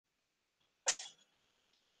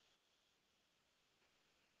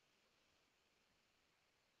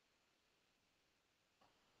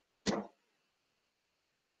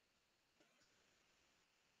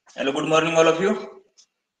Hello, good morning, all of you.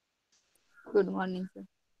 Good morning, sir.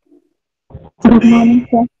 Good morning, Today,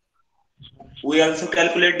 sir. we also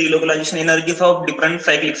calculate delocalization energies of different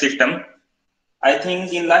cyclic system. I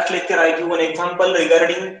think in last lecture I give an example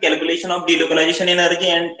regarding calculation of delocalization energy,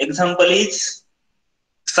 and example is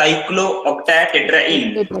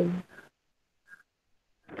cyclooctatetraene. Tetraene.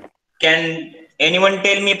 Can anyone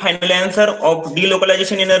tell me final answer of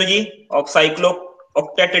delocalization energy of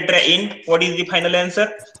cyclooctatetraene? What is the final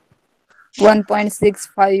answer?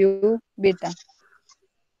 1.65 beta.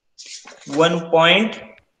 1 point.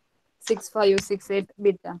 6568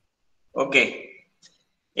 beta. Okay.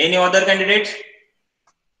 Any other candidate?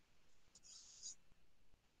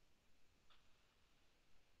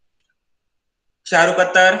 Shahrukh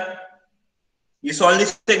Attar, you solve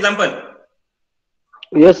this example.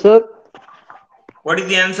 Yes, sir. What is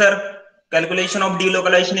the answer? Calculation of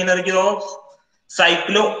delocalization energy of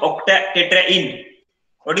cyclooctatetraene.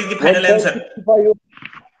 What is the final answer? 1.65.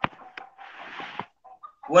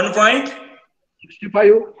 1 point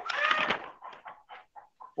 65.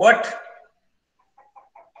 what?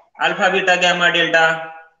 Alpha, beta, gamma,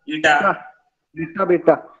 delta, eta. Beta. Beta.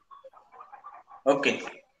 Beta. Okay.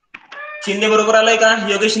 Shinde बरोबर आलाय का?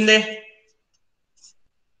 Yogesh Shinde,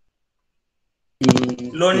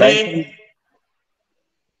 Londhe. Like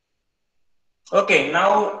Okay.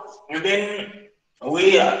 Now then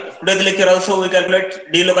we today's lecture also we calculate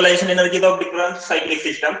delocalization energy of different cyclic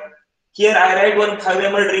system. Here I write one 5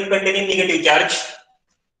 ml ring containing negative charge.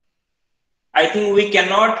 I think we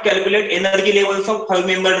cannot calculate energy levels of 5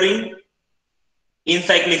 member ring in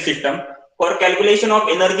cyclic system. For calculation of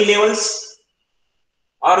energy levels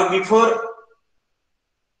or before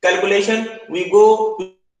calculation, we go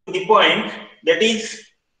to the point that is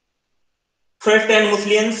First and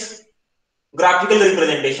Muslian's graphical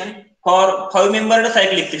representation for 5 membered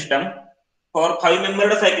cyclic system. For 5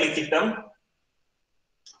 membered cyclic system,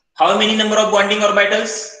 how many number of bonding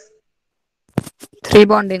orbitals? 3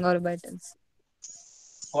 bonding orbitals.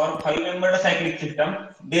 For 5 membered cyclic system,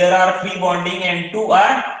 there are 3 bonding and 2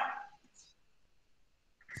 are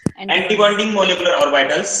antibonding molecular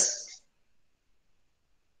orbitals.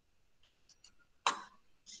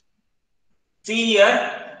 See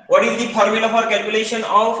here, what is the formula for calculation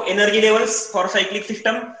of energy levels for cyclic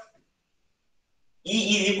system?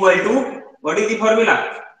 E is equal to, what is the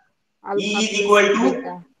formula? Alpha E is plus equal 2 to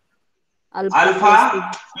beta. Alpha plus alpha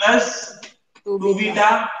 2, plus 2 2 beta.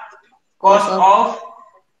 beta Cos cos of of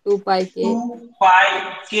 2 pi k 2 pi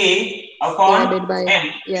k upon divided by m.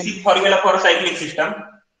 This n. is formula for cyclic system.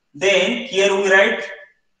 Then here we write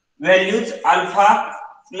values alpha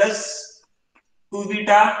plus 2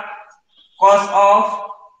 beta cos of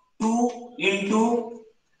 2 into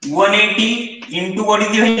 180 into what is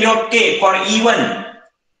the value of k for E1?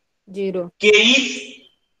 0. K is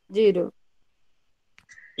 0.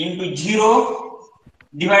 into 0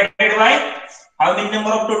 divided by how many number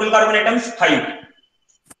of total carbon atoms? 5.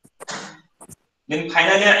 Then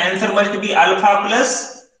finally answer must be alpha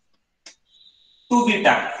plus 2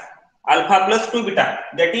 beta. Alpha plus 2 beta.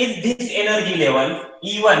 That is this energy level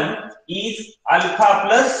E1 is alpha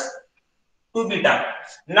plus 2 beta.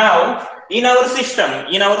 Now in our system,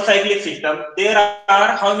 in our cyclic system, there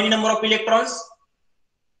are how many number of electrons?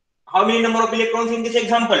 How many number of electrons in this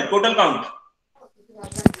example? Total count.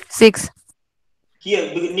 6.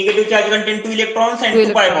 Here negative charge contain 2 electrons 2 and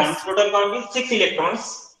 2 pi electrons. bonds. Total count is 6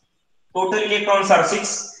 electrons. Total electrons are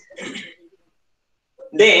 6.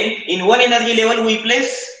 Then in one energy level we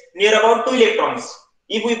place near about 2 electrons.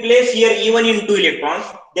 If we place here E1 in 2 electrons,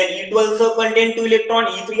 then E2 also contain 2 electron,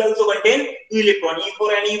 E3 also contain 2 electron,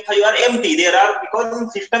 E4 and E5 are empty. There are, because in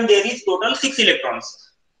system there is total 6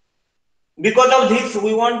 electrons. Because of this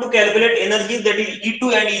we want to calculate energy, that is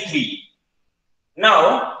E2 and E3.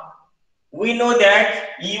 Now we know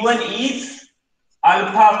that E1 is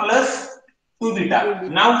alpha plus 2 beta.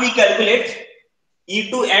 Now we calculate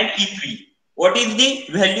E2 and E3. What is the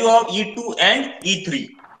value of E2 and E3?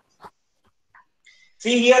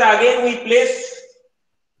 See here again we place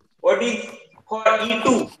what is for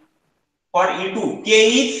E2. For E2, K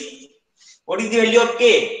is, what is the value of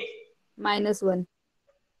K? -1.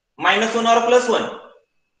 Minus 1 or plus 1?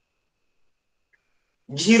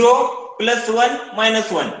 0 plus 1 minus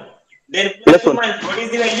 1. Then plus plus 2 1. minus, what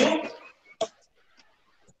is the value?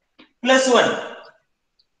 Plus 1.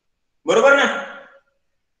 बरोबर ना?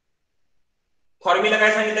 Formula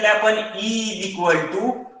काय सांगितलं आपण? E is equal to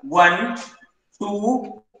 1,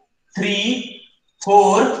 2, 3,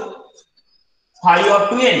 4, 5 up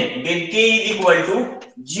to n. Then K is equal to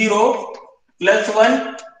 0 plus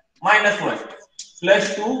 1 minus 1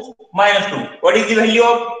 plus 2 minus 2. What is the value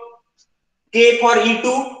of K for E2?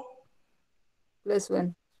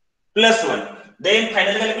 +1. +1. Then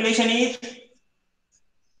final calculation is,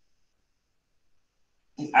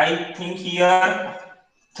 I think here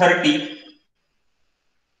 30.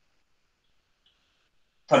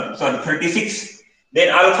 Sorry, 36. Then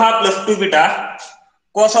alpha plus 2 beta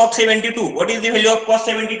cos of 72. What is the value of cos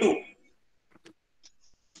 72?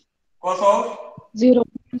 Cos of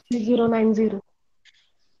 0.3090.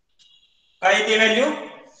 काय येते value?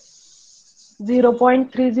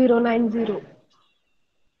 0.3090.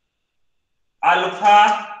 Alpha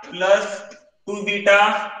plus 2 beta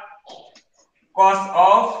cos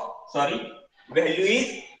of, sorry, value is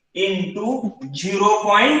into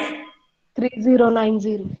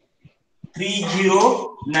 0.3090.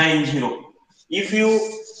 3090. If you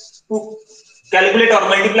calculate or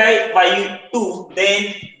multiply by 2,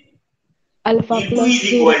 then Alpha E2 plus is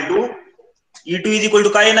equal to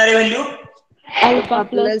काय येणार आहे value? alpha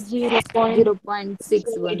plus plus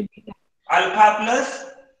 0.61. Alpha plus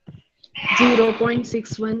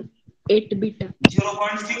 0.618 beta.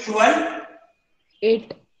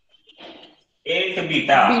 0.618 8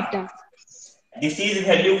 beta. beta. This is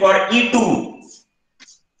value for E2.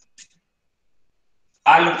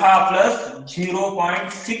 Alpha plus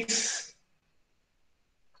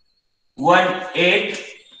 0.618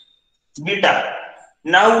 beta.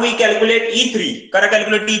 Now we calculate E3. करा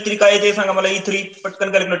calculate E3 काय येते सांगा मला. E3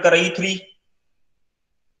 पटकन calculate करा. E3.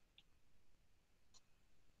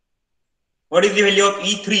 What is the value of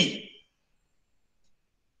E3?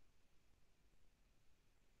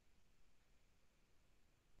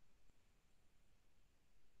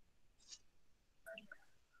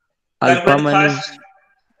 Alpha Calculate minus fast.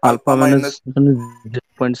 alpha minus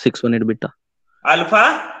 0.618 beta.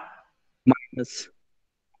 Alpha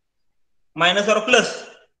Minus or plus?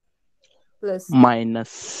 Plus.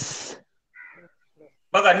 minus.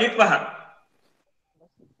 बघा NEET पहा.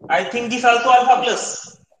 I think this also alpha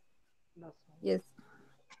plus. Yes.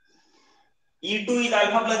 E2 is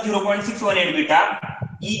alpha plus 0.618 beta.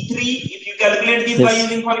 E3, if you calculate this by Yes.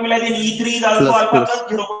 using formula, then E3 is also Plus, alpha plus.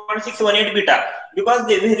 plus 0.618 beta, because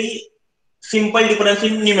they very simple difference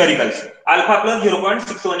in numericals. Alpha plus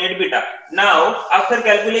 0.618 beta. Now, after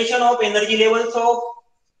calculation of energy levels of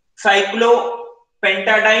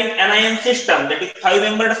cyclopentadiene anion system, that is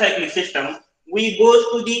 5-membered cyclic system, we go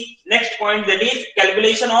to the next point, that is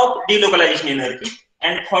calculation of delocalization energy.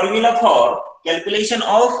 And formula for calculation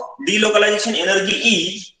of delocalization energy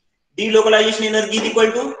is, delocalization energy is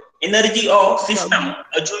equal to energy of system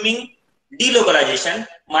assuming delocalization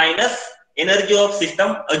minus energy of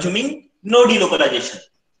system assuming no delocalization.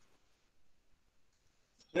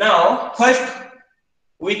 Now first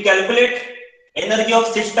we calculate energy of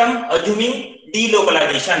system assuming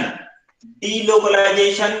delocalization.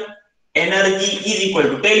 Delocalization energy is equal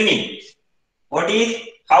to, tell me what is,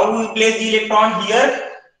 how we place the electron here.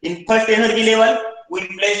 In first energy level we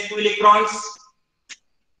place 2 electrons.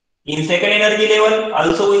 In second energy level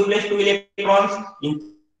also we place 2 electrons. In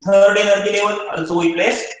third energy level also we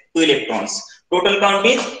place 2 electrons. Total count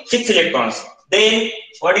is 6 electrons. Then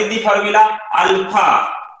what is the formula? Alpha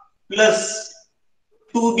plus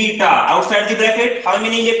 2 beta outside the bracket, how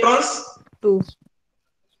many electrons? 2.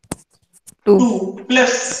 2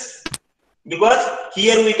 plus, because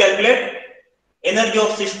here we calculate energy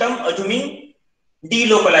of system assuming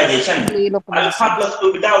delocalization. Alpha plus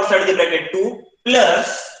 2 beta outside the bracket 2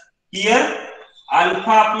 plus here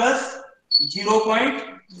alpha plus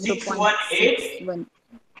 0.618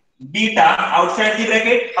 beta outside the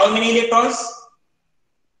bracket, how many electrons?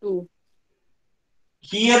 2.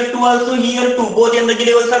 Here 2 also, here 2, both energy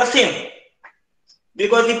levels are same,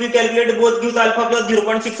 because if you calculate both gives alpha plus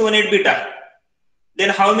 0.618 beta, then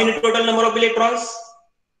how many total number of electrons?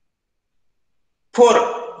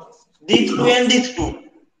 4. These 2 and these 2,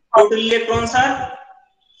 total electrons are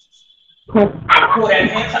 4, and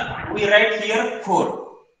hence we write here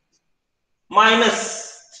 4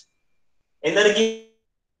 minus energy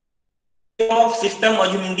of system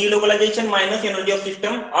assuming delocalization minus energy of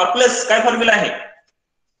system, or plus काय formula आहे?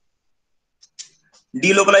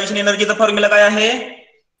 delocalization एनर्जीचा formula काय आहे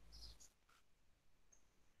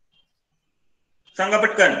सांगा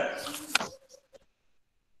पटकन.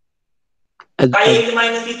 काय येईल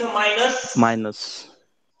minus इथं? Minus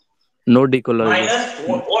No decolonization. minus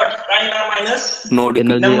what? काय येणार minus? No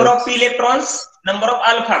decolonization. Number of electrons, number of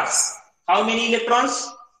alphas. How many electrons?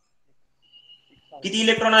 किती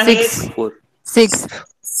इलेक्ट्रॉन आहेत? 6.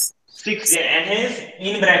 6, and hence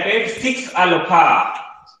in bracket 6 alpha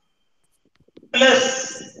plus,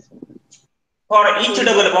 for each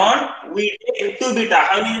double bond we take 2 beta.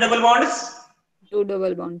 How many double bonds? 2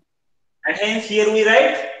 double bond. And hence here we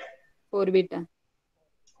write 4 beta.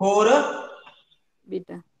 4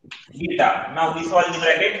 Beta. beta. Now we solve the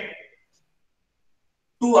bracket.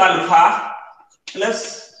 2 alpha plus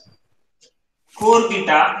 4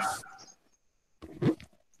 beta,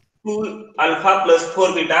 2 alpha plus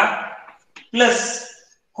 4 beta plus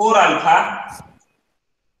 4 alpha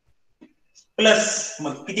plus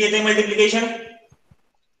मग किती येते multiplication?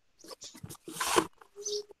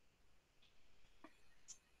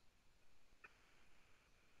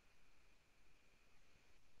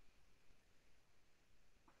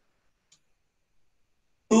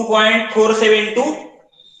 2.472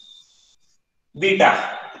 beta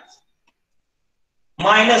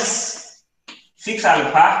minus 6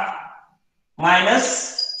 alpha minus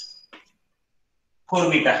 4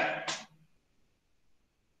 beta.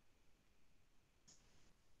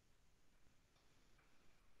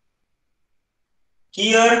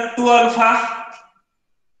 Here 2 alpha,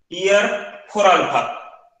 here 4 alpha,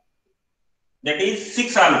 that is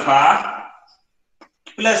 6 alpha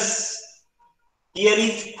plus here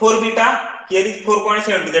is 4 beta, here is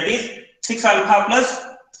 4.72, that is 6 alpha plus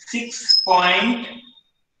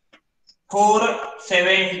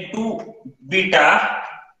 6.472 beta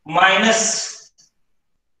minus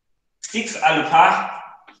 6 alpha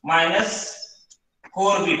minus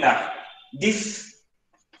 4 beta. This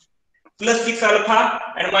plus 6 alpha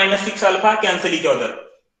and minus 6 alpha cancel each other.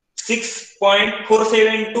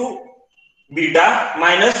 6.472 beta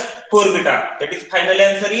minus 4 beta. That is final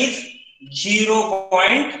answer is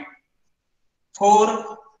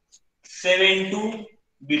 0.472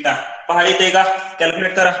 beta. पहा येते का?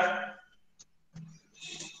 Calculate करा.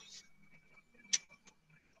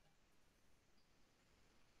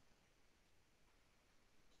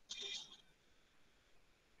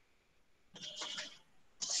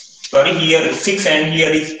 Sorry, here 6 and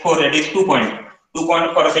here is 4, that is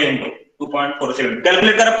 2.472. 2.47.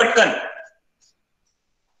 Calculate करा पटकन.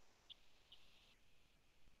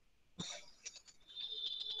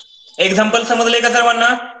 Example समजले का सर्वांना?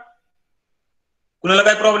 कुणाला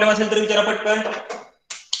काय प्रॉब्लेम असेल तर विचारा पटकन.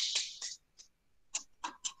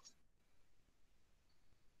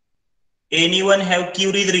 Anyone have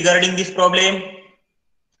queries regarding this problem?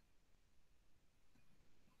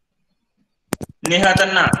 Neha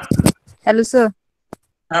Tanna. Hello sir.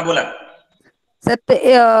 हा बोला. सर ते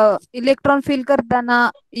इलेक्ट्रॉन फिल करताना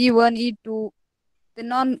E1 E2 ते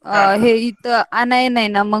नॉन हे इथं आणाय नाही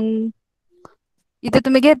ना, मग इथे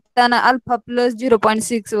तुम्ही घेताना अल्फा प्लस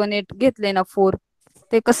 0.618 घेतले ना 4,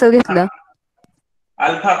 ते कसं घेतलं?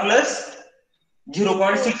 Alpha plus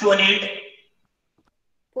 0.618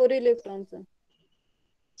 4 इलेक्ट्रॉनचं.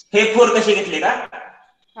 हे 4 कसे घेतले का?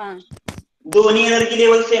 हा, दोन्ही एनर्जी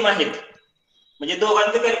लेवल सेम आहेत. म्हणजे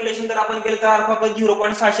दोघांचं कॅल्क्युलेशन जर आपण केलं तर अल्फा प्लस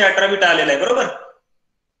 0.618 बीटा आलेला आहे, बरोबर?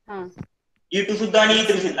 हा. E2 सुद्धा आणि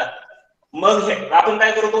E3 सुद्धा. मग आपण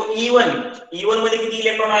काय करतो, E1 मध्ये किती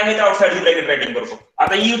इलेक्ट्रॉन आहेत आउटसाइड दी ब्रॅकेट रायटिंग करतो.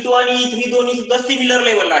 आता E2 आणि E3 दोन्ही सुद्धा सिमिलर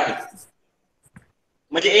लेवलला आहेत.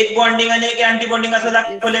 म्हणजे एक बॉन्डिंग आणि एक अँटी बॉन्डिंग असं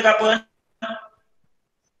दाखवले का आपण?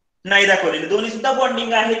 नाही दाखवलेले. दोन्ही सुद्धा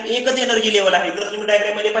बॉन्डिंग आहेत, एकच एनर्जी लेवल आहे. जर तुम्ही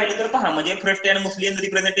डायग्राम मध्ये पाहिलं तर पहा, म्हणजे फर्स्ट अँड मुस्लिम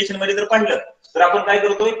रिप्रेझेंटेशन मध्ये जर पाहिलं तर आपण काय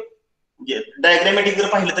करतोय, डायग्रामॅटिक जर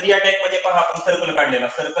पाहिलं तर या टाइप मध्ये पहा, आपण सर्कल काढलेला.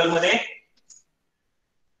 सर्कल मध्ये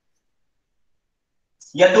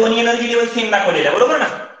या दोन्ही एनर्जी लेवल सेम दाखवलेल्या, बरोबर ना?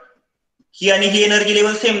 ही आणि ही एनर्जी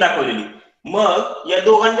लेवल सेम दाखवलेली. मग या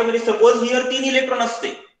दोघांच्या मध्ये सपोज हिअर 3 इलेक्ट्रॉन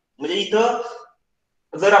असते, म्हणजे इथं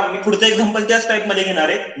जर आम्ही पुढचं एक्झाम्पल त्याच टाइप मध्ये घेणार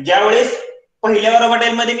आहे, ज्यावेळेस पहिल्या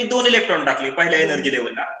ऑर्बिटल मध्ये मी 2 इलेक्ट्रॉन टाकले पहिल्या एनर्जी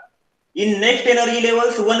लेवलला. In next energy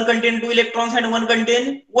levels, one contain 2 electrons and one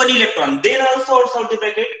contain 1 electron. Then also outside the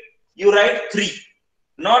bracket, you write 3.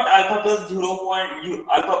 Not alpha plus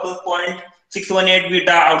 0.618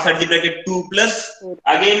 beta outside the bracket 2 plus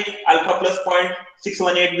again alpha plus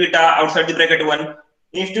 0.618 beta outside the bracket 1.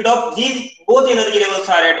 Instead of these both energy levels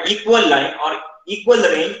are at equal line or equal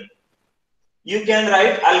range, you can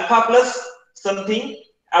write alpha plus something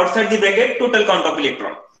outside the bracket total count of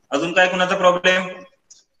electron. अजून काय कुणाचा problem?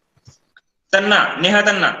 तन्ना, नेहा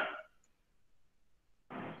तन्ना.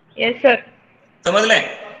 Yes sir. समजलंय?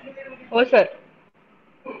 हो sir.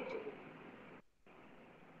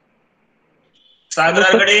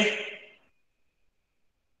 सागराकडे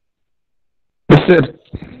sir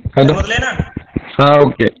समजलंय ना? हा,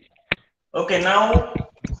 okay. Okay, now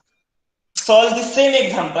solve the same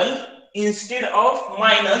example. Instead of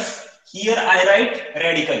minus, here I write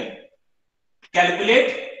radical. Calculate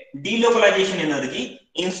delocalization energy.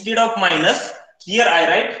 Instead of minus, here I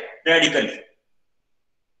write radical.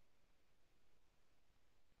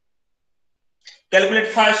 Calculate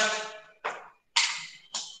fast.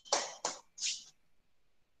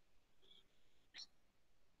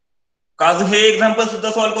 काजू हे example सुद्धा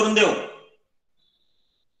solve करून देऊ.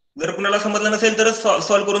 जर कुणाला समजलं नसेल तर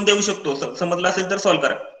सॉल्व्ह करून देऊ शकतो, समजलं असेल तर सॉल्व्ह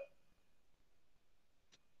करा.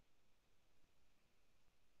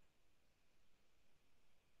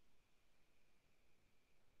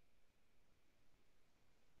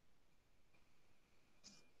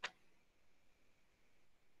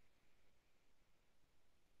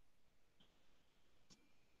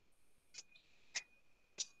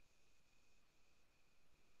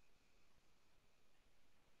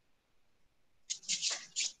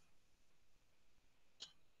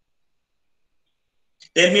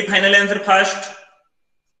 Tell me final answer first.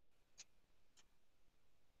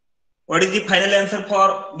 What is the final answer for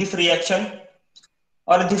this reaction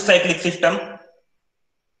or this cyclic system?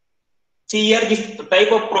 See here, this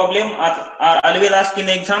type of problem are always asked in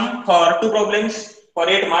exam for 2 problems for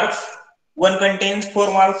 8 marks. One contains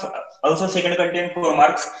 4 marks, also second contains 4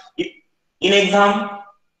 marks. In exam,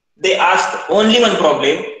 they ask only one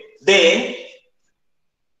problem. Then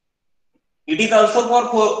it is also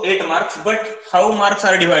for 8 marks, but how marks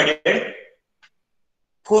are divided?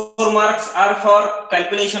 4 marks are for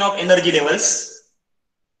calculation of energy levels,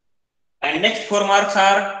 and next 4 marks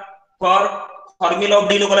are for formula of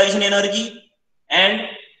delocalization energy, and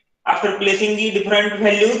after placing the different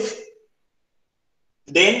values,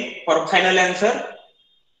 then for final answer,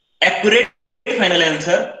 accurate final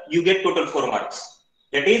answer, you get total 4 marks.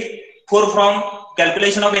 That is 4 from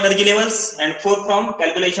calculation of energy levels and 4 from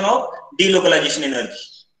calculation of delocalization energy.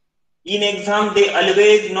 In exam, they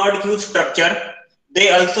always not use structure, they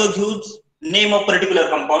also use name of particular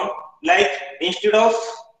compound. Like instead of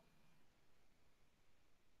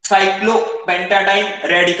cyclopentadiene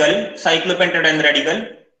radical,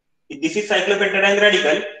 this is cyclopentadiene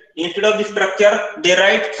radical. Instead of the structure, they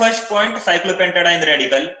write first point cyclopentadiene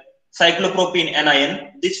radical, cyclopropene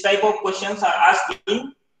anion. This type of questions are asked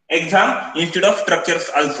in exam instead of structures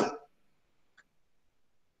also.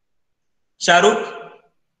 Shahrukh,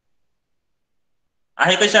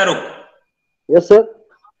 आहे का Shahrukh? Yes, sir.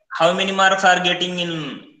 How many marks are getting in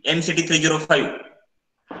MCT 305?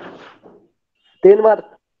 10 mark.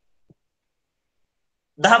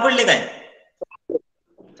 10 पडले काय?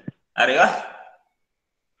 अरे वा.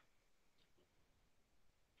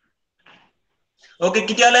 Okay,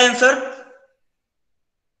 किती आला answer?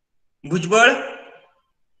 Bhujbal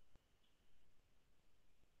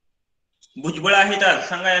आहे का?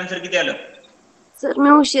 सांगा आन्सर किती आलं? सर मी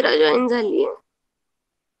उशिरा जॉईन झाली.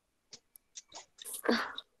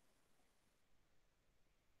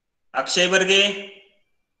 Akshay Barge,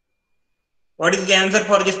 what is the answer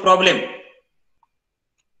for this problem?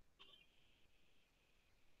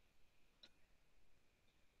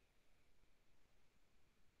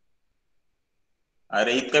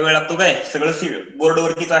 अरे इतका वेळ लागतो काय? सगळं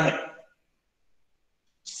बोर्डवरतीच आहे.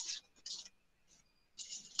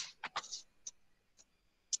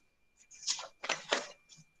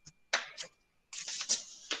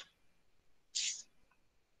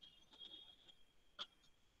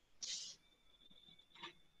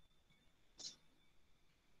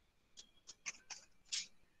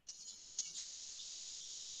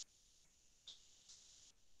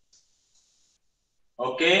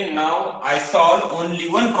 Okay, now I solve only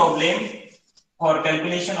one problem for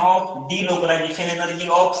calculation of delocalization energy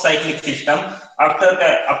of cyclic system.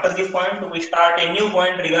 After this point, we start a new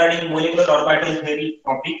point regarding molecular orbital theory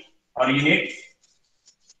topic or unit.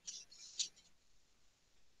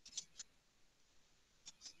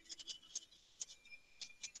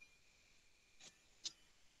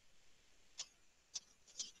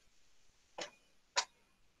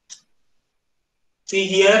 See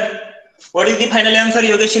here, what is the final answer?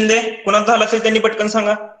 Yogesh Shinde, कोणाचा झाला असेल त्यांनी पटकन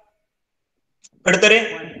सांगा. फडतरे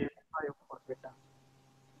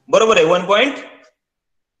बरोबर आहे.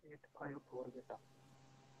 1.854 बेटा.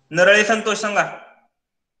 नरळे संतोष सांगा.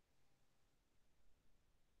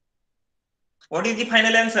 What is the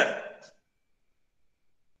final answer?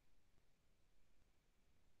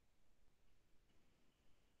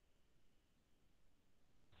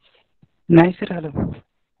 नाही sir आलं.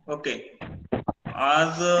 ओके,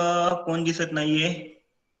 आज कोण दिसत नाहीये.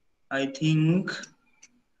 आय थिंक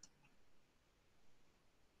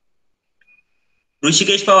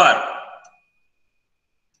ऋषिकेश पवार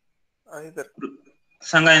आहे तर.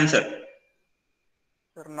 सांगा आन्सर.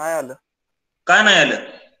 तर नाही आलं. का नाही आलं?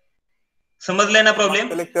 समजलंय ना प्रॉब्लेम?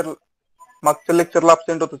 मागच्या लेक्चरला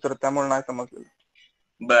अब्सेंट होतो सर, त्यामुळे नाही समजलं.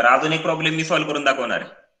 बरं, अजून एक प्रॉब्लेम मी सॉल्व्ह करून दाखवणार आहे.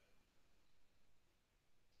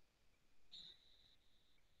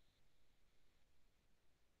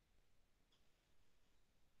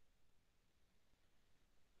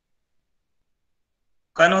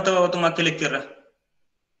 का नव्हतं बाबा तू मागच्या लेक्चरला?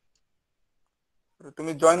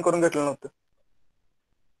 तुम्ही जॉईन करून घेतलं नव्हतं.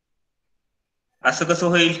 असं कसं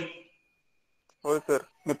होईल? होय सर,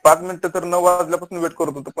 मी 5 मिनिटं तर 9 वाजल्यापासून वेट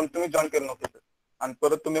करत होतो, पण तुम्ही जॉईन केलं नव्हतं सर. आणि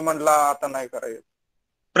परत तुम्ही म्हणला आता नाही करायचं.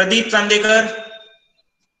 Pradeep Chandekar,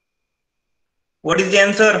 what is the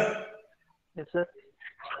answer? Yes, sir.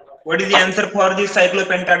 What is the answer for the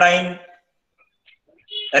cyclopentadiene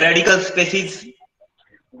radical species?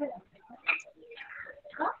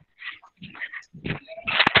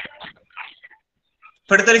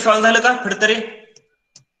 Phadtare solve झालं का? फडतरे,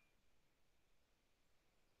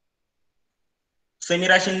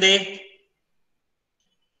 समीरा शिंदे,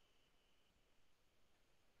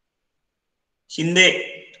 शिंदे,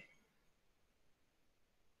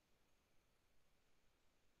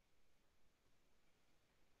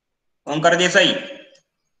 ओंकार देसाई.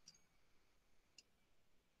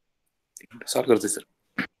 सॉल्व करते sir.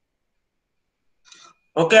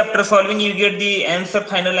 Okay, after solving you get the answer,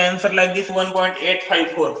 final answer like this,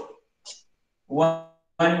 1.854.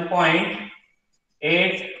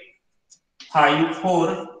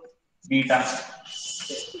 1.854 beta.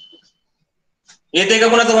 येते का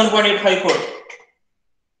कोणाचं 1.854?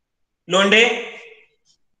 Londhe?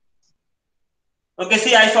 Okay,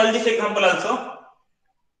 see, I solved this example also.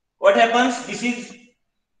 What happens? This is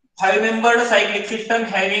 5-membered cyclic system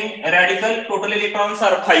having radical total electrons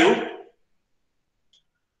are 5.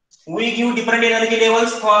 We give different energy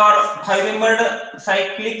levels for 5-membered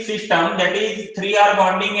cyclic system, that is 3 are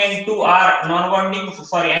bonding and 2 are non-bonding,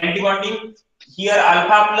 sorry, anti-bonding. Here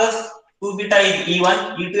alpha plus 2 beta is E1,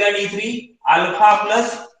 E2 and E3, alpha plus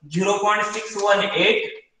 0.618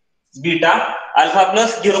 beta, alpha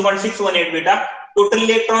plus 0.618 beta. Total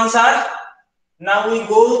electrons are, now we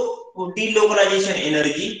go to delocalization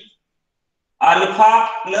energy, alpha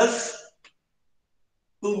plus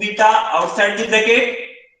 2 beta outside the bracket,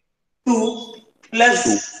 2 plus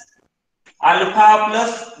 2. Alpha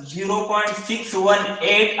plus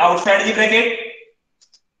 0.618 outside the bracket.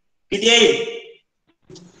 किती आहे?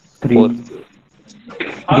 3.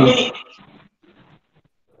 How many?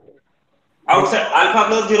 Outside alpha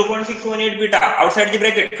plus 0.618 beta outside the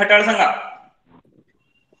bracket. खटाळ Sanga.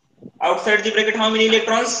 Outside the bracket how many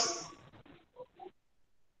electrons?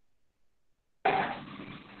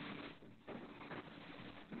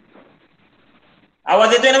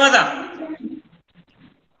 आवाज येतोय ना माझा?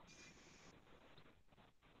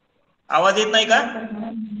 आवाज येत नाही का?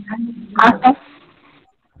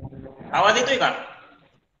 आवाज येतोय का?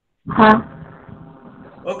 हाँ.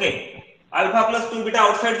 Okay. Alpha plus 2 beta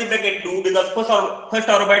outside the bracket 2, because first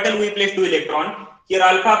orbital we place 2 electron. Here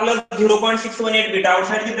alpha plus 0.618 beta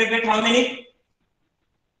outside the bracket how many?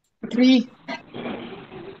 3.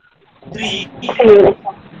 3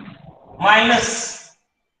 minus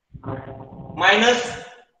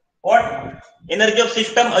what? Energy of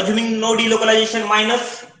system assuming no delocalization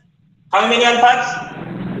minus how many alphas?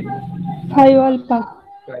 5 alpha.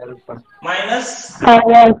 Minus 5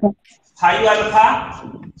 alpha. 5 alpha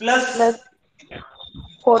plus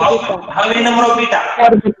 4 beta. how many number of beta? 4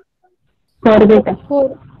 beta. 4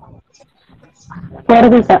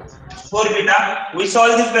 beta. 4 beta. We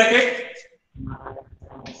solve this bracket.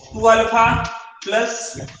 2 alpha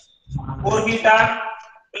plus 4 beta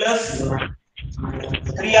plus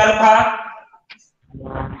 3 alpha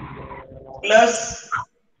plus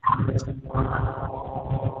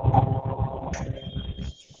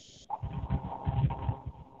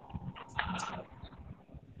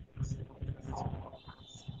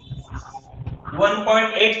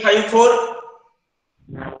 1.854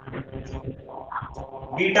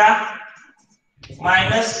 beta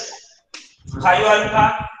minus 5 alpha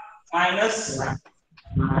minus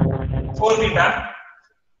 4 beta.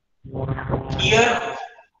 Here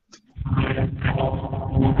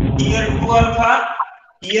 2 alpha,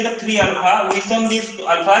 here 3 alpha. We sum these two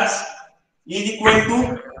alphas is equal to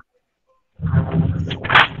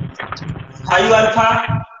 5 alpha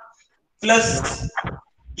plus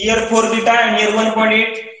here 4 beta and here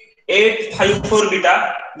 1.854 beta,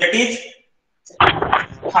 that is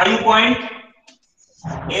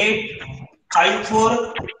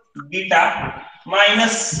 5.854 beta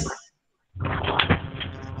minus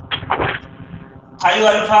 5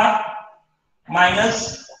 alpha minus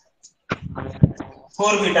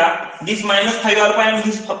 4 beta. This minus 5 alpha and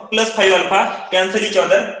this plus 5 alpha cancel each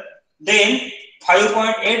other. Then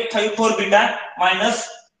 5.854 beta minus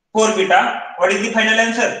 4 beta. What is the final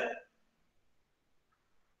answer?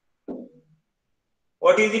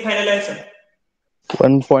 What is the final answer?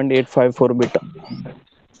 1.854 beta.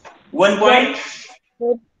 1 point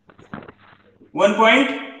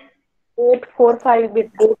 845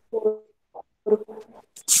 beta.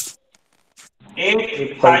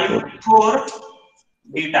 854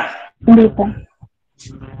 beta. Beta.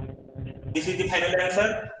 This is the final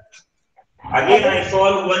answer. Again, I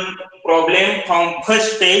solve one problem from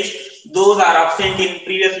first stage. Those are absent in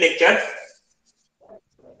previous lecture.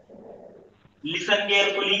 Listen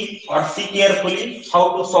carefully or see carefully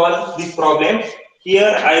how to solve this problem.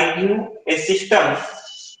 Here I give a system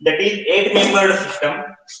that is 8-membered system.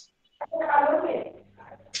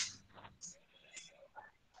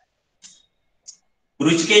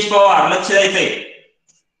 Rishikesh Pawar लक्ष द्यायचंय.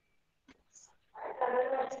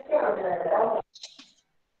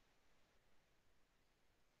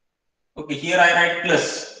 Okay, here I write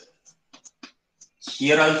plus.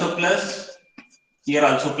 Here also plus. Here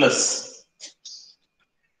also plus.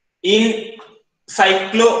 In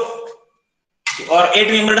cyclo or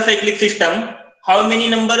 8-membered cyclic system, how many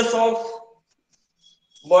numbers of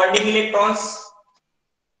bonding electrons?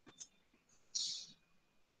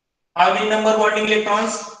 How many number bonding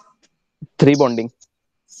electrons? 3 bonding.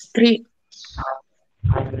 3.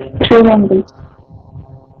 3 bonding.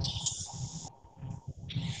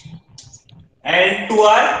 And 2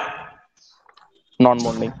 are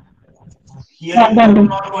Non-bonding. here is one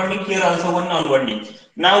non-bonding, here also one non-bonding.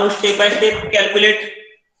 Now step by step calculate.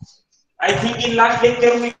 I think in last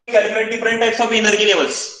lecture we calculate different types of energy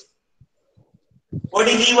levels. What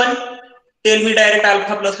is E1? Tell me direct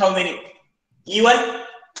alpha plus how many? E1?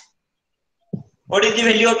 What is the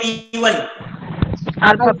value of E1?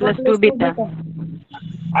 Alpha plus 2 beta.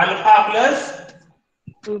 Alpha plus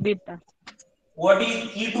 2 beta. what is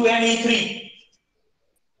E2 and E3?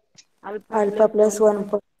 Alpha plus 1.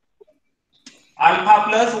 Alpha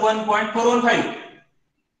plus 1.415.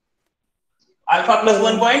 Alpha plus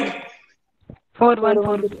 1.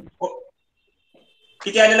 414.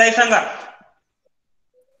 किती आलेला आहे सांगा.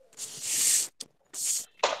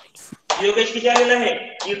 योगेश किती आलेला आहे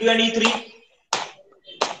E2 and E3?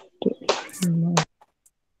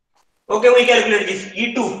 Okay, we calculate this.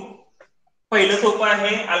 E2 पहिलं सोपं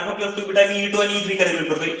आहे. Alpha plus 2 beta मी E2 आणि E3 कॅल्क्युलेट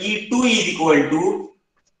करतोय. E2 is equal to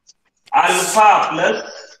alpha plus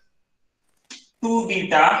 2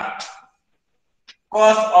 beta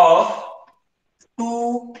cos of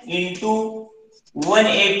 2 into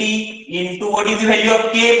 180 into what is the value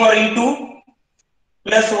of K for E2?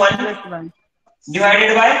 Plus 1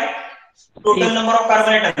 divided by total number of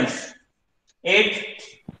carbon atoms. 8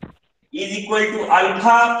 is equal to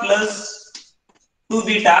alpha plus 2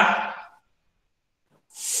 beta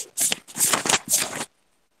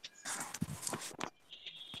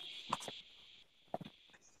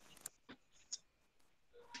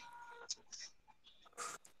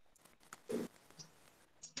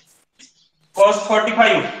cos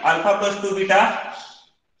 45 alpha plus 2 beta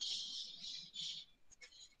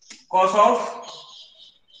cos of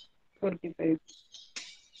 45.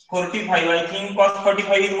 45. I think cos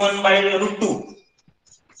 45 is 1 by root 2.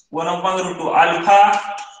 1 upon root 2 alpha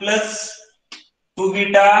plus 2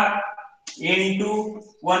 beta into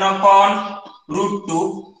 1 upon root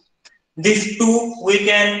 2. This 2 we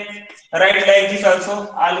can write like this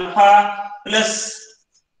also. Alpha plus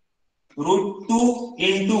root 2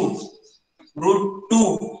 into root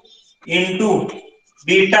 2 into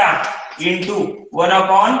beta into 1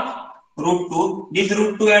 upon root 2. This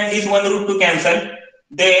root 2 and this 1 root 2 cancel.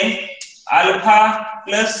 Then alpha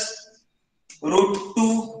plus root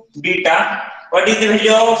 2 beta. What is the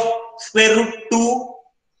value of square root 2?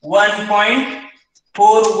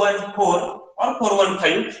 1.414 or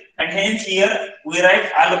 415, and hence here we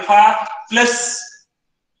write alpha plus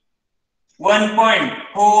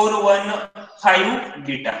 1.415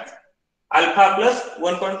 beta. Alpha plus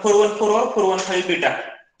 1.414 or 415 beta.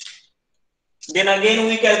 Then again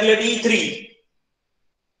we calculate E3.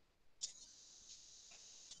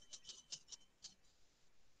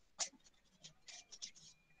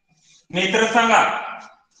 मित्र सांगा.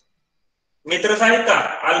 मित्र आहेत का?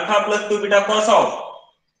 Alpha plus 2 beta cos of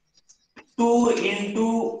 2 into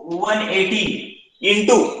 180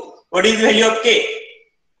 into what is the value of K?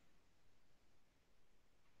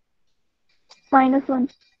 -1.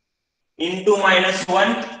 Into -1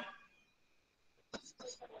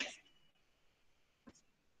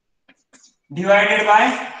 divided by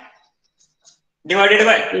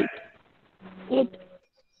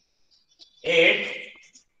 8.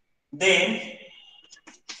 Then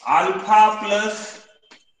alpha plus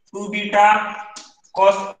 2 beta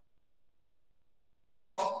cos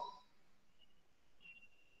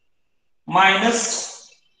minus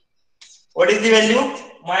what is the value?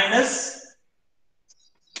 Minus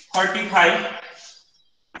 45.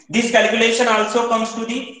 This calculation also comes to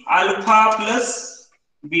the alpha plus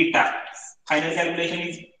beta. Final calculation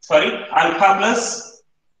is alpha plus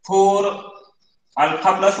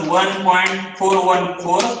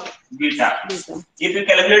 1.414 beta. Beta. If you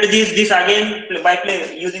calculate this again by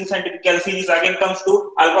using scientific calculation, this again comes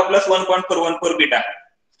to alpha plus 1.414 beta.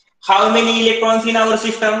 How many electrons in our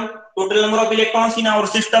system? Total number of electrons in our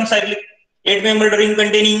system cyclic 8-membered ring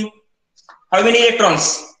containing how many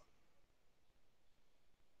electrons?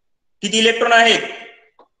 किती electron आहेत?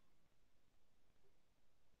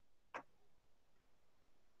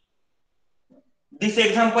 This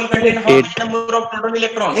example contains how many number of total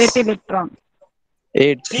electrons? 8 electrons.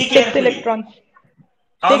 8. See 6 carefully. electrons.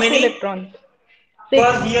 How 6 many? electrons.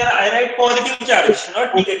 Because here I write positive charge,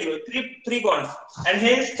 not negative. Three bonds, and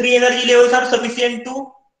hence 3 energy levels are sufficient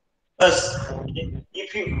to us.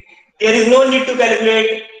 If you, there is no need to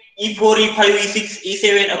calculate E4, E5, E6,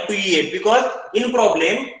 E7 up to E8 because in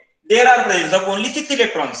problem there are presence of only 6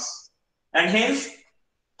 electrons, and hence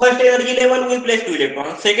first energy level we place 2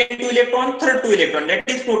 electrons, second 2 electrons, third 2 electrons. That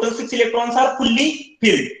is total 6 electrons are fully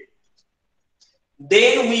filled.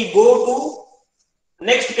 Then we go to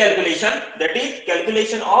next calculation, that is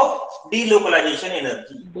calculation of delocalization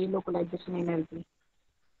energy. Delocalization energy.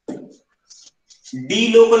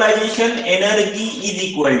 Delocalization energy is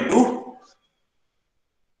equal to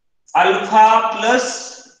alpha plus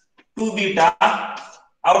 2 beta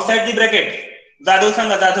outside the bracket. Jadhav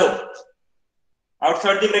sanga Jadhav.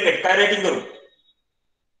 Outside the bracket. काय writing करू?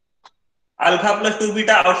 Alpha plus 2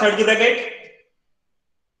 beta outside the bracket.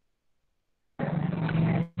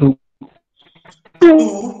 2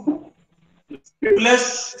 plus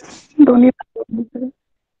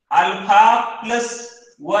alpha plus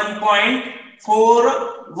 1.414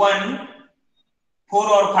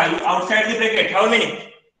 or 5 outside the bracket. How many?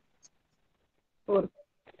 4.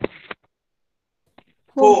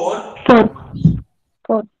 4.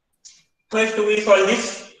 4. First we solve this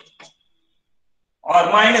or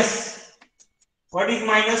minus. What is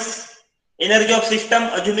minus? Energy of system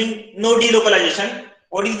assuming no delocalization.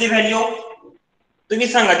 What is the value? तुम्ही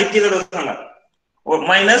सांगा, दीप्ती जाधव सांगा. Or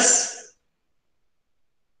minus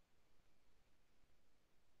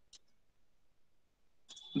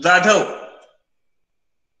Jadhav.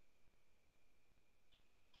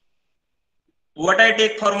 What I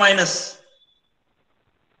take for minus?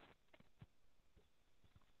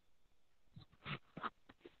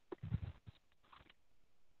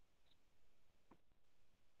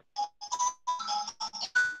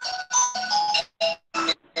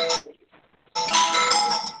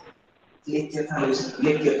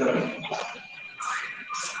 Lecture करा.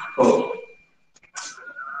 हो.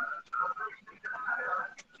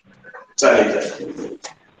 चालेल.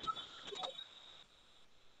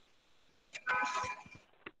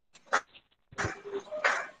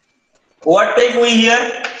 What take we here?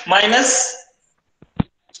 Minus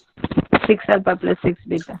 6 alpha plus 6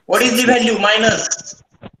 beta. what is the value? Minus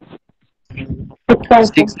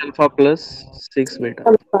 6 alpha plus 6 beta.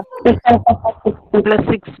 Plus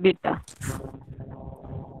 6 beta.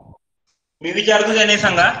 मी विचारतो त्याने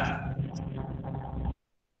सांगा.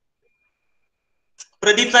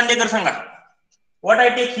 प्रदीप चांदेकर सांगा. What I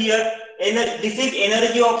take here? This is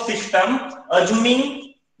energy of system assuming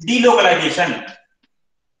delocalization.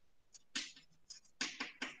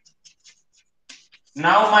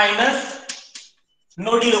 Now minus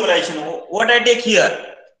no delocalization. What I take here?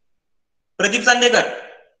 Pradeep Chandekar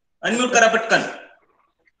unmute करा पटकन.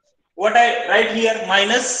 What I write here?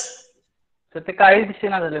 Minus. तर ते काही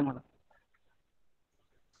दिसेना झाले मला.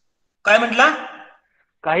 काय म्हटला?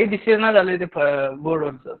 काही दिसेना झाले ते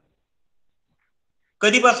बोर्डवरचं.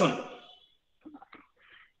 कधीपासून?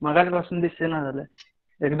 मगाचपासून दिसेना झाले.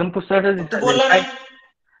 एकदम पुसटच तू बोलला नाही.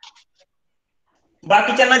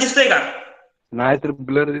 बाकीच्यांना दिसतंय का? नाही तर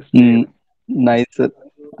ब्लर दिसतोय. नाही सर,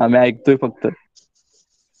 आम्ही ऐकतोय फक्त.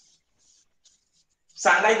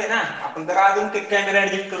 सांगायचं ना, आपण जरा अजून कॅमेरा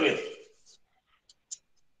ऍडजस्ट करूया.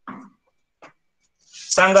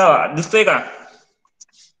 सांगा, दिसतोय का?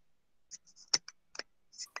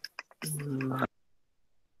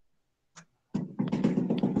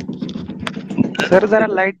 सर जरा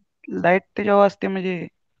लाईट त्याच्यावर असते म्हणजे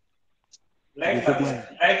लाईट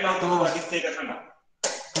लावतो, दिसतंय का सांगा.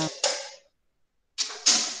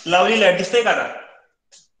 लावली लाईट दिसतंय का आता?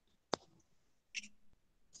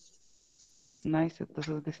 नाही सर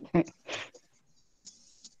तसंच दिसतंय.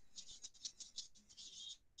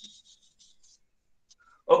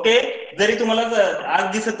 ओके, जरी तुम्हाला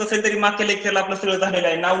आज दिसत असेल तरी मागच्या लेक्चरला आपलं सगळं झालेलं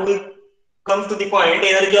आहे. Now we come to the point.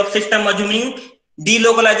 Energy of system assuming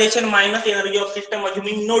delocalization minus energy of system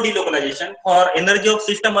assuming no delocalization. For energy of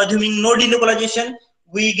system assuming no delocalization,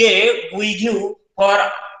 we give for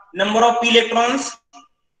number of electrons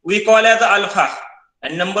we call as alpha,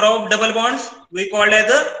 and number of double bonds we call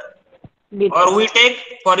as beta. or we take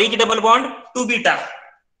for each double bond 2 beta.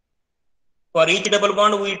 For each double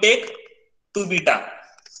bond, we take 2 beta.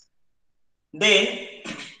 Then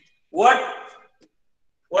what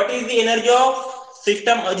is the energy of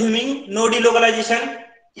system assuming no delocalization?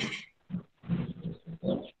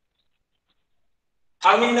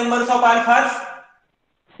 How many numbers of alphas?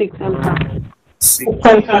 6 alpha. 6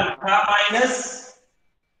 alpha minus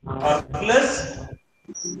or plus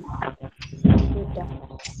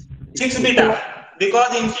 6 beta,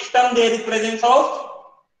 because in system there is presence of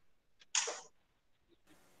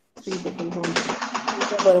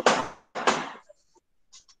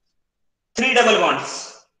 3 double bonds.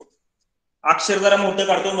 अक्षर जरा मोठे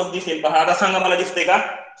काढतो मग दिसेल पहा. आता सांगा मला दिसते का?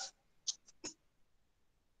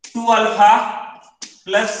 2 अल्फा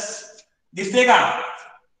प्लस दिसते का?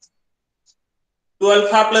 2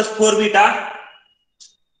 alpha plus 4 beta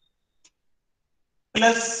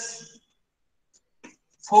plus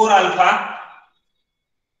 4 alpha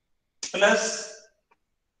plus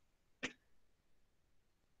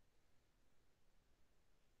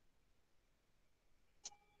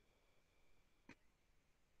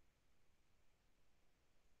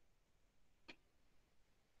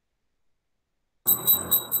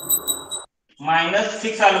minus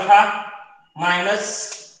 6 alpha minus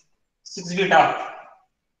 6 beta.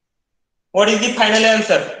 What is the final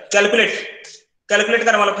answer? Calculate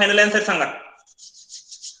करा मला final answer Sanga.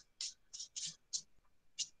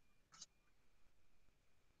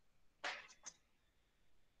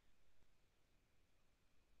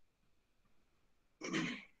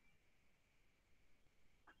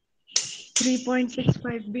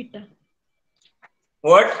 beta.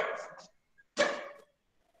 What?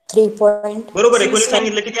 3.65. बरोबर आहे. कोणी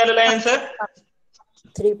सांगितलं किती आलेला आहे answer?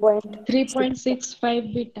 3.65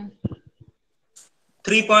 beta.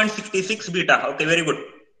 3.66 beta. Okay, very good.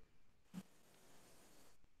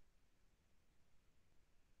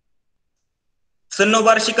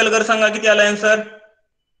 सन्नोबार Shikalkar सांगा किती आला आन्सर?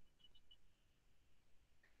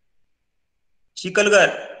 शिकलकर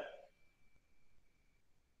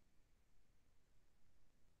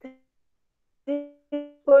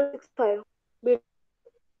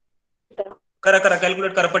करा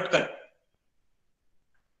कॅल्क्युलेट करा पटकन.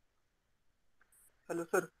 Hello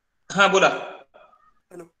sir. हा बोला.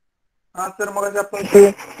 हॅलो. हा सर, मग आपण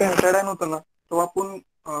ते पेंटाडाइन होतं ना, तो आपण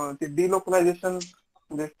ते डिलोकलायझेशन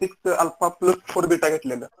म्हणजे 6 अल्फा प्लस 4 बीटा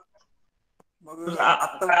घेतलेलं. मग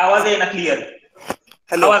आवाज आहे ना क्लिअर?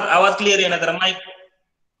 हॅलो. आवाज क्लिअर आहे ना जरा माईक?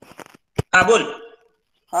 हा बोल.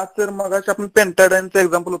 हा सर, मग आपण पेंटाडाइनचं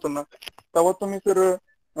एक्झाम्पल होतं ना, तेव्हा तुम्ही सर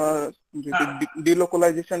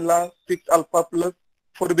डिलोकलायझेशनला 6 अल्फा प्लस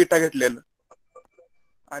 4 बीटा घेतलेलं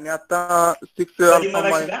आणि आता 6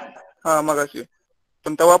 अल्फा मगाशी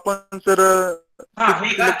पण तेव्हा आपण सर 6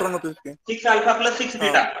 इलेक्ट्रॉन होते 6 अल्फा प्लस 6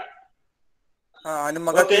 बीटा. हा आणि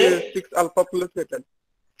मगाशी 6 अल्फा प्लस घेतलं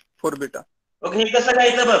 4 बीटा. ओके, कसं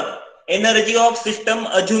घ्यायचं बघ? Energy of system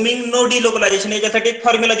assuming no डिलोकलायझेशन. याच्यासाठी एक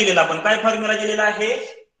फॉर्म्युला दिलेला आपण. काय फॉर्म्युला दिलेला आहे?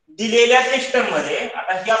 दिलेल्या सिस्टम मध्ये,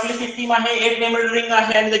 आता ही आपली सिस्टीम आहे, 8 मेंबर रिंग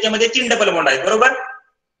आहे आणि त्याच्यामध्ये 3 डबल बॉन्ड आहेत, बरोबर?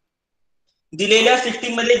 दिलेल्या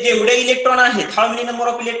सिस्टीम मध्ये जेवढे इलेक्ट्रॉन आहेत, how many number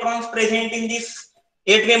of electrons present in this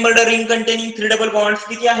 8 member ring containing 3 double bonds?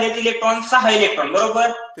 किती आहेत इलेक्ट्रॉन? 6 इलेक्ट्रॉन,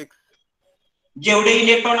 बरोबर? जेवढे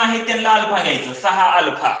इलेक्ट्रॉन आहेत त्यांना अल्फा घ्यायचं, 6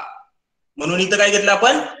 अल्फा. म्हणून इथं काय घेतलं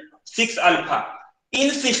आपण? 6 alpha. In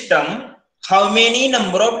system how many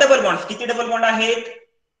number of double bonds? किती डबल बॉन्ड आहेत?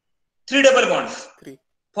 3 double bonds.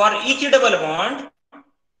 For each double bond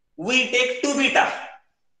we take 2 beta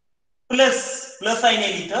plus sign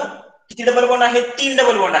आहे इथं. किती डबल बॉन्ड आहेत? 3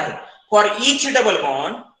 डबल बॉन्ड आहेत. For each double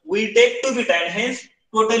bond we take 2 beta and hence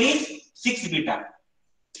total is 6 beta.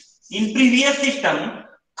 In previous system,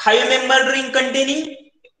 5 membered ring containing,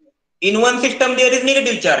 in one system there is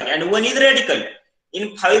negative charge and one is radical.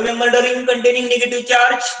 In 5 membered ring containing negative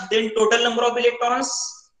charge, then total number of electrons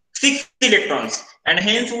 6 electrons and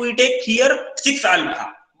hence we take here 6 alpha.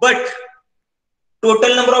 But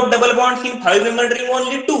total number of double bonds in 5 membered ring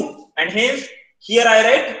only 2 and hence here I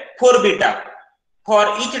write 4 beta. For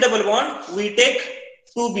each double bond we take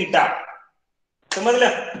 2 beta. समजलं?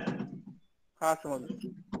 हा समजलं.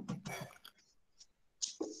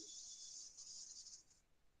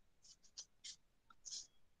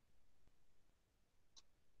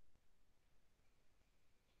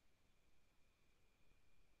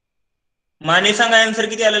 माने सांगा answer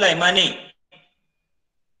किती आलेला आहे? माने.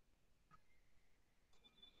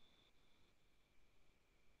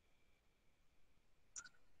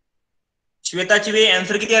 Shweta चिवे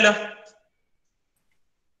answer किती आलं?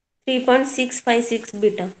 3.656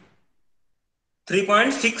 beta.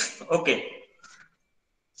 3.6. Okay.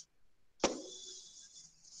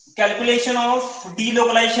 Calculation of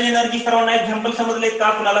डिलोकलायझेशन energy सर्वांना एक्झाम्पल समजलेत का?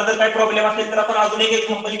 कुणाला जर काही प्रॉब्लेम असेल तर आपण अजून एक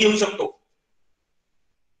एक्झाम्पल घेऊ शकतो.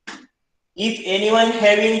 If anyone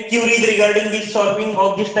having queries regarding the solving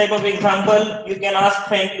of this type of example, you can ask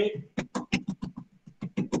frankly.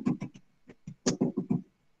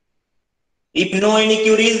 If no any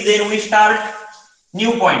queries, then we start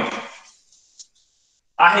new point.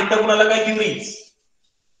 आहे तर कुणाला काय क्युरीज?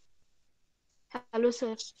 Hello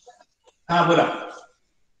sir. हा बोला.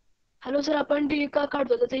 हॅलो सर, आपण D का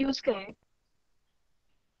काढतो त्याचा यूज काय?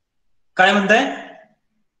 काय म्हणताय?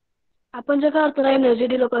 आपण जे काढतो ना एनर्जी,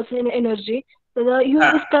 डिलोकलायझेशन एनर्जी, त्याचा यूज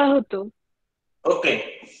काय होतो? ओके,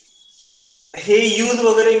 हे यूज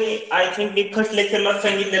वगैरे मी आय थिंक मी फर्स्ट लेक्चरला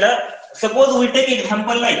सांगितलेलं. Suppose we take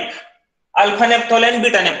example like alpha नेप्थॉल and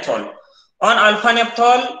beta नेप्थॉल. On alpha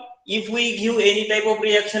नेप्थॉल, if we give any type of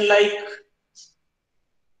reaction like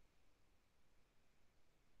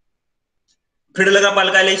Friedlander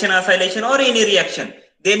alkylation, acylation, or any reaction,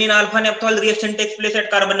 then in alpha naphthol reaction takes place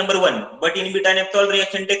at carbon number 1, but in beta naphthol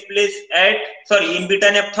reaction takes place at in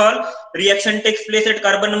beta naphthol reaction takes place at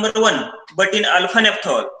carbon number 1, but in alpha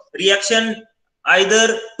naphthol reaction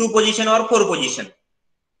either 2 position or 4 position.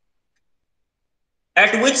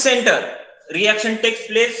 At which center reaction takes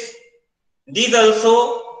place? These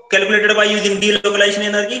also calculated by using delocalization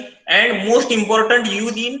energy, and most important,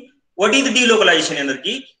 using what is delocalization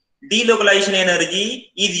energy? Delocalization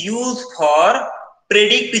energy is used for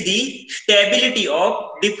predict the stability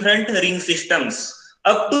of different ring systems.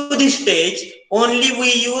 Up to this stage only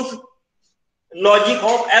we use logic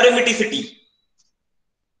of aromaticity.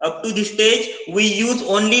 Up to this stage we use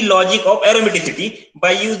only logic of aromaticity.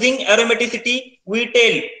 By using aromaticity we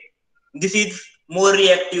tell this is more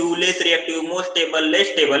reactive, less reactive, more stable, less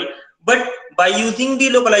stable. But by using the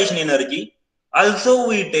localization energy, also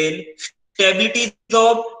we tell stabilities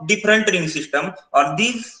of different ring system, or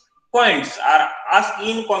these points are asked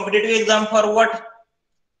in competitive exam for what?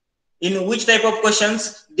 In which type of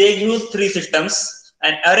questions? They use 3 systems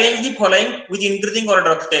and arrange the following with increasing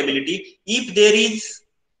order of stability. If there is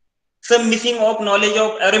some missing of knowledge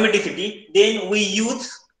of aromaticity, then we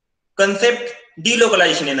use concept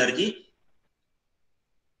delocalization energy.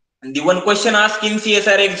 And the one question asked in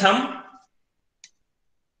CSR exam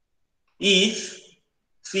is,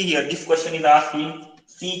 see here, this question is asking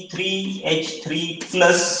C3H3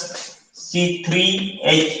 plus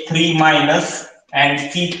C3H3 minus and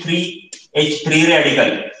C3H3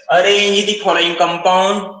 radical. Arrange the following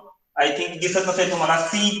compound. I think this is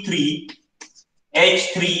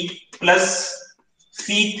C3H3 plus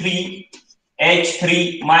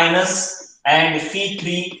C3H3 minus and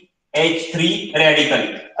C3H3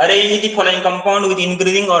 radical. Arrange the following compound with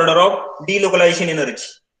increasing order of delocalization energy.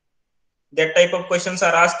 That type of questions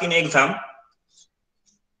are asked in exam.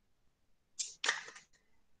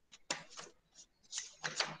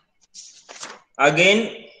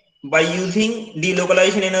 Again, by using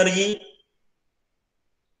delocalization energy,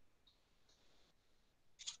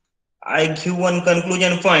 I give one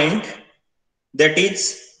conclusion point, that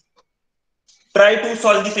is, try to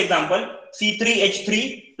solve this example.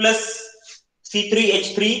 C3H3 plus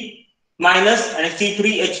C3H3 minus and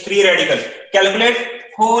C3H3 radical. Calculate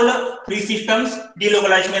whole 3 systems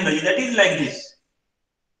delocalization energy. That is like this: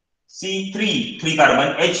 C3 3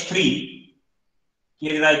 carbon, H3,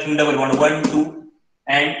 here is I think double bond 1 2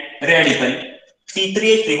 and radical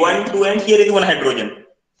C3H3 1 2, and here is one hydrogen,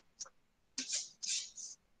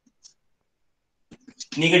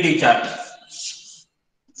 negative charge.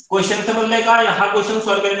 Question समजलाय का? हा question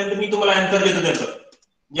solve केल्यानंतर मी तुम्हाला answer देतो त्याचं,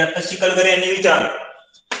 जे आता शिकलकर यांनी विचारलं.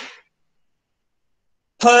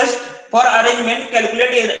 First, for arrangement,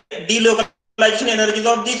 calculate delocalization energies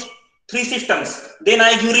of these 3 systems. Then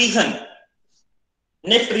I give reason.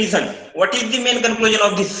 Next reason. What is the main conclusion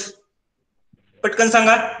of this? पटकन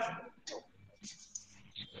सांगा.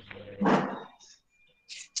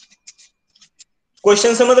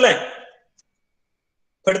 क्वेश्चन समजलाय?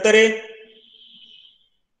 फडतरे.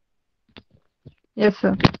 Yes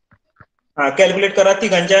sir. हा, कॅल्क्युलेट करा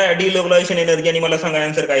तिघांच्या डिलोकलायझेशन एनर्जी आणि मला सांगा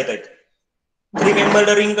आन्सर काय येत. Remember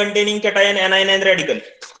the ring containing cation, anion and radical.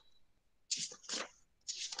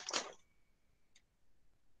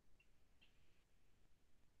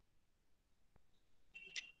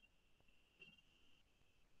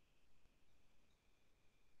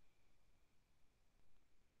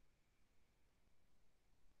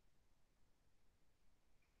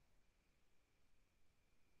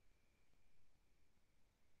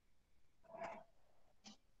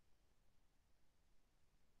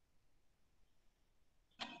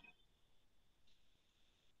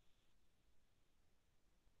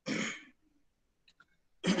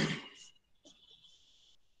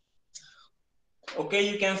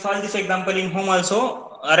 Okay, you can solve this example in home also.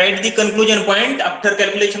 Write the conclusion point after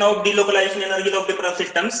calculation of delocalization energy of different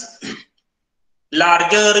systems.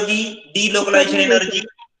 Larger the delocalization energy.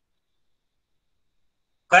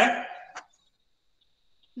 काय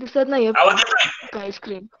दिसत नाहीये आवाज येतोय? काय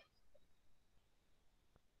screen.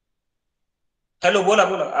 Hello, बोला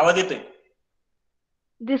बोला, आवाज येतोय.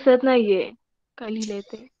 दिसत नाहीये काय लिहिलंय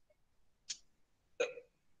ते.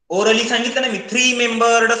 ओरली सांगितलं ना मी, 3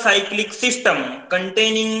 membered cyclic system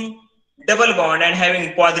containing double bond and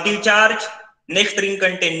having positive charge, next ring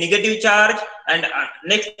contain negative charge, and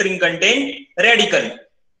next ring contain radical.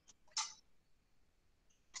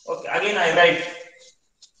 Okay, again I write.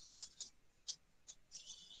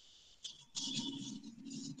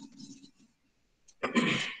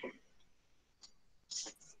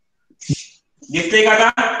 दिसतंय का आता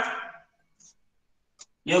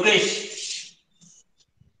योगेश?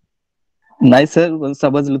 नाही सर, पण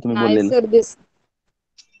समजलं तुम्ही नाही बोललेलं. Sir this.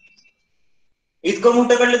 इतकं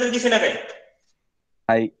मोठं काढलं तर दिसेना काय?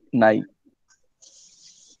 नाही नाही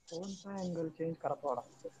फोनचा अँगल चेंज करा थोडा.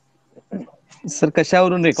 सर,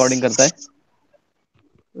 कशावरून रेकॉर्डिंग करताय?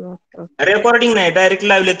 रेकॉर्डिंग नाही, डायरेक्ट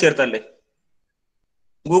लाईव्ह लेक्चर चाललंय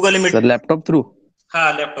Google meet. Sir, laptop through?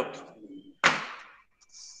 हा, लॅपटॉप.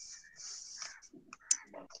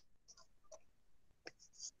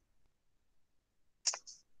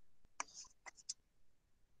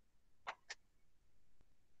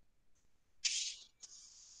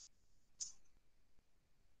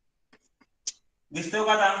 दिसतोय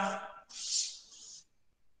का आता?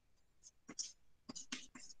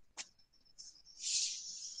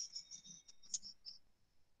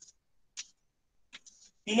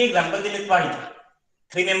 तीन एक्झाम्पल दिलेत पाहिजे.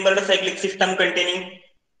 3 membered cyclic system containing,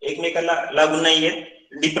 एकमेकाला लागून नाहीयेत,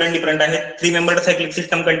 डिफरंट आहेत. 3 membered cyclic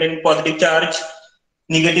system containing positive charge,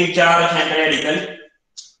 negative charge and radical.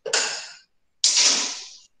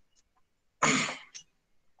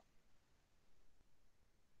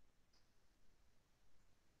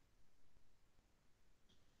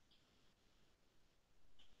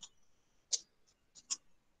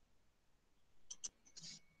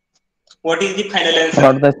 What is the final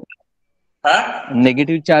answer? हा,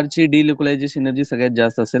 नेगेटिव्ह चार्जची डिलोकलायझेशन एनर्जी सगळ्यात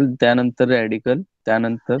जास्त असेल, त्यानंतर रॅडिकल,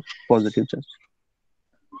 त्यानंतर पॉझिटिव्ह चार्ज.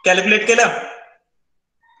 कॅल्क्युलेट केलं?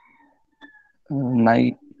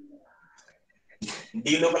 नाही.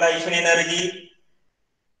 डिलोकलायझेशन एनर्जी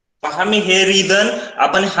पहा, मी हे रिझन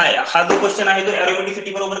आपण हा जो क्वेश्चन आहे तो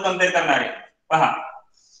एरोमेटिसिटी बरोबर कम्पेअर करणार आहे. पहा,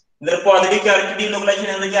 जर पॉझिटिव्ह चार्ज डिलोकलायझेशन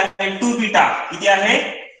एनर्जी आहे 2 बीटा, किती आहे?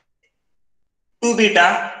 2 बीटा.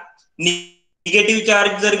 निगेटिव्ह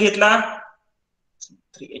चार्ज जर घेतला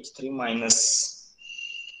 3H3 मायनस,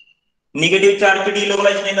 निगेटिव्ह चार्जची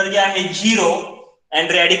डिलोकलायझेशन एनर्जी आहे 0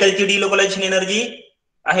 अँड रॅडिकलची डिलोकलायझेशन एनर्जी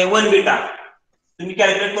आहे 1 बीटा. तुम्ही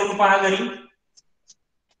कॅल्क्युलेट करून पहा घरी.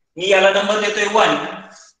 मी याला नंबर देतोय 1,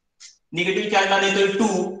 निगेटिव्ह चार्जला देतोय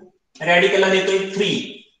 2, रॅडिकलला देतोय 3.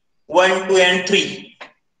 1, 2 and 3.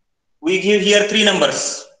 We give here 3 numbers.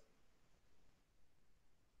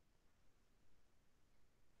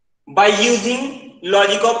 By using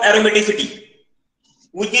logic of aromaticity,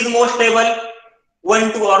 which is more stable,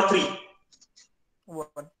 1, 2 or 3?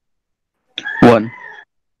 1.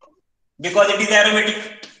 Because it is aromatic.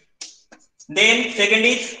 Then second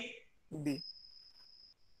is B.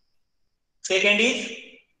 Second is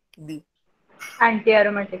B.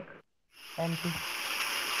 Anti-aromatic.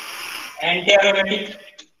 anti-aromatic.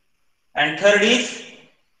 And third is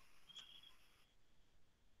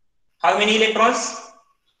how many electrons?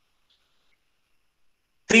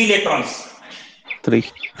 3 electrons.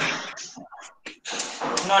 3.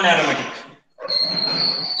 Non-aromatic.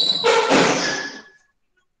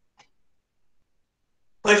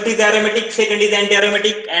 First is aromatic, second is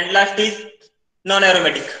anti-aromatic, and last is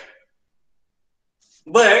non-aromatic.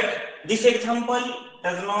 But this example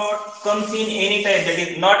does not comes in any type, that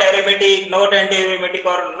is not aromatic, not anti-aromatic,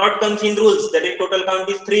 or not comes in rules, that is total count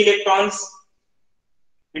is 3 electrons.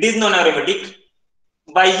 It is non-aromatic.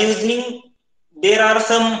 By using, there are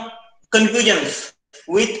some confusions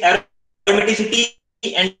with aromaticity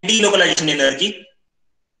and delocalization energy,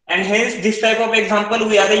 and hence this type of example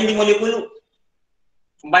we arrange the molecule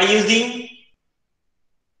by using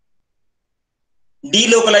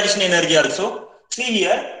delocalization energy also. See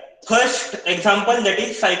here, first example, that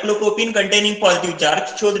is cyclopropene containing positive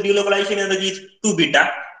charge, shows delocalization energy is 2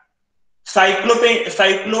 beta.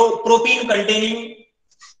 Cyclopropene containing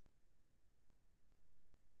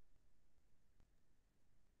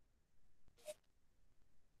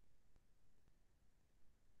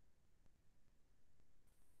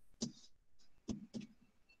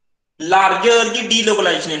larger the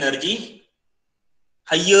delocalization energy,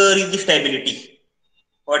 higher is the stability.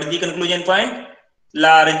 What is the conclusion point?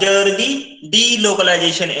 Larger the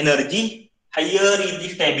delocalization energy, higher is the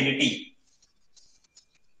stability.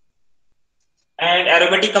 And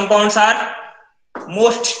aromatic compounds are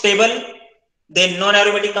most stable, then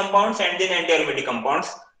non-aromatic compounds, and then anti-aromatic compounds.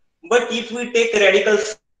 But if we take radical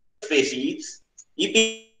species, if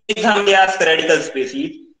exam they ask radical species,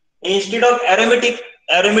 instead of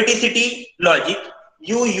aromaticity logic,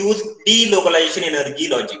 you use delocalization energy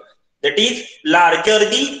logic. That is, larger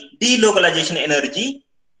the delocalization energy,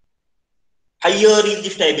 higher is the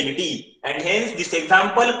stability. And hence this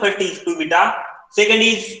example, first is 2 beta, second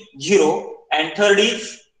is 0, and third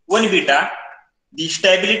is 1 beta. The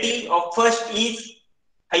stability of first is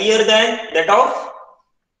higher than that of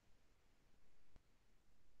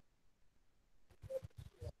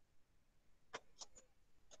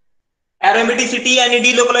aromaticity आणि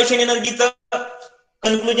delocalization एनर्जीचं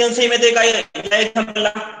conclusion same येते काय या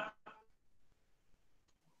एक्झाम्पलला?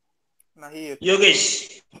 नाही येत. योगेश,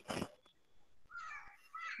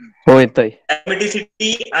 हो येतंय.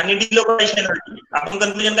 aromaticity आणि delocalization energy आपण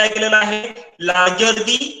कन्क्लुजन काय केलेलं आहे? Larger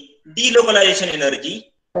the delocalization energy,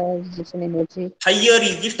 higher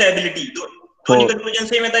is the stability. दोन्ही कन्क्लुजन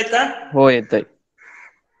सेम येत आहेत का? हो येतंय.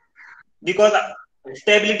 बिकॉज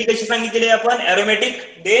स्टॅबिलिटी कशी सांगितलेली आपण? एरोमॅटिक,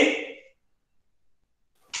 देन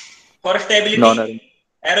फॉर स्टॅबिलिटी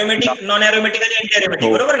एरोमॅटिक, नॉन एरोमॅटिक आणि अँटी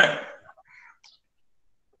एरोमॅटिक, बरोबर ना?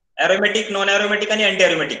 एरोमॅटिक, नॉन एरोमॅटिक आणि anti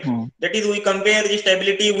एरोमॅटिक. That is we compare the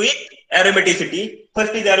stability with एरोमॅटिसिटी.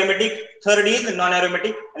 First is एरोमॅटिक, third is non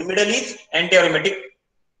एरोमॅटिक, and middle is anti aromatic.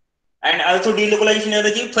 And also delocalization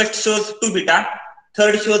energy, first shows 2 beta,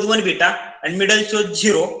 third shows 1 beta, and middle shows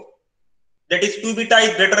 0. That is 2 beta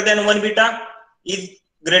is greater than 1 beta is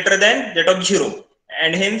greater than that of 0.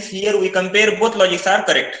 And hence here we compare both logics are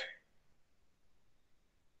correct.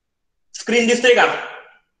 Screen दिसतोय का?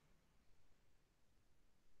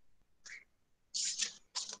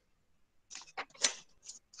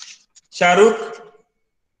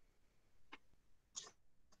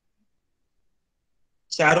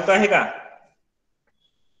 शाहरुख आहे का?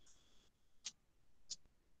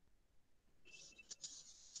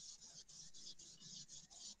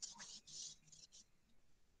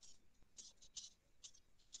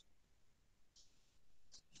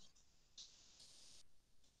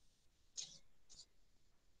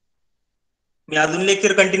 मी अजून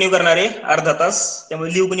lecture continue करणार आहे अर्धा तास,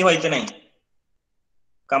 त्यामुळे live पण व्हायचं नाही.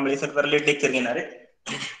 कांबळे सर तर लेट लेक्चर घेणार आहे.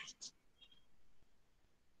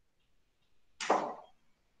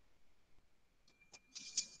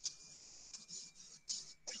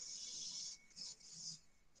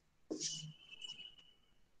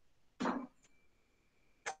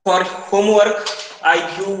 For homework, I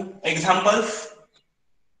give examples.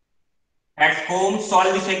 At home,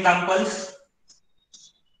 solve these examples.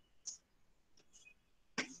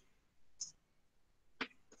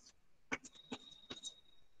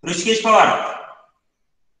 Rishikesh Pawar.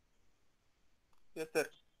 Yes sir.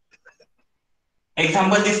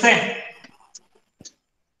 Example दिसतंय?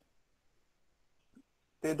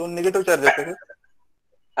 ते दोन निगेटिव्ह चार्ज आहेत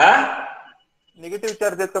का? निगेटिव्ह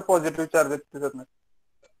चार्ज आहेत का पॉझिटिव्ह चार्ज आहेत त्याच्यात?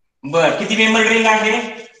 बर, किती मेंबर रिंग आहे?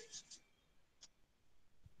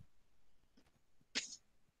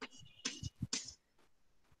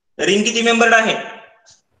 रिंग किती मेंबर्ड आहे?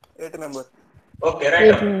 8 member. Okay,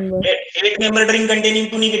 right. 8 member ring containing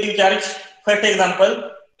 2 negative charge. First example,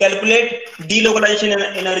 calculate delocalization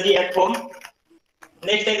energy at home.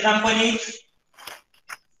 Next example is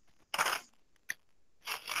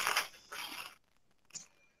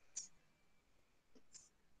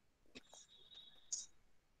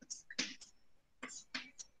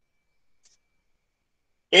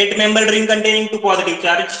eight-membered ring containing 2 positive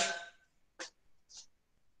charge.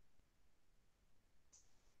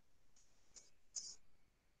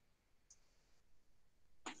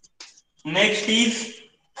 Next is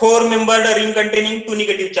 4-membered ring containing 2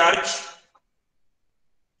 negative charge.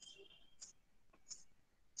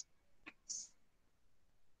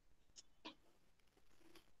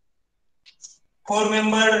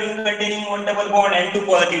 Four-membered ring containing 1 double bond and 2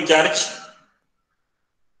 positive charge.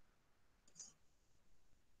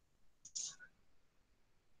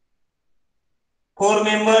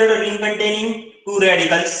 Four-membered ring containing 2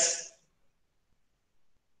 radicals.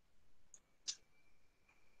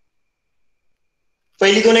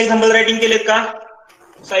 पहिली दोन example writing केलेत का?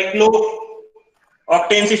 सायक्लो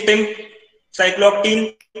octane system, सायक्लो octane.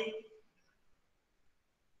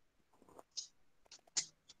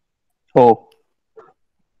 हो.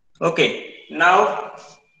 Okay, नाव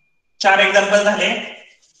 4 example झाले.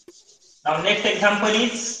 नाव next example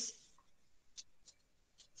is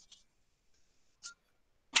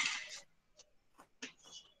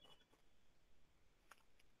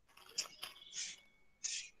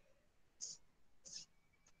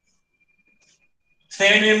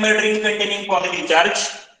 7-membered ring containing positive charge.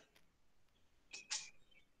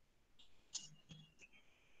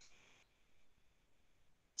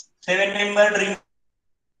 Seven-membered ring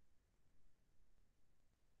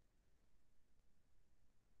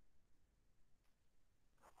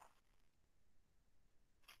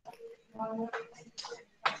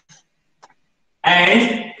and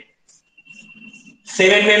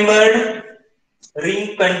 7-membered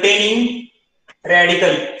ring containing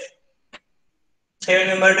radical.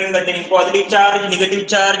 7-membered ring containing positive charge, negative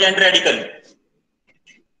charge, and radical.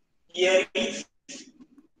 Here is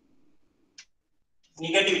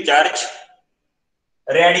negative charge,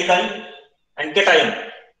 radical, and cation.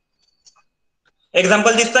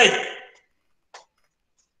 Example this side.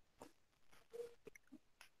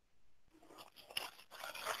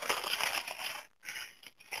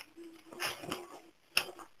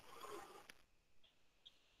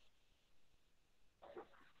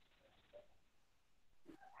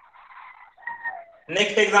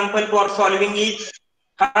 Next example for solving is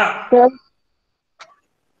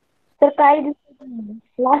sir काय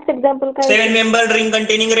last example काय 7-membered ring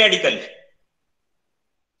containing radical.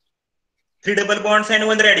 3 double bonds and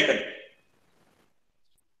 1 radical.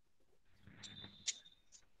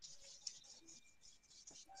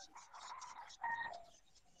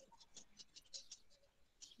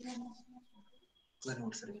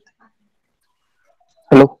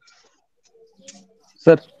 Hello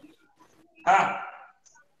sir, हाँ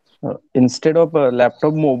instead of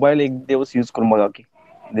laptop mobile एक दिवस use करून बघा की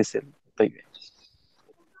दिसेल.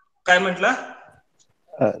 काय म्हटलं?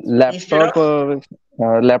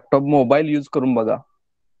 लॅपटॉप मोबाईल यूज करून बघा.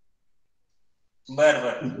 बर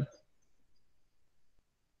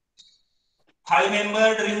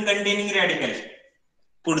 5-membered ring containing radical.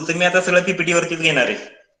 पुढचं मी आता सगळं पीपीटी वरतीच घेणार आहे.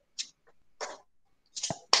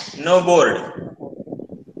 Know board.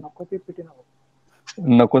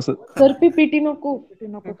 नको सर. सर पीपीटी नको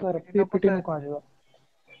सर, पीपीटी नको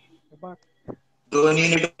अजिबात. 2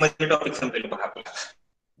 युनिट मध्ये टॉपिक संपेल बघा आपला.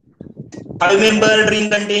 5-membered ring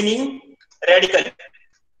containing radical.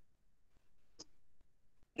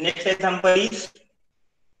 Next example is,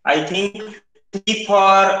 I think 3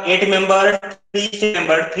 for 8-membered, 3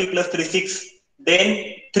 6-membered, 3 plus 3 6, then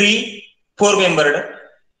 3 4-membered,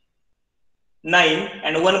 9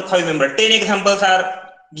 and 1 5-membered. 10 examples are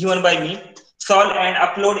given by me. Solve and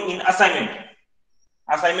upload in assignment.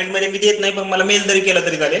 Assignment मध्ये मी देत नाही, पण मला मेल जरी केलं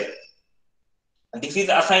तरी चालेल. This is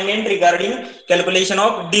assignment regarding calculation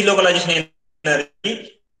of delocalization energy.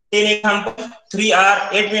 10 examples. 3 are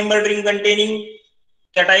 8-membered ring containing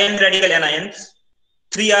cation radical anions.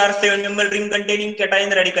 3 are 7-membered ring containing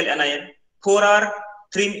cation radical anion. 4 are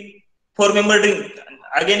 4-membered ring.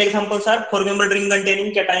 Again examples are 4-membered ring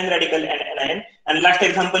containing cation radical anion. And last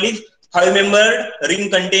example is 5-membered ring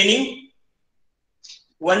containing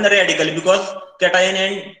 1 radical, because cation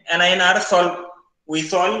and anion are solved. We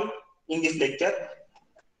solve in this lecture.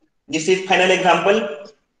 This is final example.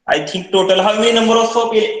 I think total how many number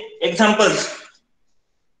of examples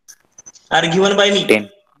are given by me? 10.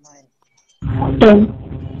 10.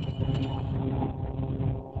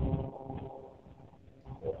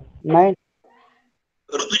 9.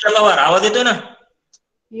 Rutuja Pawar आवाज येतोय ना?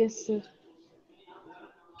 Yes sir.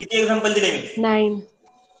 किती example दिले मी? 9.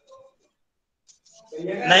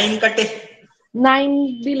 9 कट्टे 9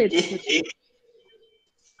 दिलेत.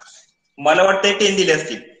 मला वाटतंय 10 दिले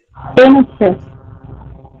असतील. 10 सर.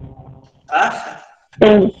 हा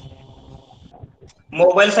 10.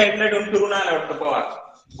 मोबाईल साईडला ठेवून फिरून आला वाटतं पवार.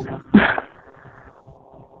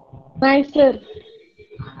 नाही सर.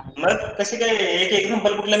 मग कसे काय एक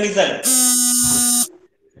एक्झाम्पल कुठला मिस झालं?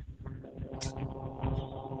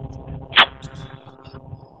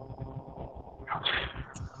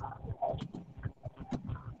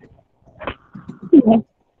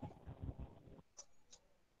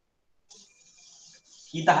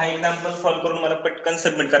 ही 10 एक्झाम्पल सॉल्व्ह करून मला पटकन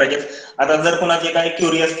सबमिट करायचे. आता जर कोणाचे काही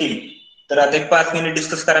क्युरी असतील तर आता एक 5 मिनिट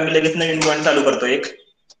डिस्कस करा. मी लगेच नवीन पॉईंट चालू करतो. एक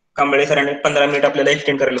कांबळे सरांनी 15 मिनिट आपल्याला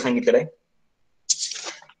एक्सटेंड करायला सांगितलेलं आहे.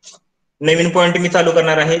 नवीन पॉईंट मी चालू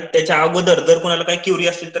करणार आहे. त्याच्या अगोदर जर कोणाला काही क्युरी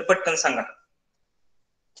असतील तर पटकन सांगा.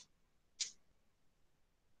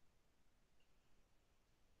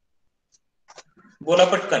 बोला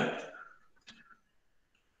पटकन.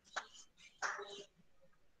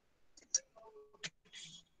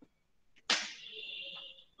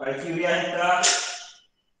 काय क्युरी आहेत का?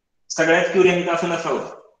 सगळ्यात क्युरी आहेत असं नसावं.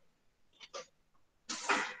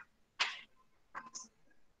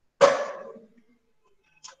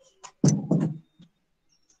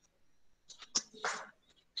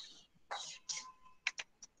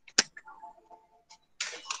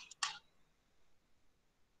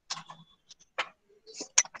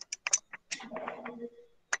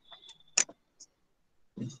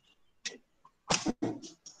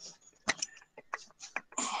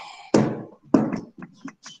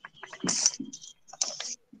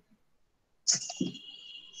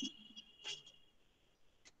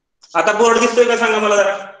 आता बोर्ड दिसतोय का सांगा मला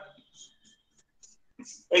जरा.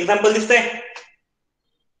 एक्झाम्पल दिसतंय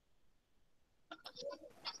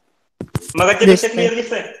मगाच्या पेक्षा दिसतंय. क्लिअर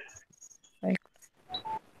दिसतंय.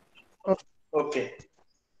 Okay.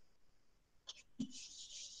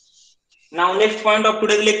 Now next point of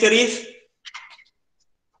today's lecture is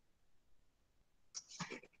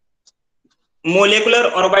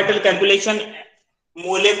molecular orbital calculations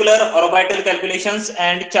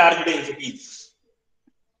and charge densities.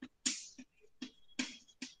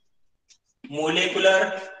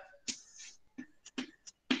 Molecular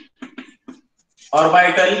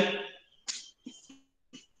orbital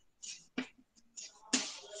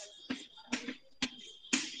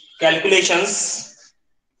calculations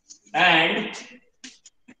and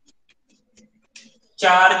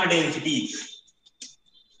charge densities.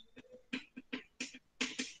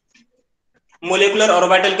 Molecular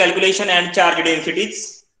orbital calculation and charge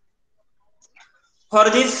densities. For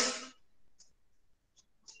this,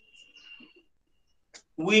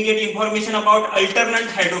 we get information about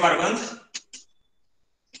alternate hydrocarbons.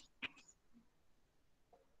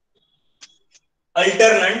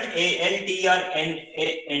 Alternate,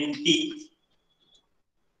 ALTRNANT,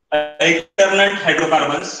 alternate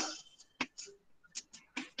hydrocarbons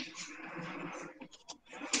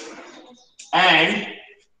and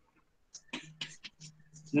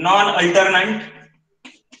non-alternate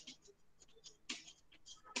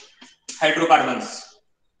hydrocarbons.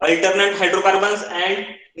 Alternate hydrocarbons and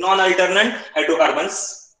non-alternate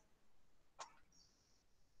hydrocarbons.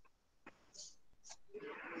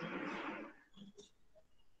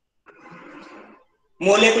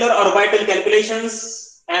 Molecular orbital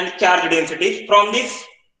calculations and charge densities. From this,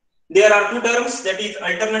 there are two terms, that is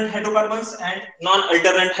alternate hydrocarbons and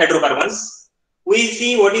non-alternate hydrocarbons. We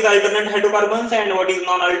see what is alternate hydrocarbons and what is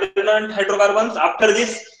non-alternate hydrocarbons. After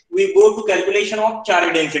this, we go to calculation of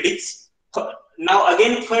charge densities. Now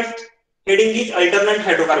again, first heading is alternate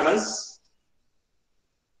hydrocarbons.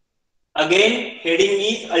 Again, heading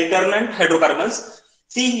is alternate hydrocarbons.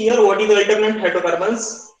 See here what is alternate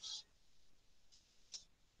hydrocarbons.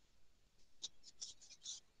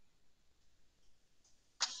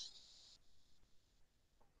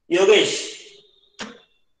 Yogesh.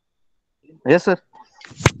 Yes sir.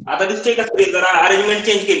 आता दिसते का screen? जरा arrangement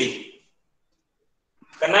change केली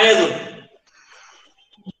का नाही अजून?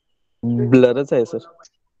 ब्लरच आहे sir.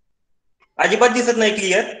 अजिबात दिसत नाही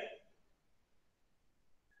क्लिअर.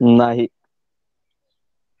 नाही.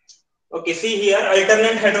 Okay, see here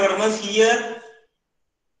alternate hydrocarbons. Here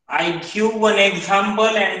I give one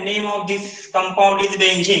example and name of this compound is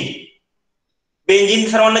benzene. Benzene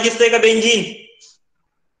सर्वांना दिसतंय का? benzene.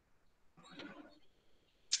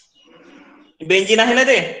 Benzene आहे ना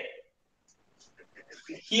ते.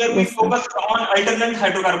 Here we focus on alternate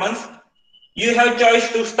hydrocarbons. You have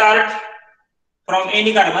choice to start from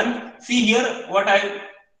any carbon. See here what I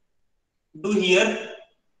do here.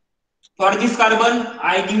 For this carbon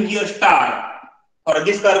I give here star. For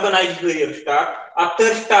this carbon I give here star.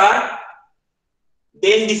 After star,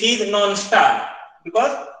 then this is non-star,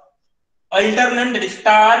 because alternate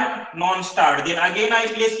star, non-star. Then again I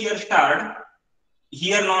place here star,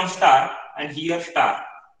 here non-star, and here star.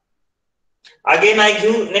 Again I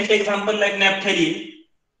give next example like naphthalene.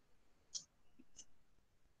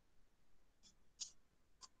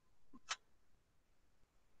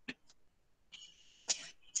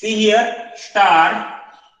 See here star,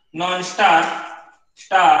 non-star,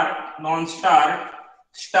 star, non-star,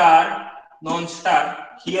 star, non-star.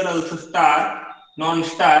 Here also star,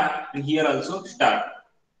 non-star, and here also star.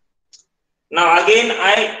 Now again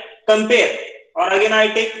I compare, or again I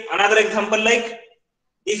take another example like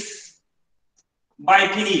this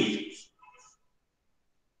biphenyl.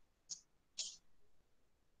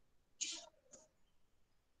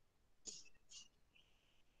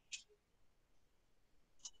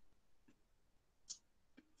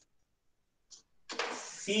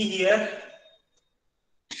 See here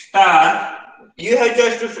star, you have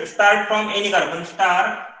just to start from any carbon.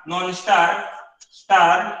 Star, non-star,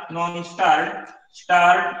 star, non-star,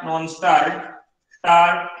 star, non-star,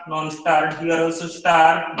 star, non-star. Here also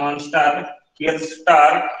star, non-star. Here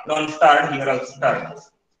star, non-star. Here also star.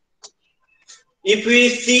 If we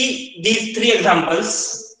see these three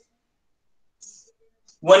examples,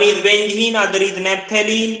 one is benzene, other is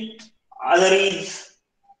naphthalene, other is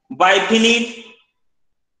biphenyl.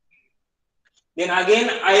 Then again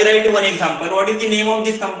I write one example. What is the name of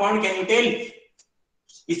this compound? Can you tell?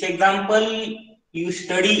 This example you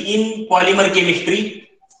study in polymer chemistry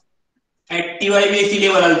at TYBSc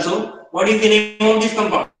level also. What is the name of this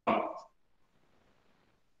compound?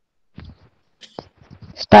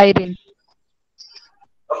 Styrene.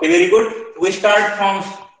 Okay, very good. We start from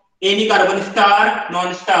any carbon: start,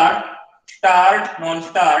 non-start, start,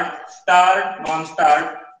 non-start, start,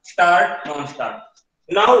 non-start, start, non-start.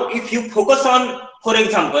 Now, if you focus on 4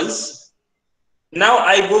 examples, now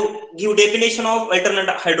I will give definition of alternate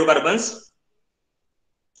hydrocarbons.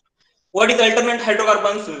 What is alternate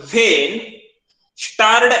hydrocarbons? When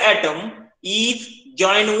starred atom is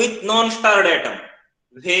joined with non-starred atom.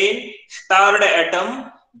 When starred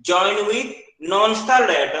atom joined with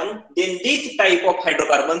non-starred atom, then this type of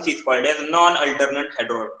hydrocarbons is called as non-alternate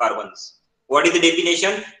hydrocarbons. What is the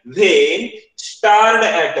definition? When starred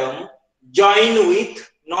atom join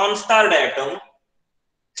with non-starred atom,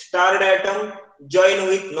 starred atom join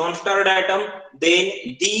with non-starred atom, then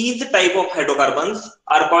these type of hydrocarbons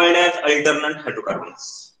are called as alternate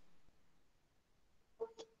hydrocarbons.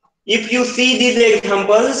 If you see these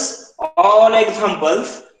examples, all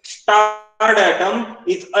examples, starred atom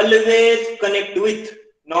is always connect with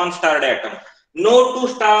non-starred atom. No two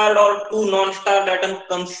starred or two non-starred atom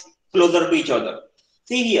comes closer to each other.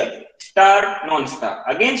 See here, star, non-star,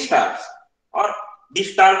 again stars, or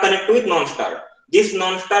this star connect with non-star, this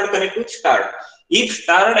non-star connect with star. If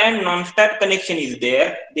starred and non-starred connection is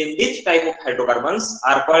there, then this type of hydrocarbons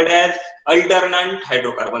are called as alternate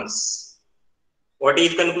hydrocarbons. What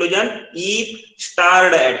is conclusion? If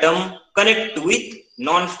starred atom connect with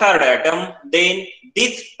non-starred atom, then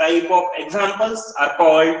this type of examples are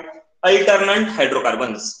called alternate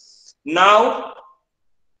hydrocarbons. Now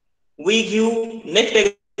we give next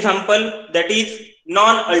example, that is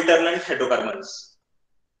non-alternate hydrocarbons.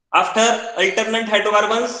 After alternate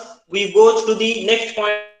hydrocarbons, we go to the next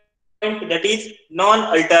point, that is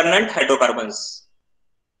non-alternate hydrocarbons.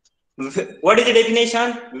 What is the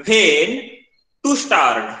definition? When two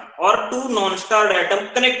starred or two non-starred atoms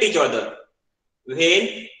connect each other.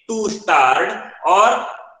 When two starred or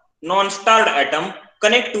non-starred atoms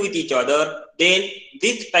connect with each other, then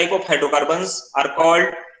this type of hydrocarbons are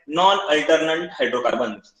called non-alternate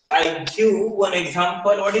hydrocarbons. I give one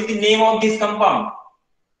example. What is the name of this compound?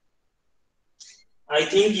 I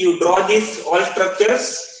think you draw this all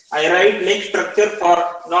structures. I write next structure for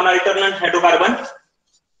non-alternate hydrocarbon.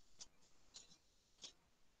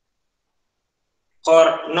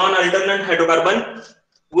 For non-alternate hydrocarbon,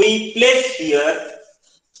 we place here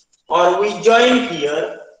or we join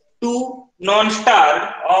here two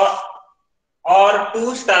non-starred or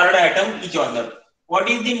two starred atom each other. What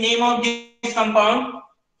is the name of this compound?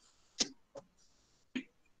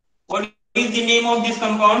 What is the name of this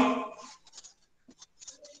compound?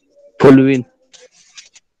 Fulvin.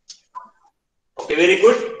 Okay, very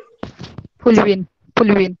good. Fulvin.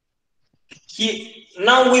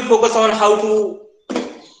 Now we focus on how to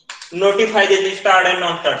notify that is starred and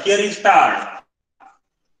non-starred. Here is starred,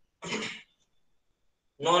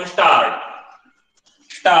 non-starred,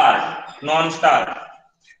 starred, non-starred,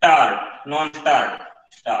 starred, non-starred,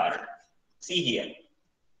 starred. See here,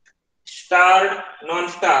 starred,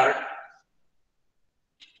 non-starred,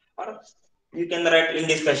 or you can write in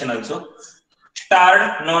discussion also.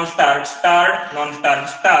 Starred, non-starred, starred, non-starred,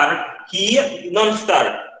 starred. Here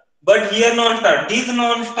non-starred, but here non-starred. This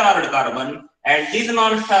non-starred carbon and this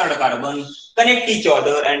non-starred carbon connect each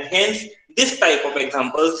other, and hence this type of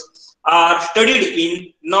examples are studied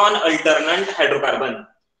in non-alternate hydrocarbon.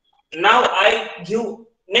 Now I give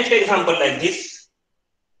next example like this.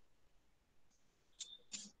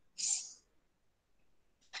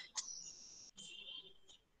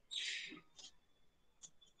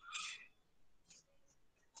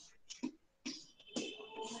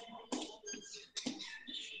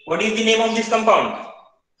 What is the name of this compound?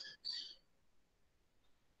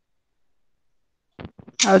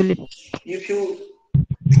 If you,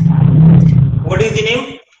 what is the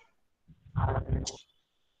name?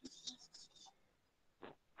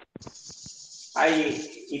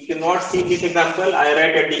 If you not see this example, I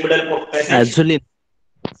write at the middle of passage. Azulin.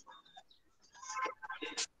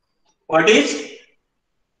 What is?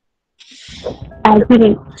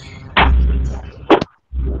 Azulin.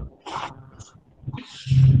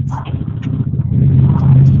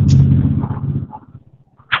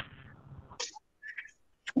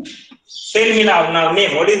 Tell me now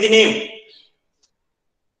name. What is the name?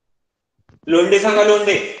 Londe sanga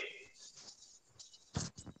londe.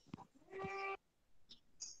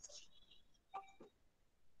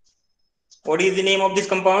 What is the name of this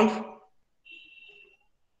compound?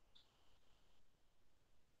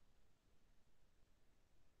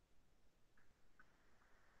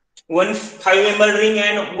 One 5-member ring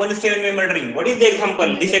and one 7-member ring. What is the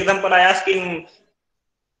example? This example I ask in.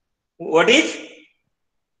 What is?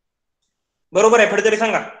 बरोबर आहे, फडतरी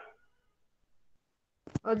सांगा.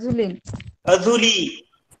 Azulin. Azuli.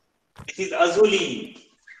 This is azulene.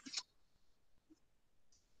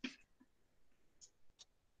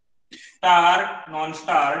 Starred,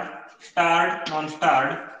 non-starred, starred,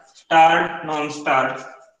 non-starred, starred, non-starred,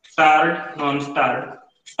 starred, non-starred,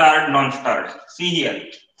 starred, non-starred. See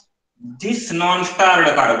here, this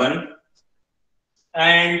non-starred carbon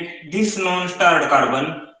and this non-starred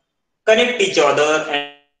carbon connect each other,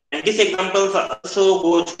 and these examples also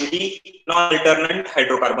go to the non-alternate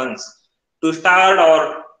hydrocarbons. To starred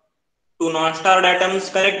or to non-starred atoms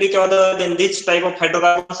connect each other, then this type of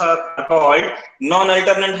hydrocarbons are called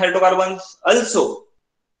non-alternate hydrocarbons also.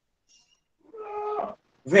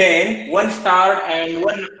 When one starred and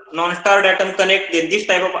one non-starred atom connect, then this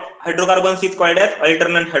type of hydrocarbons is called as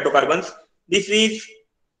alternate hydrocarbons. This is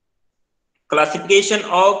classification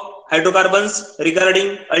of hydrocarbons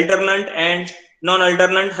regarding alternate and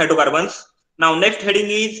non-alternate hydrocarbons. Now next heading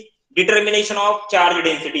is determination of charge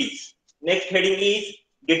densities. Next heading is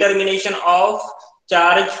determination of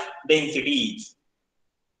charge densities.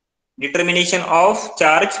 Determination of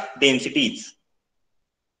charge densities.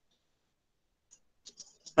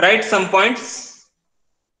 Write some points.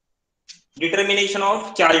 Determination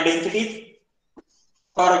of charge densities.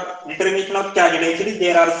 For determination of charge densities,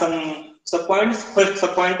 there are some subpoints. First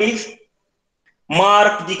subpoint is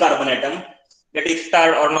mark the carbon atom, that is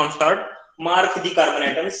starred or non-starred. Mark the carbon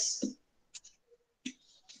atoms.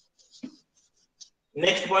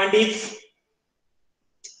 Next point is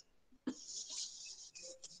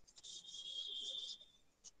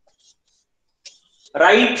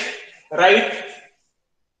write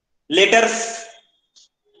letters.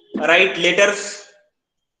 Write letters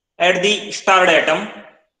at the starred atom.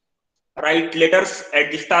 Write letters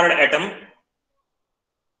at the starred atom.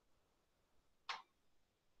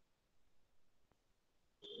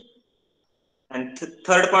 And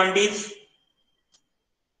third point is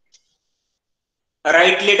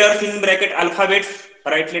write letters in bracket alphabets.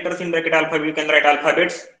 Write letters in bracket alphabet. You can write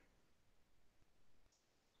alphabets.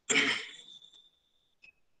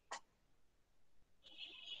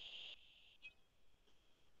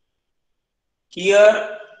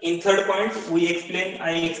 Here in third point,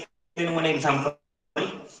 I explain one example.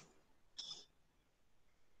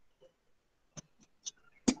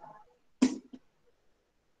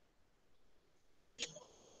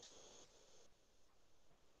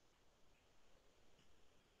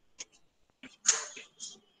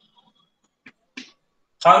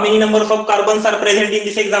 How many numbers of carbons are present in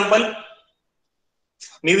this example?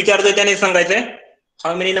 मी विचारतोय त्याने सांगायचंय.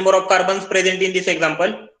 How many number of carbons present in this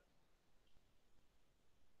example?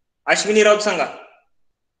 Ashwini Raut Sanga.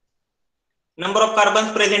 Number of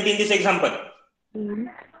carbons present in this example.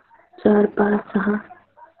 4, 5, 6,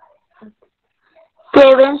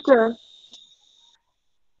 7 sir.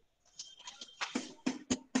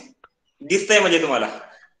 दिसतंय म्हणजे तुम्हाला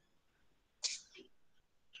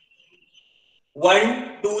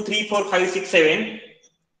 1, 2, 3, 4, 5, 6, 7.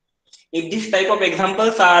 If this type of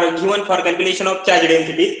examples are given for calculation of charge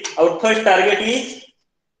density, our first target is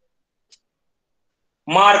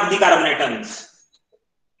mark the carbon atoms.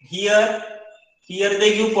 Here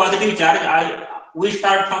they give positive charge. We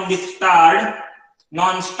start from this starred,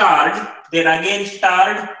 non-starred, then again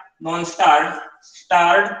starred, non-starred,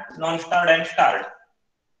 starred, non-starred, and starred.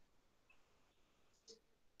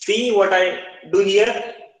 See what I do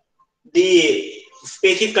here? The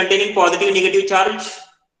spaces containing positive, negative charge.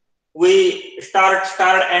 We start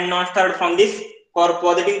starred and non-starred from this. For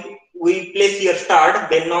positive, we place here starred,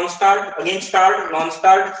 then non-starred, again starred,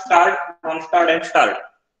 non-starred, starred, non-starred, and starred.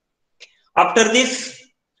 After this,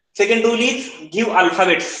 second rule is give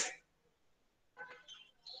alphabets.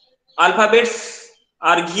 Alphabets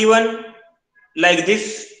are given like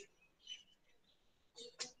this.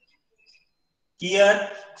 Here,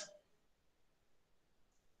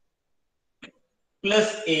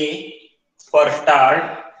 plus A for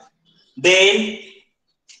starred. Then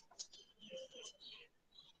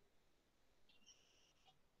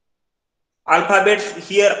alphabets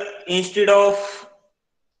here, instead of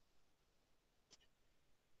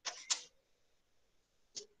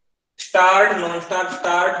starred, non-starred,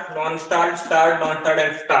 starred, non-starred, starred, non-starred,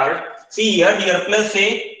 and starred. See here plus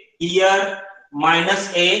A, here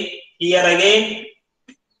minus A, here again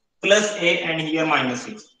plus A, and here minus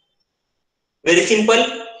A. Very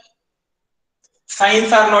simple.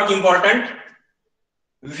 Signs are not important.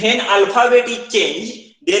 When alphabet is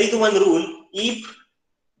changed, there is one rule. If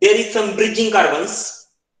there is some bridging carbons,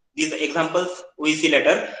 these examples we see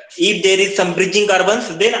later. If there is some bridging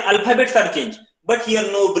carbons, then alphabets are changed. But here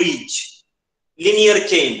no bridge, linear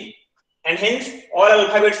chain, and hence all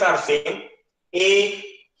alphabets are same. A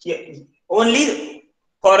here. Only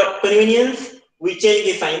for convenience, we change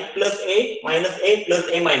the sign, plus A minus A plus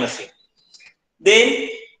A minus A. Then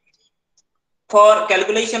for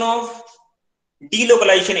calculation of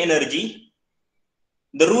delocalization energy,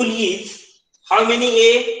 the rule is how many A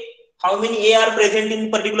are present in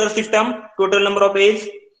particular system, total number of A's.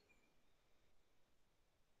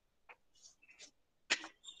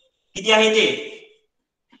 किती आहे ते?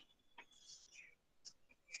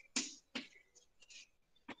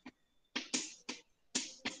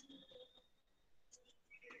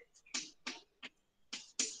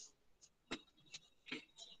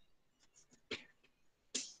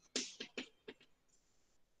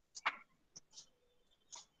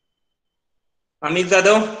 Amit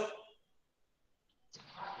Jadhav.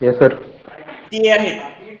 Yes sir. किती आहेत?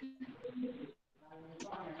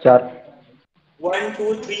 4. 1,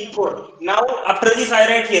 2, 3, 4. Now after this I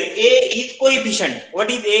write here A is coefficient. What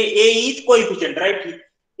is A? A is coefficient, right?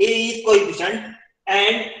 A is coefficient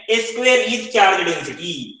and A square is charge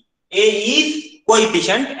density. A is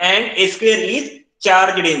coefficient and A square is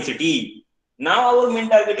charge density. Now our main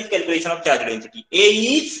target is calculation of charge density. A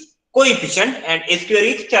is coefficient and A square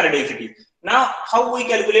is charge density. Now how we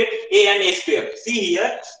calculate A and A square? See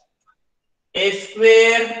here, A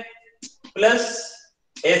square plus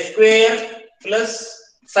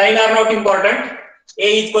sign are not important.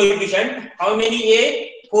 A is coefficient. How many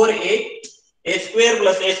A? 4A. A square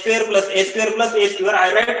plus A square plus A square plus A square.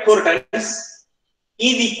 I write 4 times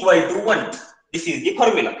is equal to 1. This is the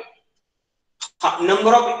formula.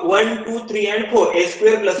 Number of 1, 2, 3 and 4. A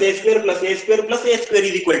square plus A square plus A square plus A square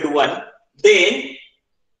is equal to 1. Then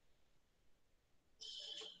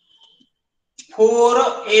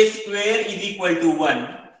 4A square is equal to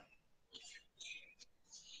 1.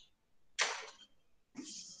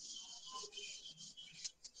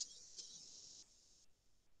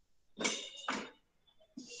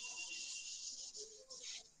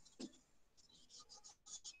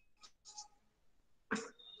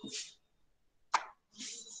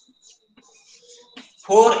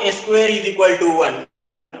 A square is equal to 1.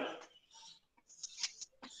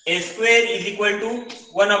 A square is equal to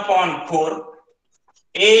 1 upon 4.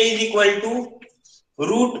 A is equal to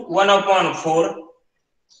root 1 upon 4.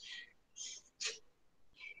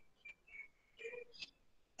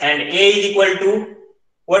 And A is equal to,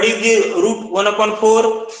 what is the root 1 upon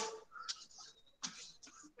 4?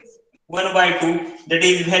 1 by 2. That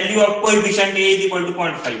is value of coefficient A is equal to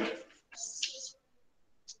 0.5.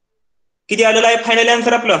 किती आलेला आहे final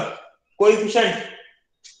answer आपलं coefficient?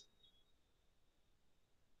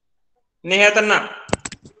 नेहातांना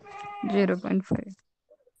 0.5.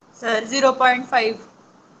 Sir 0.5.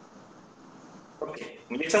 Okay,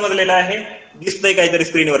 म्हणजे समजलेलं आहे. दिसतंय काहीतरी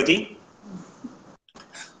स्क्रीनवरती.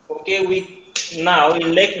 Okay, we now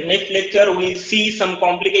in next lecture we see some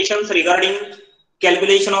complications regarding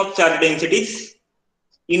calculation of charge densities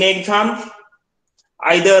in exams,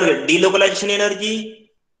 either delocalization energy,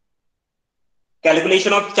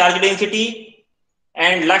 calculation of charge density,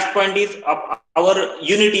 and last point is our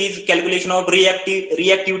unit is calculation of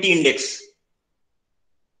reactivity index.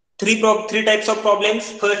 Three types of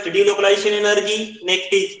problems. First, delocalization energy.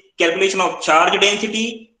 Next is calculation of charge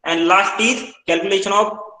density, and last is calculation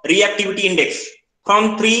of reactivity index.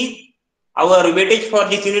 From 3, our weightage for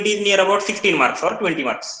this unit is near about 16 marks or 20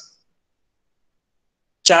 marks.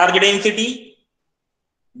 Charge density,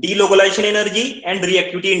 delocalization energy, and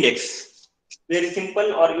reactivity index. Very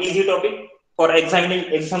simple or easy topic for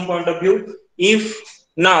exam point of view. If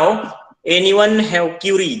now anyone have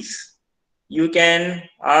queries, you can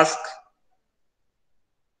ask.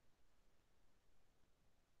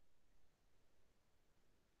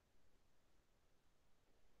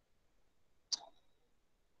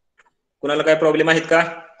 कुणाला काय problem आहेत का?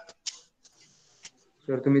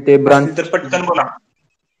 Sir तुम्ही ते branch तर पटकन बोला.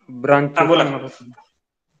 बोला.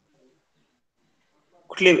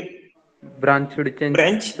 कुठले ब्रांच चेंज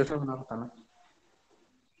ब्रांच तसं होणार होता ना?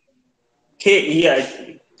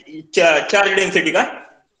 चार्ज डेन्सिटी का?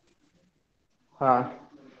 हा.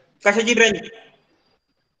 कशाची ब्रांच?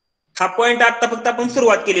 हा पॉइंट आता फक्त आपण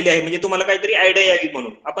सुरुवात केलेली आहे, म्हणजे तुम्हाला काहीतरी आयडिया यावी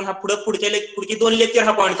म्हणून. आपण हा पुढची 2 लेक्चर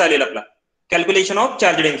हा पॉइंट चालेल आपला, calculation of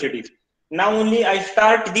charge density. Now only I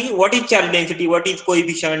start the what is charge density, what is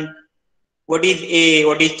coefficient, what is a,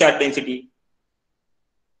 what is charge density.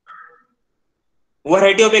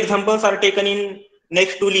 Variety of examples are taken in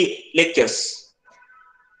next 2 lectures.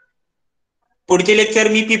 पुढचे lecture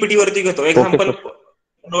मी PPT वरती घेतो. Example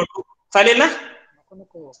note चालेल ना?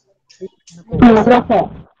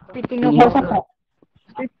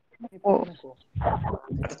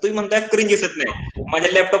 आता तुम्ही म्हणताय screen दिसत नाही.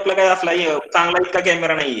 माझ्या लॅपटॉपला काय असला चांगला इतका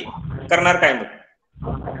कॅमेरा नाहीये, करणार काय मग?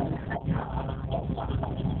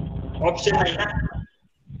 ऑप्शन नाही ना.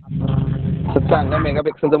 सर चांगला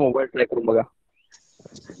मेगापिक्सेलचा मोबाईल ट्राय करून बघा.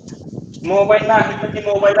 मोबाईलला आहे म्हणजे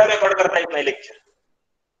मोबाईलला रेकॉर्ड करता येत नाही लेक्चर.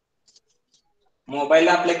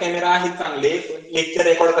 मोबाईलला आपले कॅमेरा आहेत चांगले, लेक्चर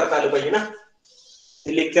रेकॉर्ड करता आलं पाहिजे ना.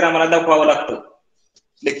 ते लेक्चर आम्हाला दाखवावं लागतं,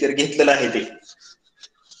 लेक्चर घेतलेलं आहे ते.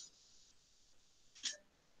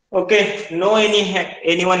 Okay, no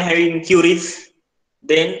anyone having queries,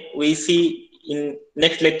 then we see in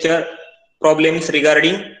next lecture problems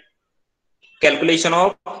regarding calculation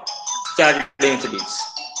of charge densities.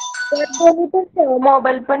 दोन्ही पण ठेवा,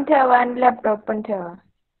 मोबाईल पण ठेवा आणि लॅपटॉप पण ठेवा.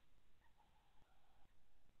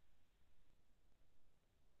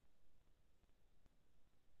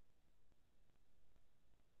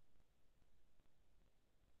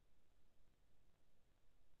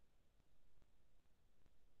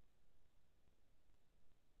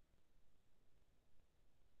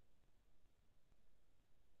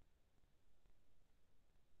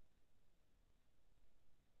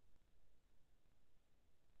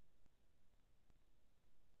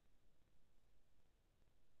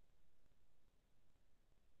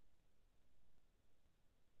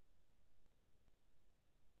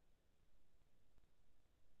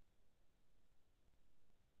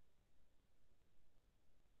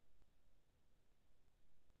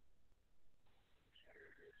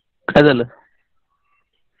 काय झालं?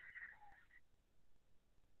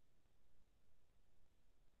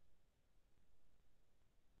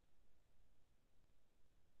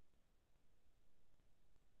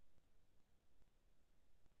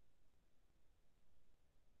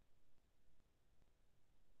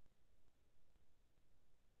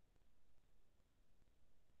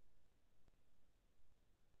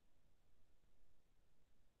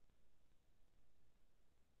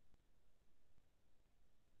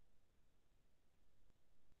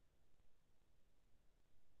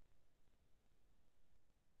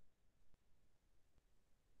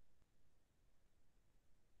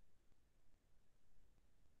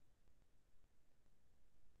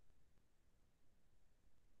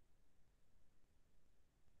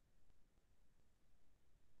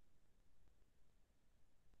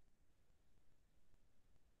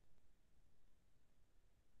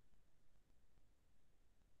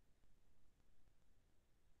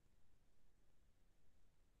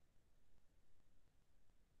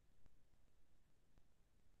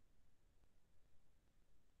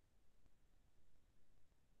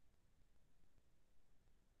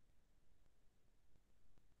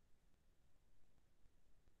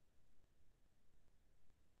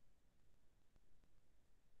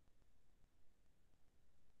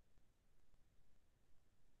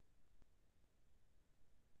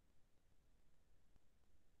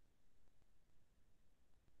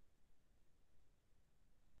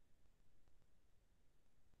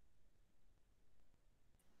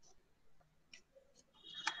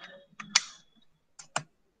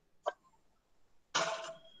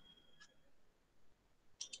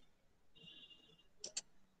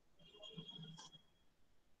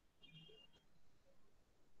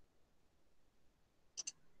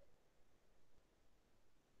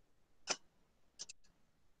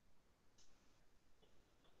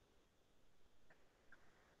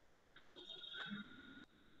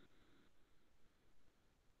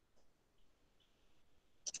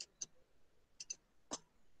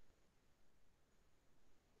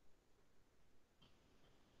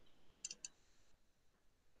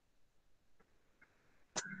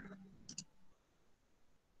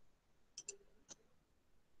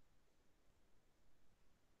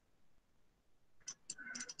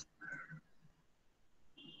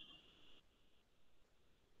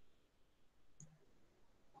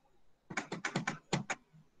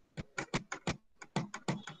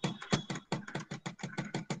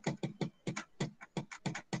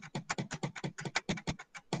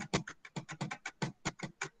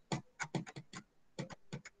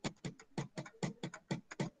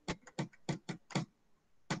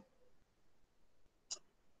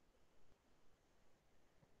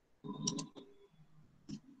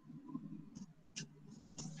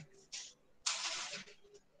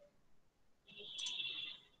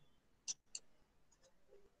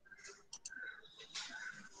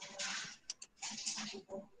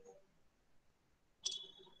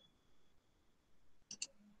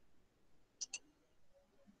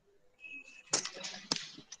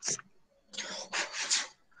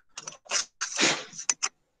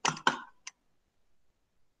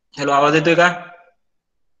 हॅलो, आवाज येतोय का?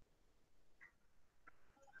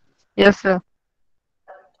 Yes, sir.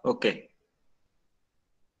 Okay.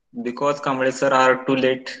 Because Kamble sir are too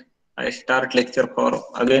late, I start lecture for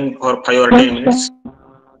 5 or 10 minutes.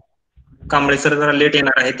 Kamble sir जरा लेट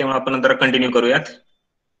येणार आहे तेव्हा आपण जरा कंटिन्यू करूयात.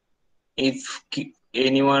 If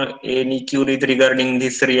anyone any queries regarding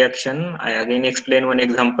this reaction, I again explain one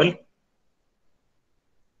example.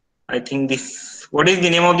 I think this, what is the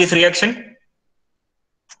name of this reaction?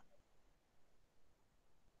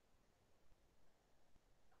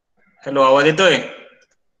 Hello, आवाज येतोय?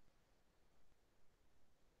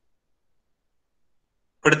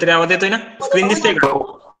 कुठेतरी आवाज येतोय ना? स्क्रीन दिसते का?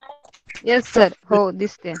 येस सर, हो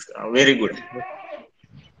दिसते. Very good.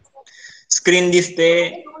 स्क्रीन दिसते,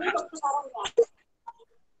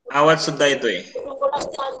 आवाज सुद्धा येतोय.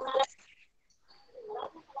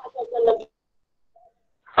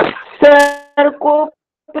 सर को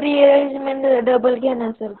प्रिअरेंजमेंट डबल घ्या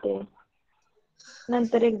ना सर, ते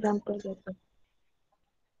नंतर एक्झाम्पल घेतो.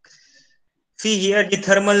 See here the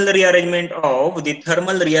thermal rearrangement of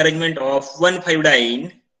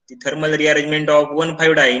 1,5-diene. The thermal rearrangement of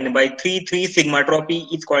 1,5-diene by 3,3 sigma tropy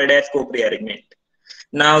is called as cope rearrangement.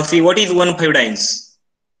 Now see what is 1,5-dienes,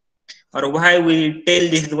 or why we tell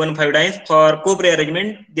this is 1,5-dienes. For cope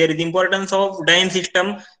rearrangement there is importance of diene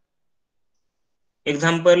system.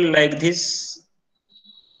 Example like this,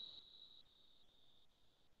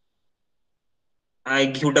 I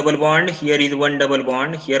give double bond, here is one double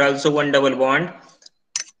bond, here also one double bond.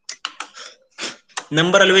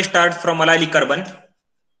 Number always starts from allylic carbon,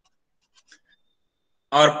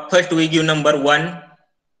 or first we give number 1,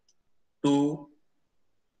 2,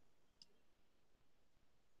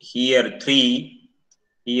 here 3,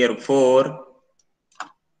 here 4,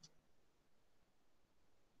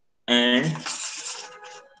 and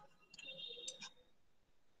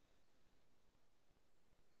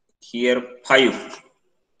here 5.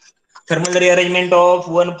 Thermal rearrangement of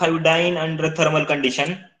 1,5-diene under thermal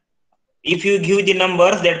condition. If you give the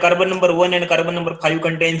numbers that carbon number 1 and carbon number 5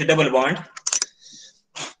 contains double bond,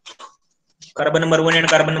 carbon number 1 and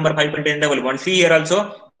carbon number 5 contains double bond. See here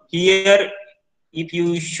also, here if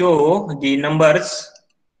you show the numbers,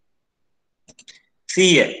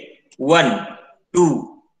 see here 1,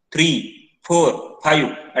 2, 3, 4,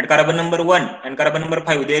 5. At carbon number 1 and carbon number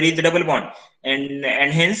 5 there is double bond, and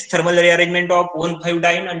hence thermal rearrangement of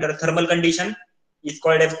 1,5-diene under thermal condition is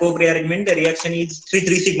called as cope rearrangement. The reaction is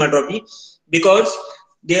 3,3 sigma tropy, because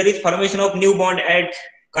there is formation of new bond at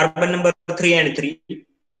carbon number 3 and 3,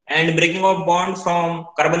 and breaking of bond from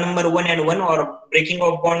carbon number 1 and 1, or breaking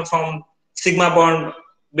of bond from sigma bond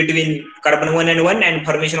between carbon 1 and 1, and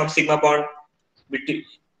formation of sigma bond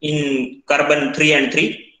in carbon 3 and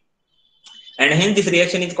 3, and hence this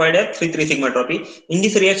reaction is called as 3,3 sigma tropy. In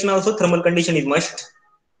this reaction also thermal condition is must.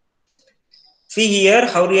 See here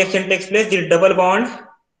how reaction takes place. This double bond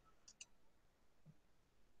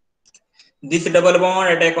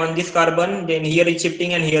attack on this carbon, then here is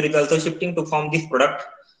shifting and here is also shifting to form this product.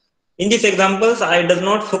 In these examples I does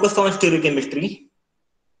not focus on stereochemistry.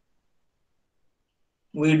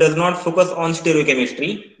 We does not focus on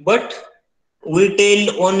stereochemistry, but we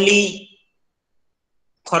tell only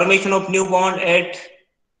formation of new bond at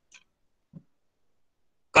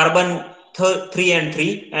carbon 3 and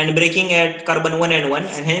 3, and breaking at carbon 1 and 1,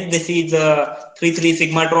 and hence this is 3,3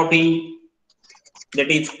 sigma tropy,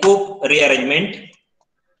 that is cope rearrangement.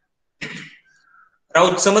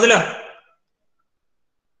 Raut समजलं?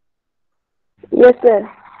 Yes sir.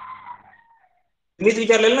 तुम्हीच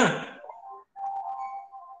विचारलेलं ना?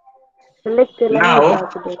 लेक्चरला Now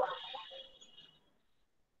नव्हता.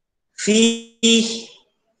 see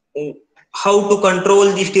how to control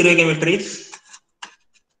the stereochemistries.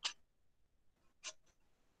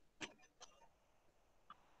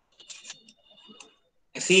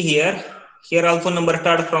 See here also number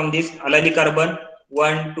start from this allylic carbon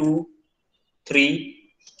 1, 2,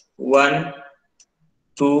 3, 1,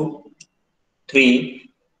 2,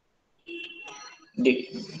 3. The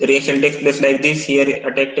reaction takes place like this. Here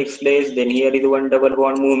attack takes place, then here is one double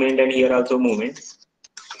bond movement, and here also movement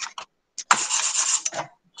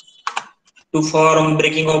to form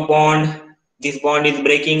breaking of bond. This bond is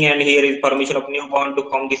breaking, and here is formation of new bond to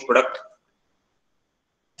form this product.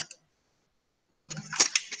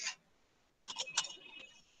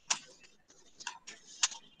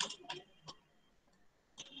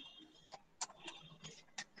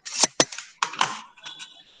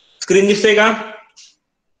 Screen दिसते का?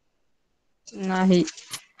 नाही.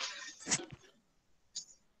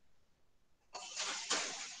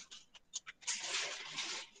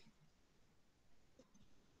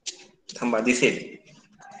 थांबा, दिसेल.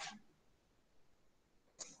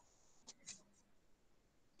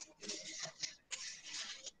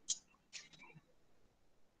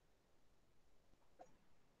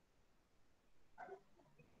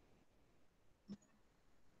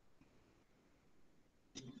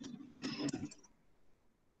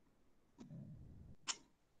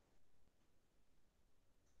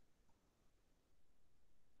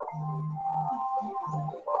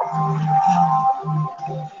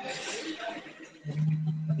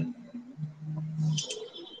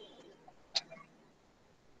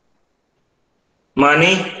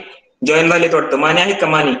 माने join झालेत वाटतं. माने आहेत का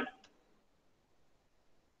माने?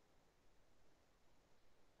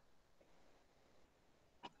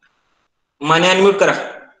 माने अनम्यूट करा.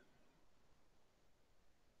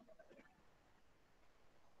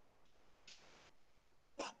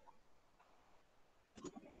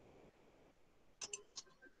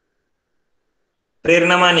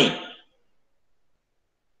 प्रेरणा माने.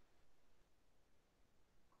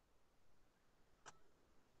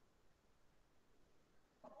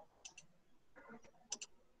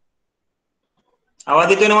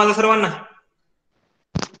 आवाज येतोय ना माझा सर्वांना?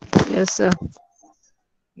 Yes sir.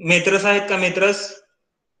 मेत्रस आहेत का मेत्रस?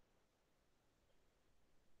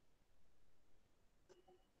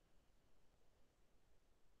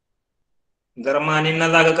 जरा मानेंना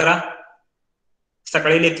जागा करा,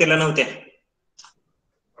 सकाळी लेक्चरला नव्हत्या.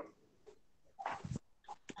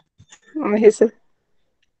 आहे सर.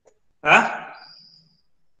 हा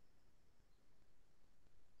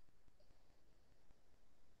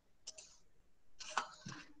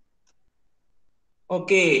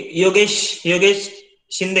ओके. योगेश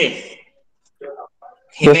शिंदे,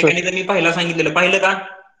 हे Yes, sir. मेकॅनिझम मी पहिला सांगितलेलं पाहिलं का?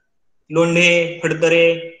 लोंढे फडतरे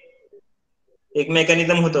एक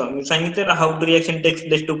मेकॅनिझम होतं, मी सांगितलं how to reaction takes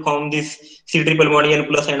place to form this C triple body N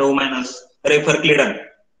plus and O minus. Refer क्लिडन.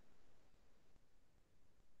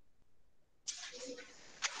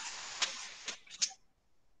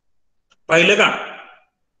 पाहिलं का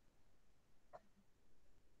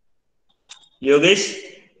योगेश?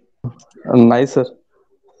 नाही सर.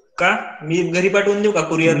 का मी घरी पाठवून देऊ का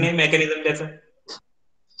कुरिअरने मेकॅनिझम त्याचं?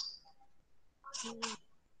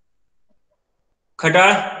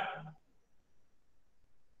 खटाळ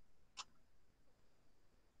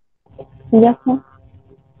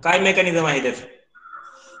काय मेकॅनिझम आहे त्याचं?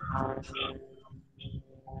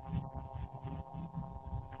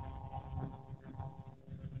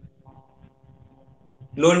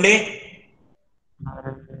 लोंढे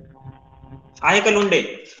आहे का? लोंढे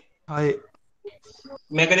आहे.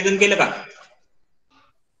 मेकॅनिझम केलं का?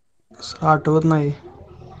 आठवत नाही.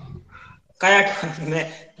 काय आठवत नाही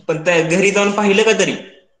पण त्या घरी जाऊन पाहिलं का तरी?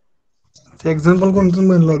 एक्झाम्पल कोणतं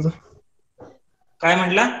म्हणलं होतं? काय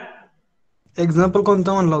म्हटला? एक्झाम्पल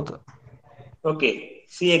कोणतं म्हणलं होतं? ओके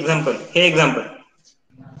सी एक्झाम्पल. हे एक्झाम्पल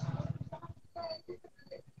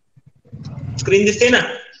स्क्रीन दिसते ना?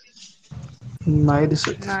 नाही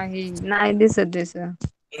दिसत. नाही दिसत आहे सर.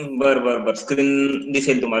 बर बर बर स्क्रीन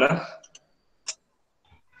दिसेल तुम्हाला.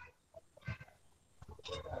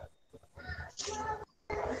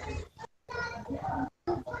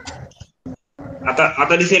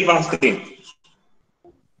 आता दिसेल पहा स्क्रीन.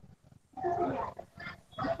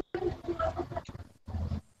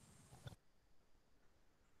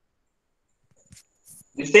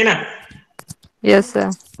 दिसते ना? Yes sir.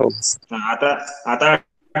 आता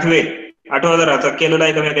आठवा जरा आता केलेला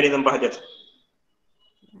आहे का mechanism पाहत्यात.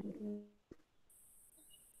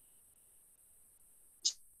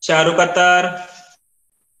 Shahrukh Attar.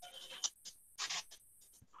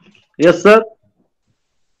 Yes sir.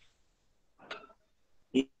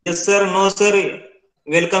 Yes sir. No sir.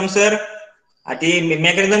 Welcome sir. ते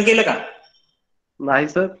मेकॅनिझम केलं का? नाही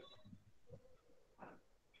सर.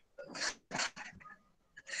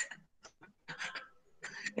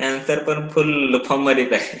 आन्सर पण फुल फॉर्म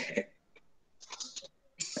मध्येच आहे.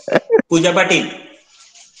 पूजा पाटील.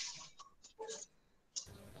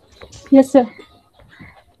 Yes sir.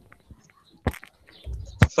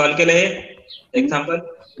 सॉल्व केलं हे एक्झाम्पल?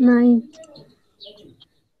 नाही.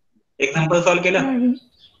 एक्झाम्पल सॉल्व केलं नाही.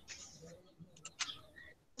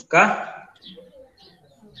 का?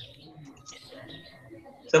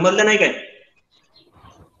 समजलं नाही काय?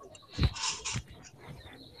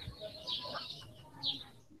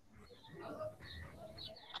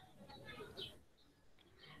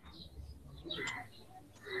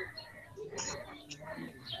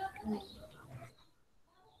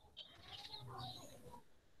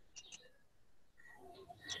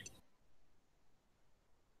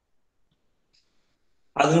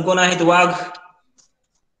 अजून कोण आहेत? वाघ.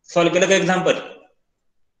 सॉल्व केलं का एक्झाम्पल?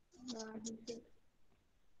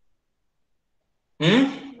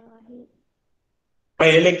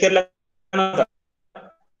 पहिले लेक्चरला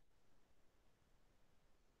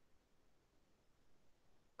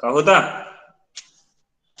का होता?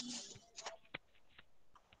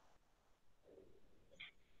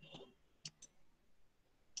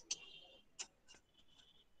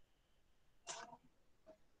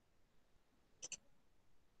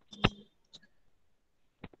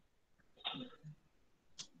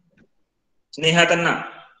 स्नेहा त्यांना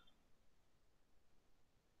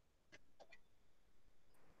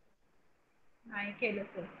नाही केलं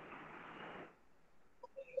सर.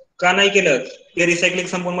 का नाही केलं ते रिसायकलिंग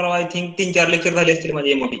संपून मला आय थिंक 3-4 लेक्चर झाले असतील माझे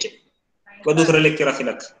एमओटीचे किंवा दुसरं लेक्चर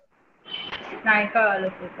असेलच. नाही कळालं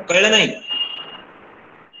कळलं नाही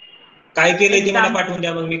काय केलंय ते मला Exam. पाठवून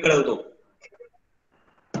द्या मग मी कळवतो.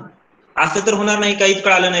 असं तर होणार नाही काहीच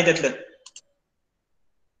कळालं नाही त्यातलं.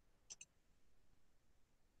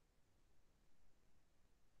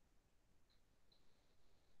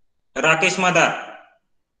 Rakesh माधार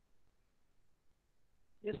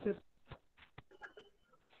yes sir.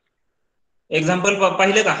 एक्झाम्पल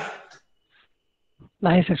पाहिलं का?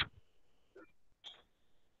 नाही सर.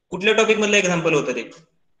 कुठल्या टॉपिक मधलं एक्झाम्पल होतं ते?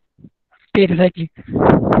 ते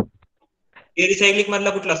रिसायकलिंग. ते रिसायकलिंग मधला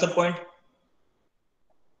कुठला सब point?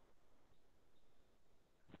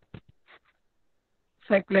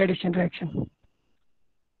 Cycle addition reaction.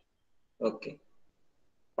 Okay.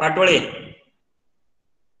 Patole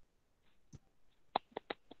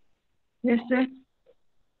yes sir.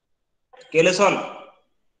 केलं सॉल्व?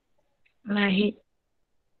 नाही.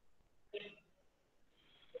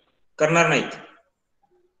 करणार नाहीत.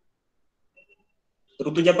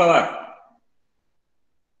 ऋतुजा पवार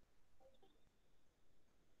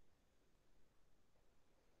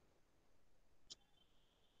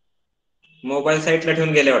मोबाईल साईटला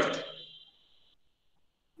ठेवून गेले वाटतं.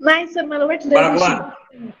 नाही सर मला वाटलं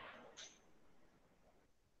बागवान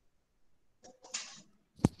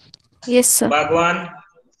येस सर. बागवान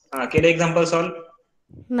हा केलं एक्झाम्पल सॉल्व?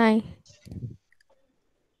 नाही.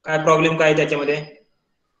 काय प्रॉब्लेम काय त्याच्यामध्ये?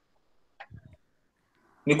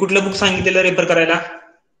 मी कुठलं बुक सांगितलेलं रेफर करायला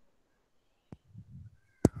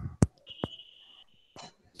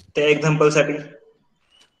त्या एक्झाम्पल साठी?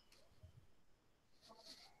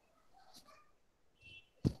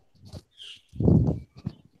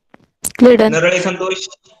 नरळे संतोष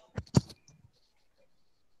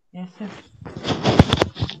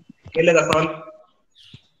केलं का सॉल्व?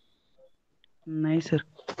 नाही सर.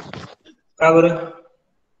 का बरं?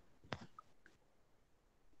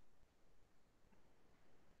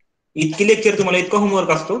 इतकी लेक्चर तुम्हाला इतका होमवर्क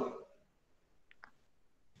असतो?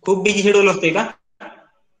 खूप बिजी शेड्यूल असते का?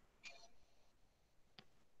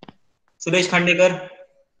 Suresh Khandekar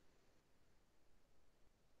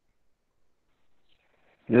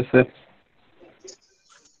yes sir.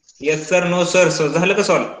 Yes sir no sir. झालं का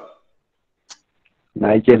सॉल्व?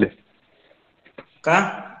 नाही केलं. का?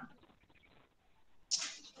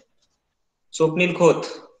 Swapnil Khot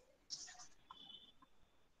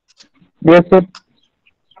yes sir.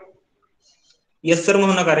 Yes sir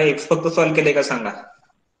म्हणू नका रे, फक्त सॉल्व केले का सांगा.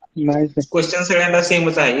 नाही सर. क्वेश्चन सगळ्यांना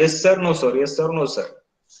सेमच आहे. Yes sir no sir, yes sir no sir.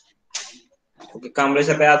 Okay. Kamble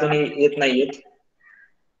sir काय अजून येत नाहीयेत.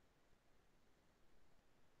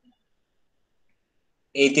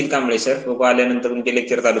 येतील कांबळे सर. बघू आल्यानंतर तुमचे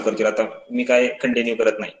लेक्चर चालू करतील. आता मी काय कंटिन्यू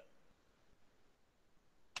करत नाही.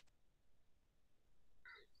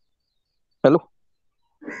 हॅलो.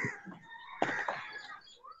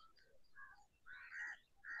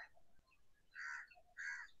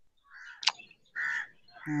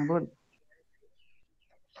 बोल.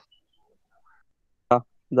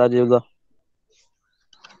 जा जेव जा.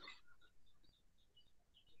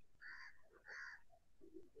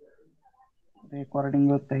 रेकॉर्डिंग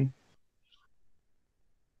होत आहे.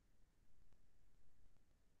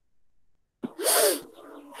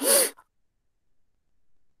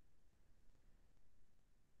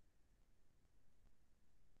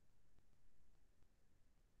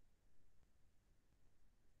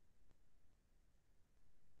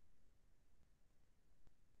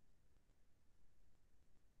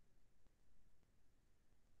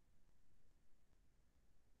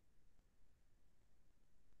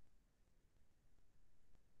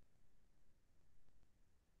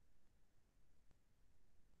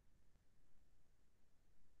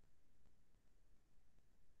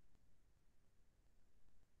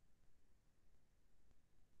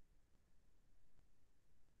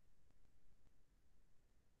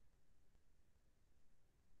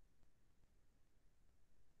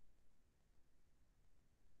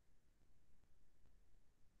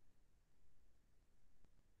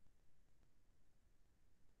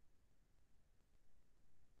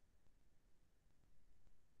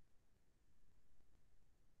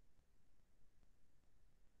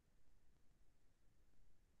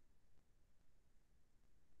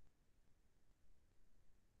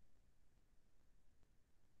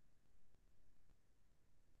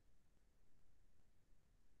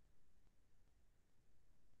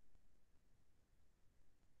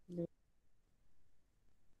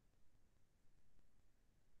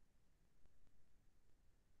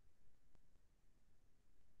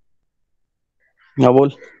 हा बोल.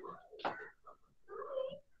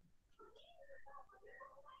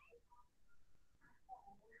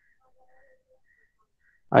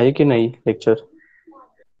 आहे की नाही लेक्चर?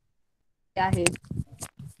 आहे.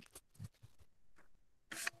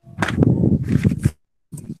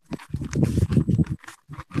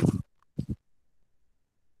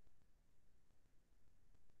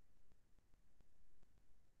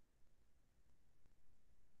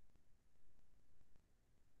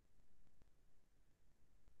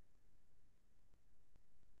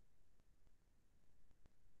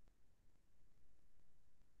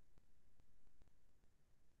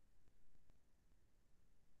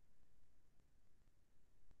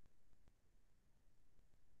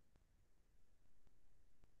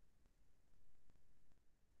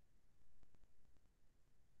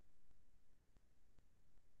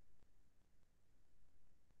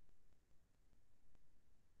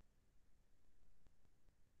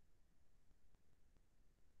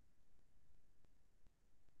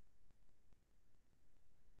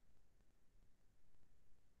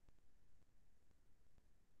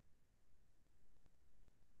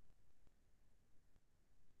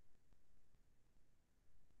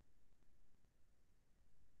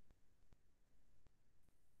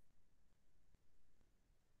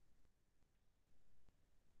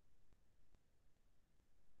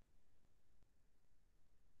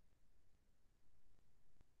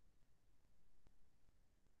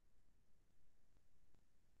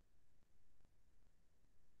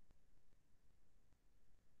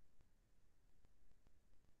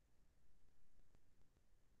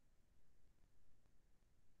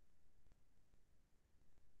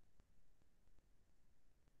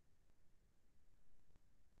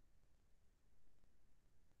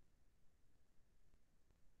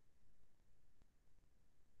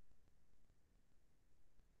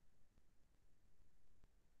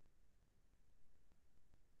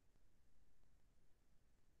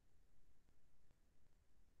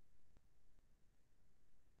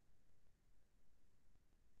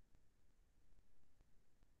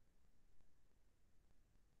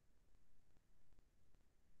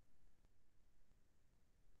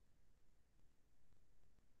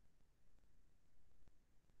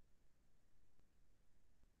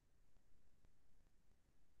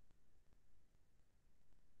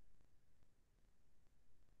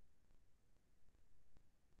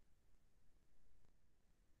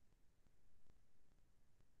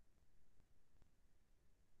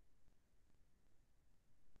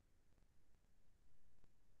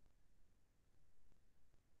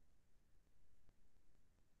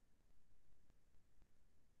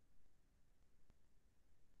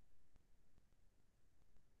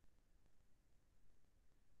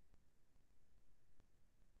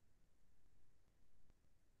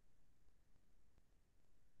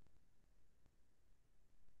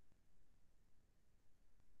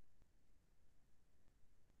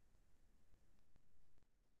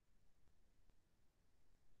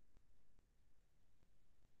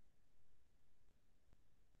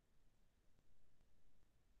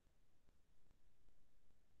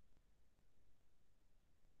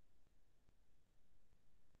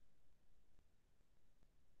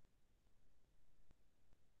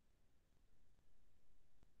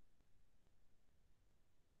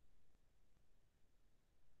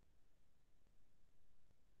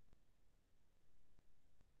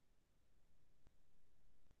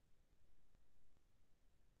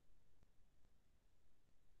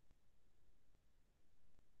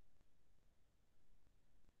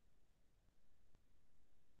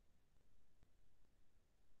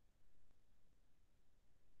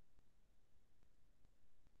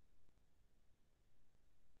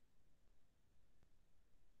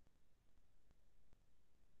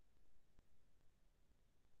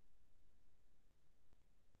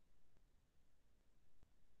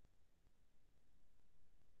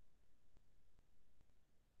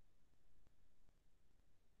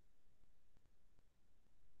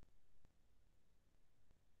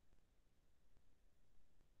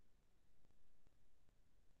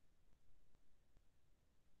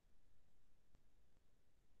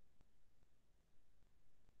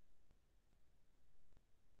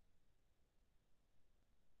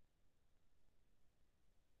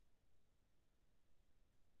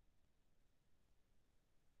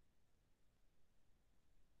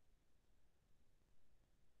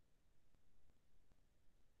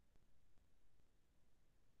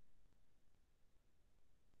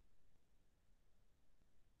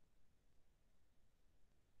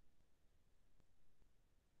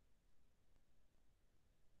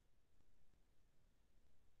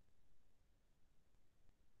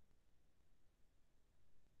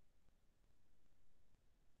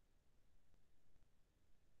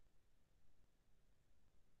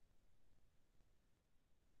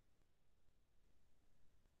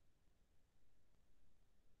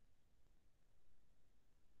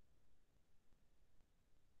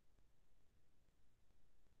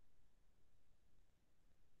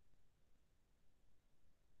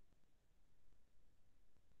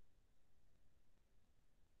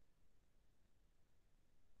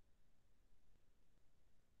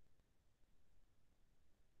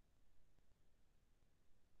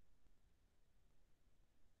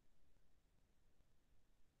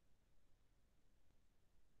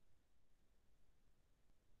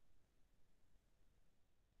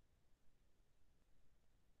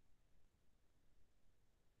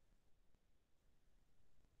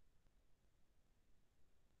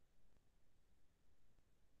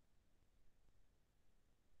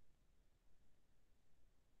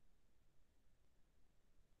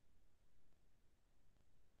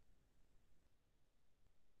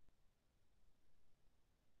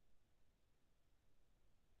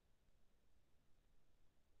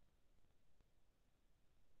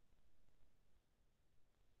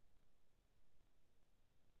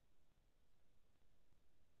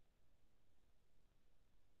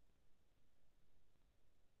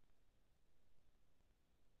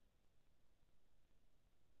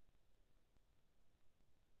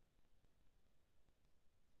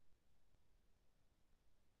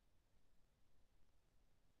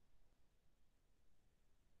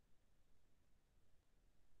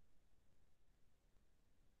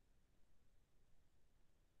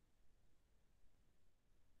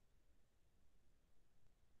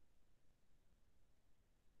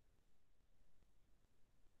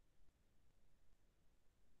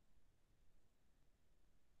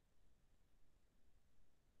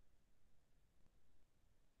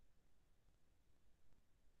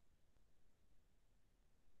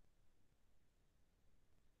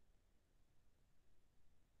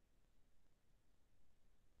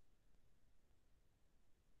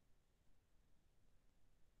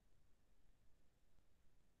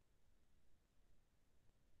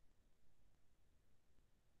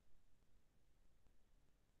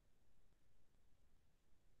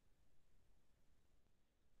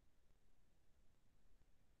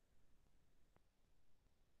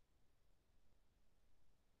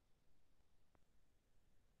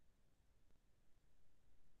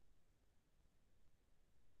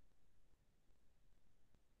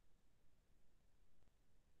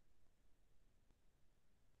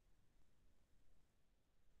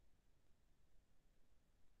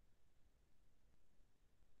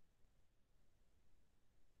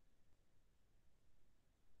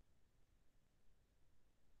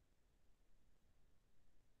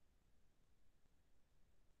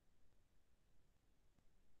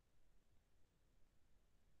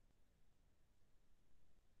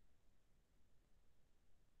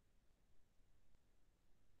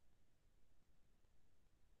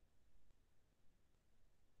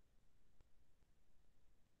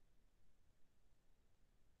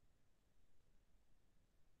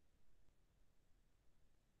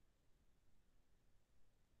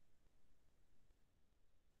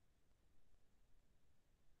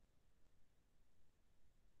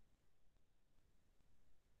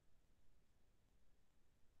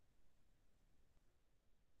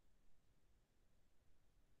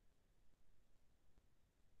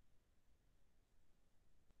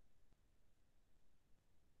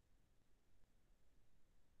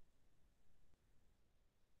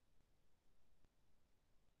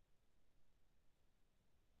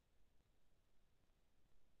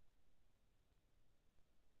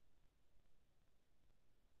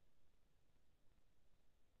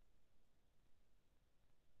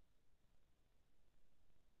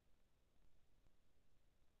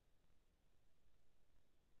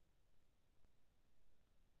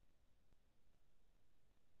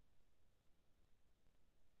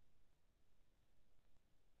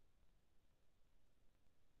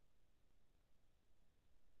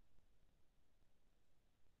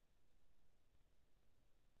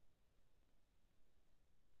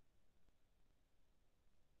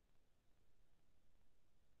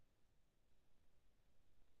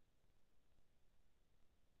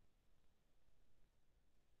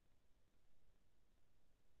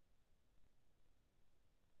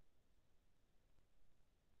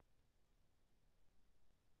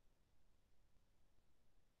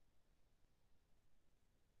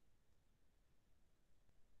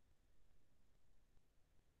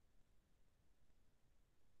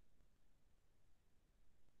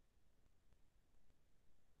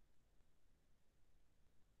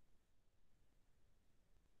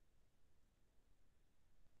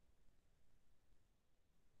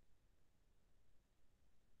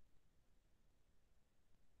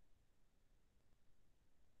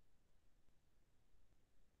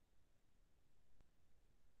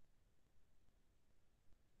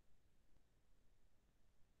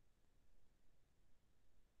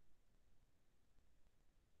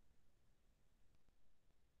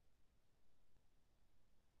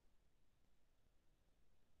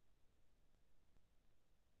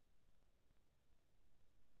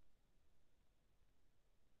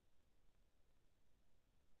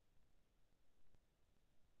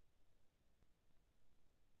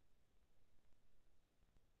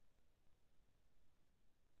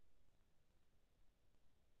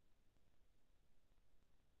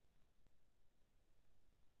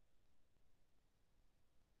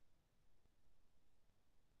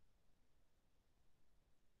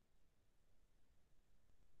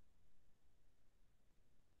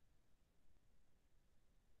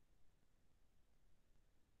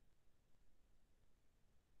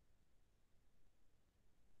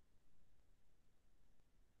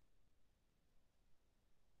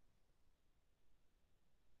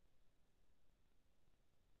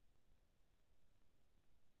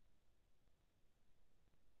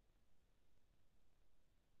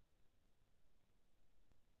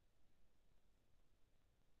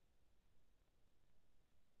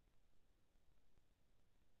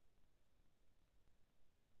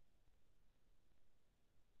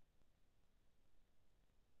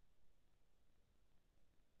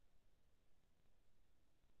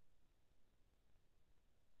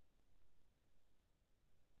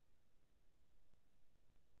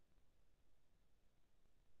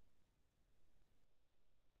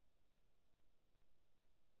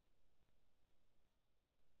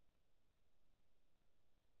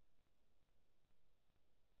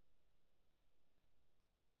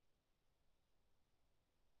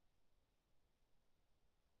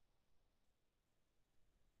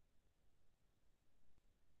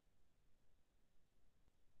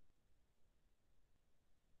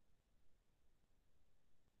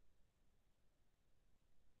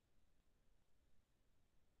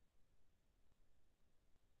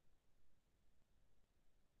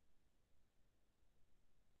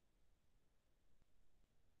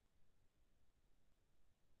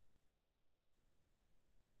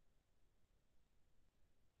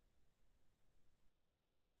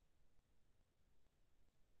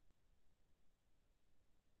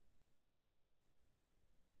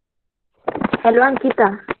 हॅलो अंकिता.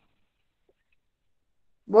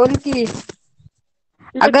 बोल की.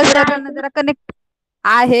 अगं सर जरा कनेक्ट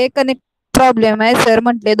आहे, कनेक्ट प्रॉब्लेम आहे. सर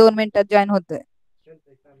म्हटले 2 मिनिटात जॉईन होतोय.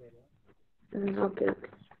 Okay okay.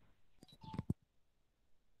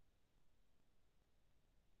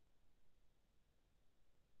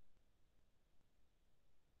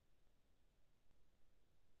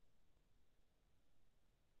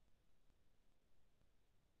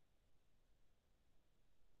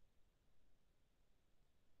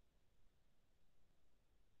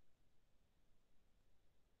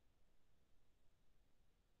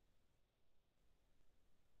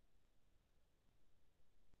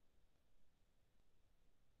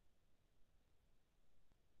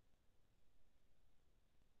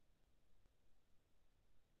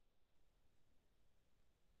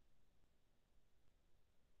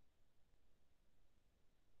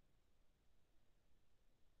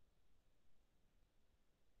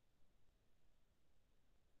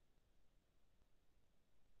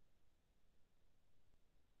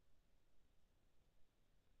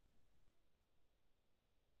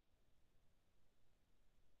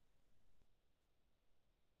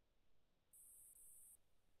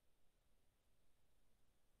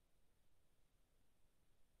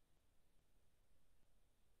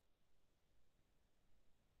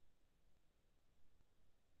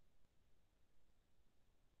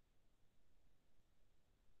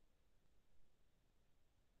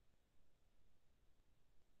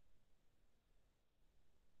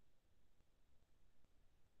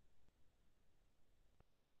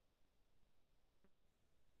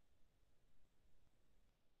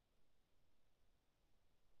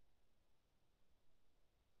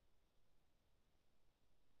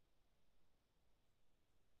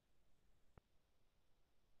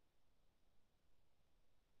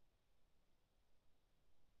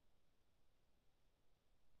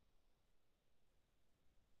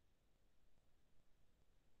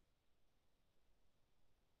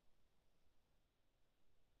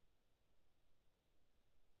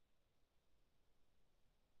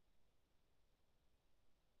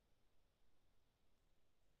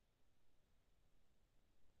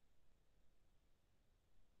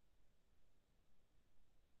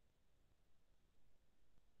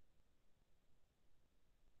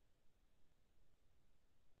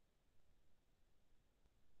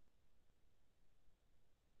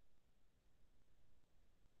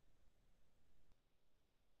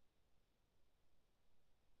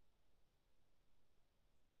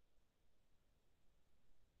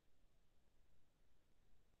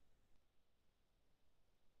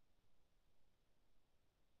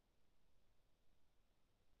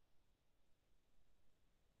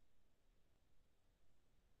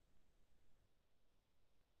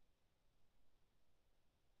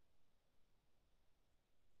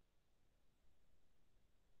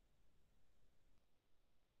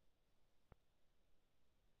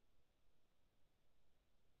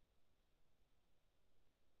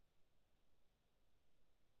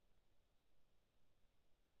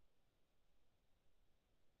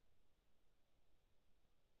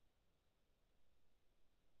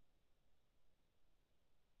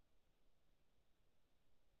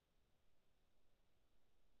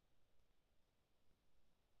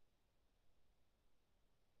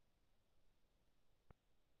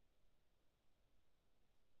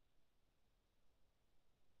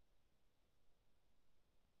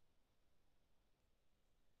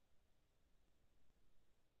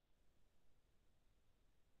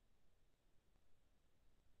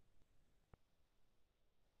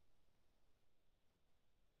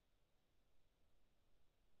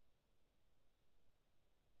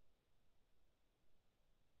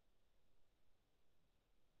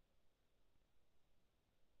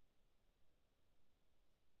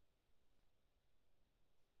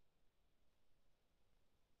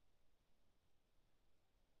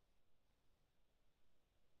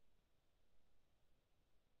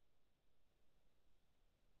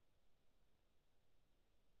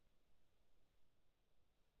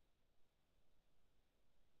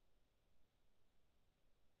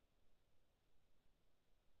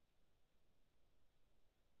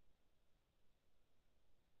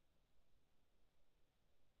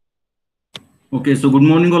 Okay, so good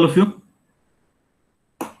morning, all of you.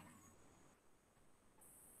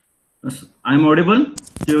 Yes, I'm audible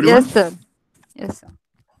to everyone? Yes, sir. Yes, sir.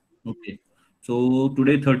 Okay. So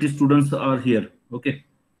today 30 students are here. Okay.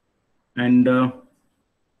 And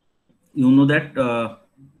you know that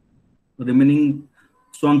remaining.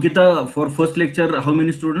 So Ankita, for first lecture, how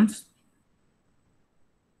many students?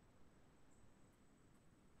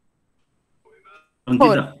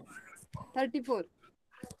 Ankita. 34.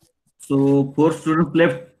 So 4 students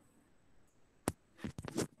left.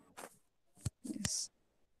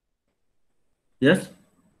 Yes.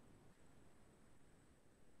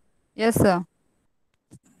 Yes, sir.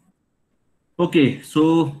 Okay.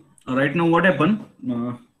 So right now what happened?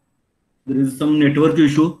 There is some network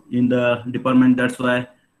issue in the department. That's why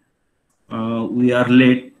we are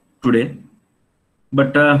late today.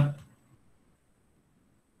 But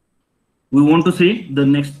we want to see the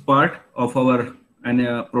next part of our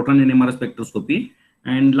proton NMR spectroscopy.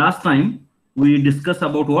 And last time we discussed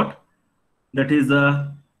about what? That is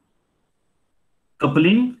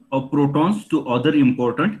coupling of protons to other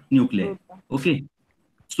important nuclei. Okay.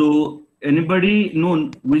 So anybody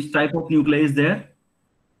know which type of nuclei is there?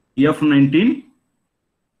 F19,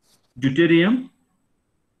 deuterium,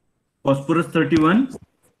 phosphorus 31,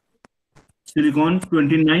 silicon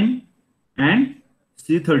 29, and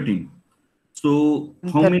C13. So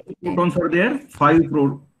how many protons are there? Five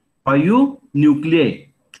nuclei,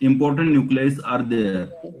 important nuclei are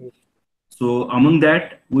there. So among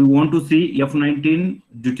that, we want to see F19,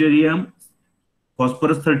 deuterium,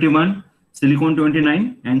 phosphorus 31, silicon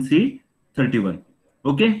 29, and C31.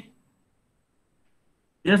 Okay.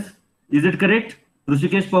 Yes. Is it correct?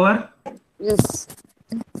 Rushikesh Pawar? Yes.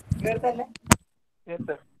 Yes,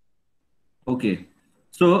 sir. Okay.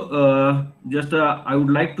 So just I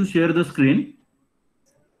would like to share the screen,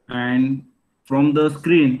 and from the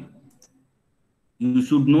screen you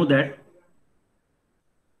should know that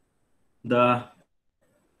the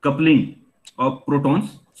coupling of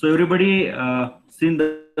protons. So everybody seen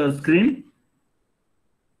the screen?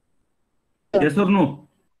 Yes or no?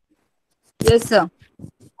 Yes, sir.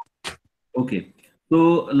 Okay.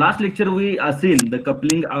 So last lecture we seen the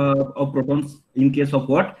coupling of protons in case of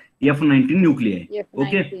what? F19 nuclei.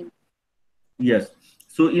 Okay. Yes.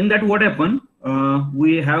 So in that what happened?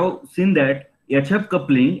 We have seen that HF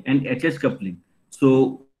coupling and HS coupling.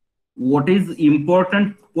 So what is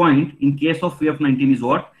important point in case of F19 is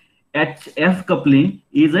what? HF coupling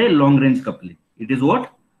is a long range coupling. It is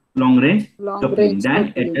what? Long range coupling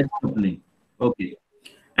than HS coupling. Okay.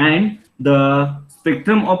 And the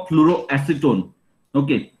spectrum of fluoroacetone.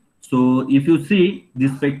 Okay. So if you see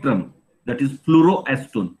this spectrum, that is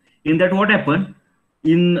fluoroacetone. In that what happened?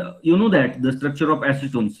 In you know that the structure of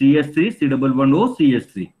acetone CH3 C11O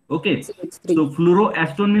CH3. Okay. So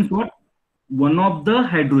fluoroacetone means what? One of the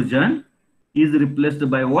hydrogen is replaced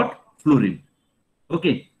by what? Fluorine.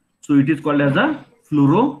 Okay. So it is called as a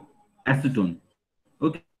fluoroacetone.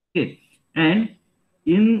 Okay. And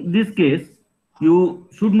in this case, you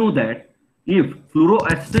should know that if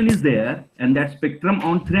fluoroacetone is there and that spectrum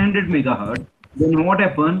on 300 megahertz, then what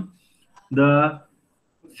happens? The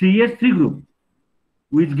CH3 group,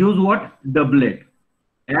 which gives what? Doublet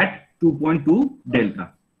at 2.2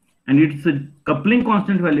 delta. And its coupling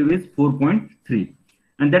constant value is 4.3.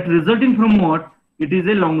 And that resulting from what? It is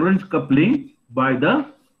a long range coupling by the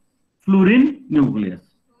fluorine nucleus.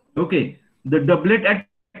 Okay. The doublet at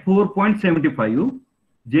 4.75,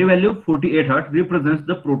 J value 48 hertz, represents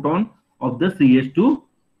the proton of the CH2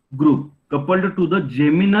 group coupled to the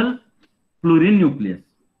geminal fluorine nucleus.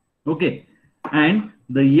 Okay. And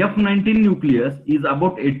the F19 nucleus is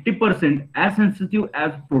about 80% as sensitive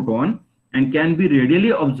as proton and can be readily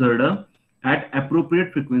observed at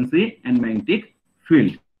appropriate frequency and magnetic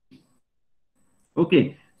field.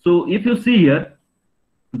 Okay. So if you see here,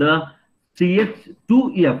 the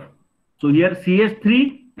CH2F. So here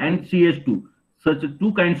CH3 and CH2. Such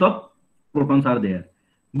two kinds of protons are there.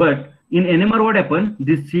 But in NMR what happened?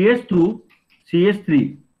 This CH2,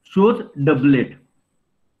 CH3 shows doublet.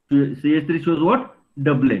 CH3 shows what?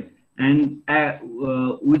 Doublet. And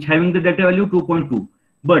which having the delta value 2.2.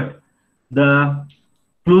 But the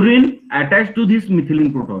fluorine attached to this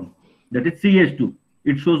methylene proton, that is CH2,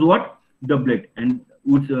 it shows what? Doublet. And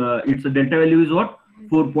which its delta value is what?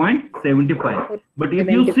 4.75. But if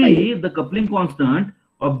you see the coupling constant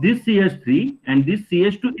of this CH3 and this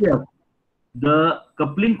CH2F, the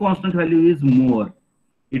coupling constant value is more.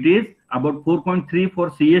 It is about 4.3 for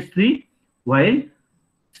CH3, while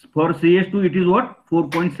for CH2 it is what?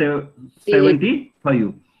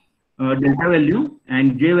 4.75 delta value,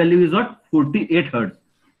 and J value is what? 48 hertz.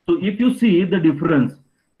 So if you see the difference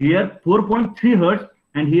here, 4.3 hertz,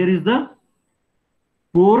 and here is the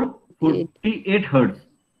 448 hertz.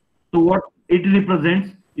 So what it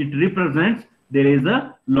represents? It represents there is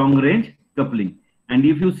a long range coupling. And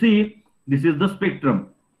if you see, this is the spectrum.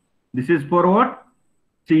 This is for what?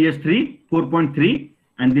 CH3 4.3,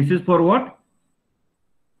 and this is for what?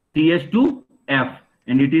 CH2F,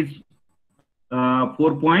 and it is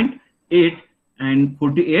 4.8 and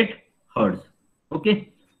 48 hertz. Okay,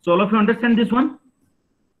 so all of you understand this one?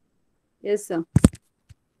 Yes, sir.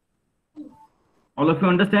 All of you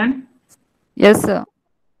understand? Yes, sir.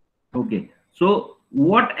 Okay. So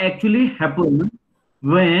what actually happens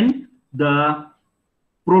when the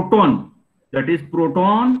proton, that is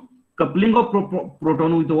proton coupling of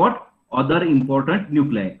proton with what? Other important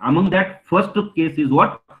nuclei. Among that, first case is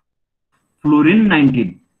what? Fluorine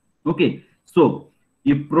 19. Okay. So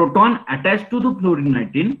if proton attached to the fluorine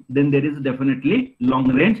 19, then there is definitely long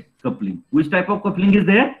range coupling. Which type of coupling is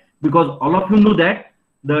there? Because all of you know that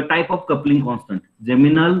the type of coupling constant,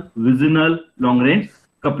 geminal, vicinal, long range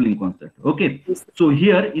coupling constant. Okay. So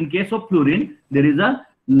here in case of fluorine, there is a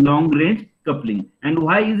long range coupling. And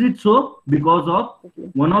why is it so? Because of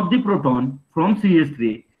one of the proton from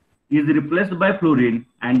CH3 is replaced by fluorine,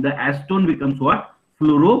 and the acetone becomes what?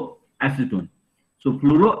 Fluoroacetone. So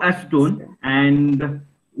fluoroacetone, and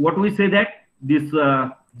what we say that this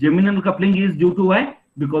geminal coupling is due to why?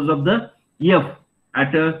 Because of the F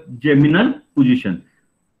at a geminal position.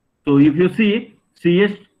 So if you see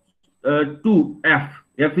CH2F,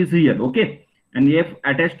 F is here, okay, and F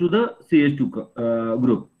attached to the CH2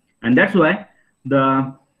 group, and that's why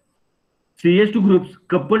the CH2 groups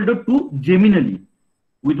coupled to geminally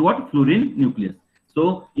with what? Fluorine nucleus.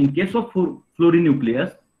 So in case of fluorine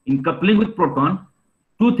nucleus, in coupling with proton,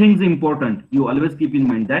 two things important. You always keep in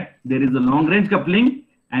mind that there is a long range coupling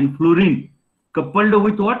and fluorine coupled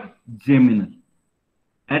with what? Geminal.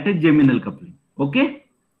 At a geminal coupling. Okay?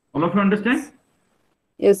 All of you understand?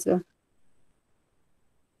 Yes, sir.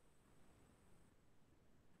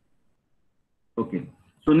 Okay.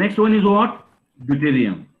 So next one is what?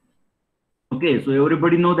 Deuterium. Okay, so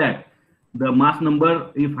everybody know that the mass number,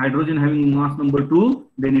 if hydrogen having mass number 2,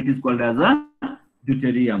 then it is called as a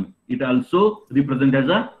deuterium. It also represent as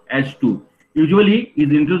a H2. Usually is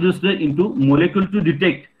introduced into molecule to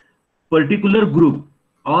detect particular group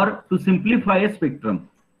or to simplify a spectrum.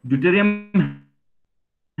 Deuterium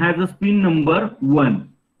has a spin number 1.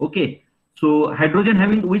 Okay, so hydrogen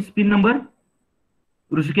having which spin number?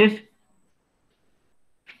 Rishikesh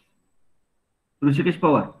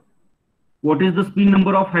Power. What is the spin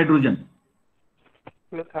number of hydrogen?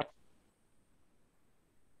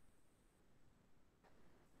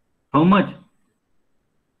 How much?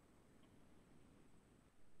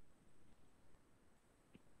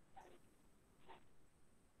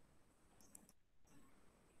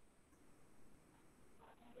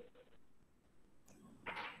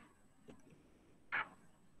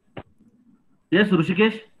 Yes,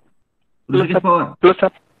 Rishikesh Power. Plus sir.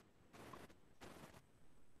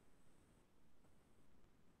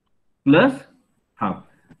 Plus half.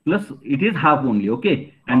 Plus it is half only,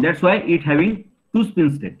 okay, and that's why it having 2 spin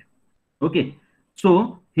state. Okay,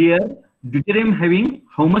 so here deuterium having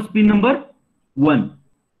how much spin number? 1.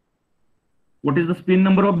 What is the spin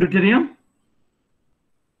number of deuterium?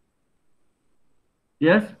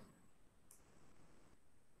 Yes.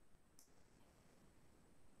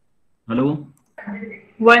 Hello.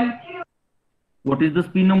 1. What is the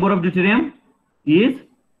spin number of deuterium? Is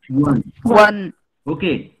 1. 1.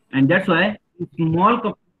 Okay, and that's why small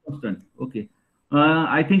coupling constant. Okay,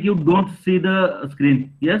 I think you don't see the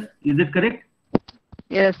screen. Yes, is it correct?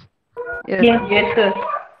 Yes. Yes. Yes, yes, sir.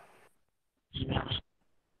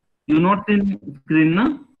 You not seen screen,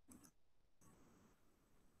 na?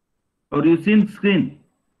 Or you seen screen?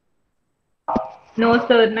 No,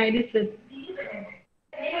 sir. Neither, sir.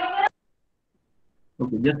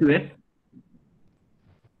 Okay, just wait.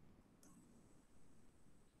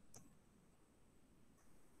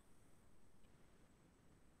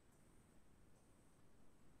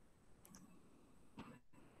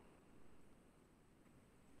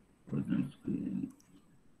 Present screen.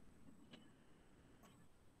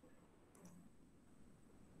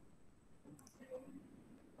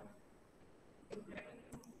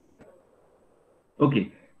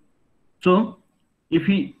 Okay, so if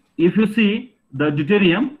you see the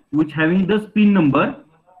deuterium which having the spin number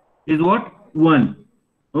is what? 1.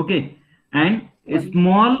 Okay, and a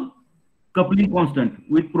small coupling constant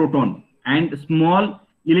with proton and small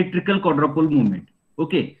electrical quadrupole movement.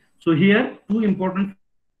 Okay, so here 2 important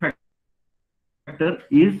factor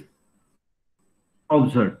is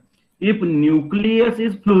observed. If nucleus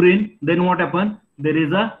is fluorine, then what happens? There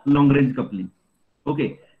is a long range coupling.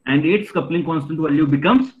 Okay, and its coupling constant value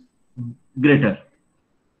becomes greater.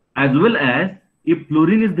 As well as if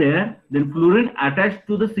fluorine is there, then fluorine attached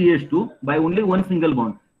to the CH2 by only one single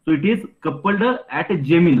bond. So it is coupled at a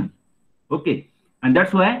geminal. Okay, and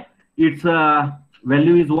that's why its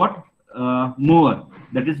value is what? More.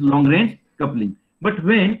 That is long range coupling. But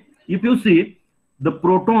if you see the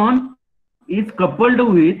proton is coupled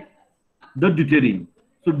with the deuterium.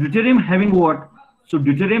 So deuterium having what? So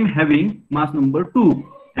deuterium having mass number 2,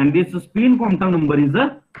 and this spin quantum number is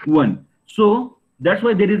a 1. So that's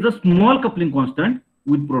why there is a small coupling constant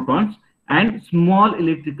with protons and small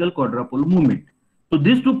electrical quadrupole movement. So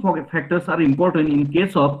these two factors are important in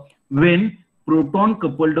case of when proton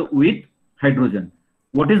coupled with hydrogen.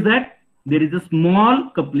 What is that? There is a small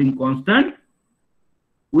coupling constant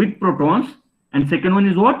with protons, and second one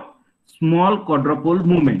is what? Small quadrupole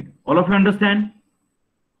movement. All of you understand?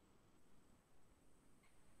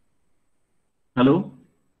 Hello?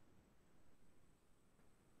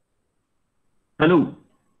 Hello?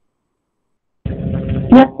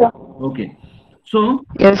 Yes, sir. Okay. So,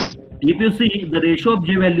 Yes. if you see the ratio of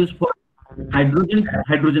J values for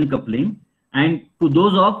hydrogen coupling and to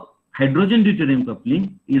those of hydrogen deuterium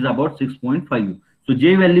coupling is about 6.5. So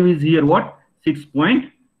J value is here what?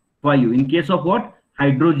 6.5 in case of what?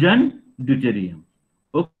 Hydrogen deuterium.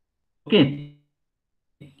 Okay.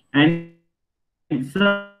 And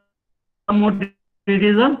somewhat it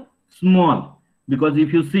is a small, because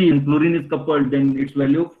if you see in fluorine is coupled, then its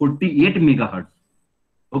value 48 megahertz.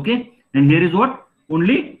 Okay. And here is what?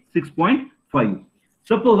 Only 6.5.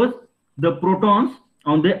 Suppose the protons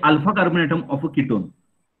on the alpha carbon atom of a ketone.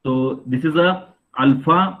 So this is a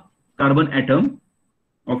alpha carbon atom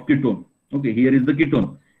of ketone. Okay, here is the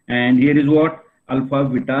ketone, and here is what? Alpha,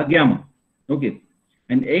 beta, gamma. Okay,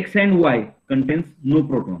 and X and Y contains no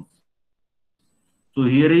protons. So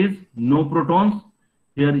here is no protons,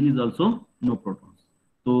 here is also no protons.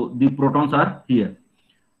 So the protons are here,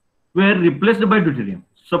 were replaced by deuterium.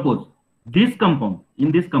 Suppose this compound,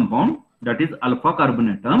 in this compound, that is alpha carbon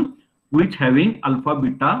atom, which having alpha,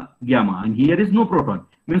 beta, gamma, and here is no proton.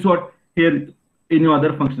 Means what? Here any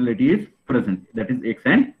other functionality is present, that is X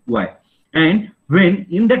and Y. And when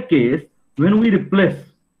in that case, when we replace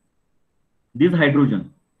this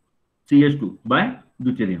hydrogen CH2 by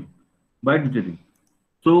deuterium,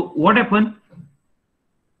 so what happened?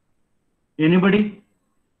 Anybody?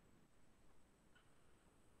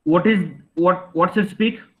 What's its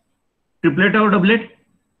peak? Triplet or doublet?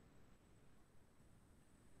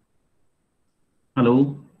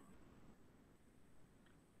 Hello?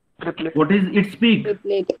 Triplet. What is its peak?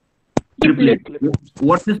 Triplet. Triplet.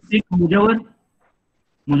 What's its peak? Mujawar?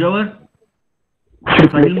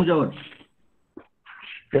 Sahil Mujawar?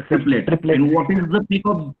 Yes, sir. Triplet. Triplet. And what is the peak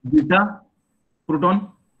of beta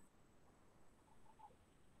proton?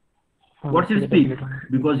 What's its peak?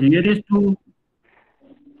 Because here is 2,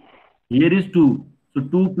 here is 2. So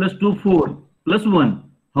 2 plus 2, 4 plus 1.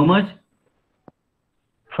 How much?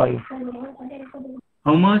 5.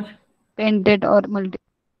 How much? Painted or multi.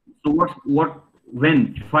 So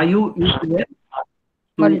when 5 is there, so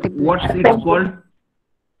Multiple. what's it called?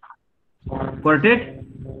 Quartet?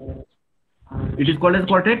 It is called as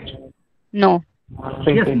quartet? No.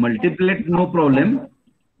 Yes, multiplet, no problem.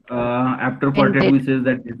 After quartet, we say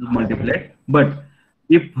that this is multiplet. But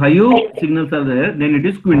if 5 signals are there, then it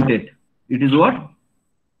is quintet. It is what?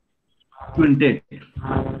 Quintet.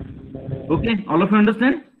 Okay, all of you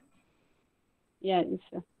understand? Yes,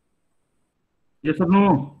 sir. Yes or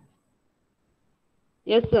no?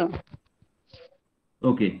 Yes, sir.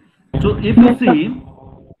 Okay. So if you see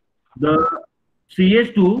the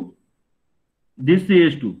CH2, this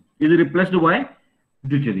CH2 is replaced by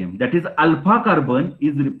deuterium. That is alpha carbon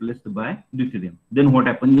is replaced by deuterium. Then what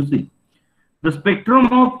happens? You see the spectrum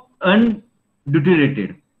of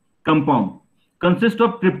undeuteriated compound consists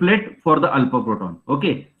of triplet for the alpha proton.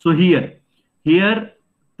 Okay. So here 2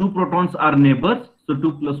 protons are neighbors. So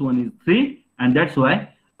 2 plus 1 is 3, and that's why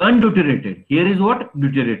undeuteriated. Here is what?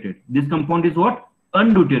 Deuterated. This compound is what?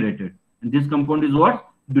 Undeuteriated. And this compound is what?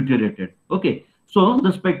 Deuterated. Okay. So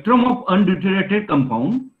the spectrum of undeuteriated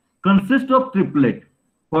compound consists of triplet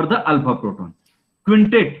for the alpha proton,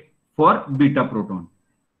 quintet for beta proton.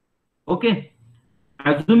 Okay.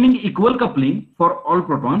 Assuming equal coupling for all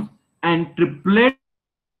protons and triplet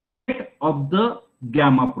of the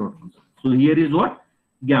gamma protons. So here is what?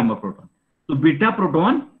 Gamma proton. So beta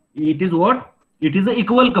proton, it is what? It is a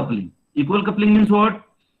equal coupling. Equal coupling means what?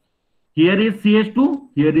 Here is CH2,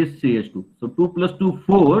 here is CH2. So 2 plus 2,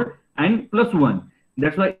 4, and plus 1.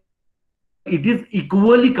 That's why it is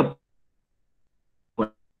equally coupled.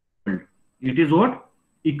 It is what?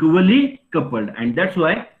 Equally coupled. And that's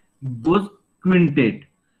why goes quintet.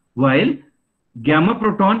 While gamma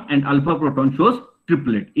proton and alpha proton shows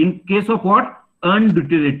triplet. In case of what?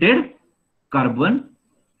 Undeuteriated carbon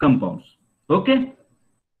compounds. Okay.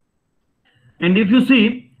 And if you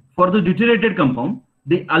see for the deuterated compound,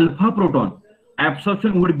 the alpha proton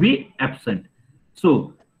absorption would be absent.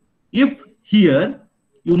 So if here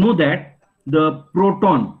you know that the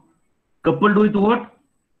proton coupled with what?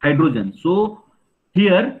 Hydrogen. So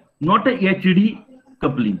Here, not a HD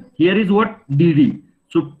coupling. Here is what? DD.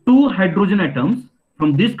 So two hydrogen atoms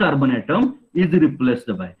from this carbon atom is replaced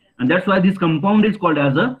by, and that's why this compound is called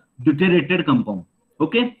as a deuterated compound.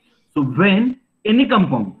 Okay. So when any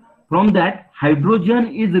compound from that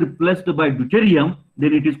hydrogen is replaced by deuterium,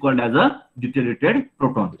 then it is called as a deuterated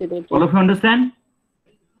proton. All of you understand?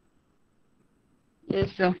 Yes,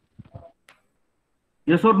 sir.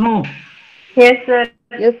 Yes or no? Yes, sir.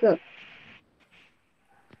 Yes, sir.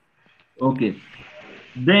 Okay.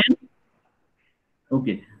 Then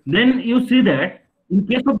then you see that in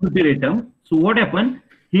case of deuteratum, so what happened?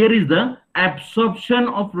 Here is the absorption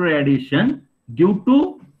of radiation due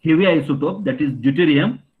to heavy isotope, that is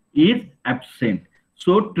deuterium, is absent.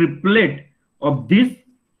 So triplet of this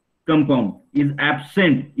compound is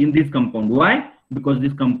absent in this compound. Why? Because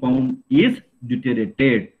this compound is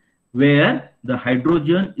deuterated, where the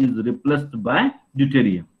hydrogen is replaced by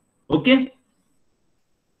deuterium. Okay?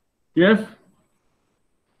 Yes.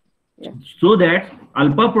 So that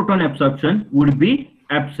alpha proton absorption would be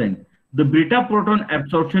absent. The beta proton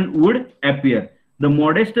absorption would appear. The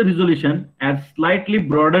modest resolution as slightly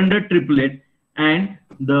broadened triplet, and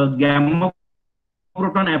the gamma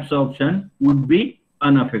proton absorption would be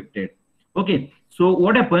unaffected. Okay, so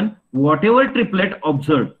what happened? Whatever triplet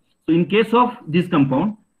observed. So in case of this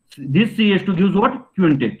compound, this CH2 gives what?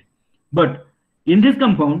 Quintet. But in this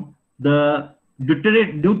compound, the due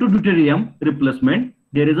to deuterium replacement,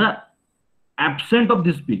 there is a absent of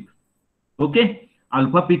this peak. Okay,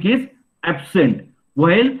 alpha peak is absent,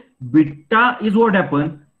 while beta is what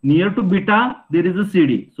happened. Near to beta there is a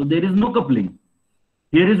CD, so there is no coupling.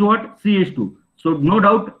 Here is what? CH2. So no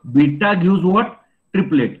doubt beta gives what?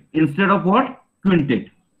 Triplet instead of what? Quintet.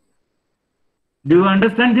 Do you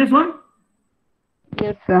understand this one?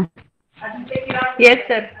 Yes, sir. Yes,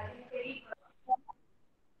 sir.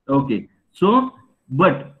 Okay. So,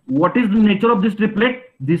 but what is the nature of this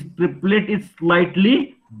triplet? This triplet is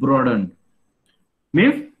slightly broadened.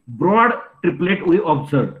 Means broad triplet we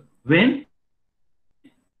observed when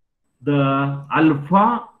the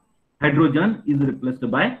alpha hydrogen is replaced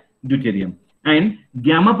by deuterium. And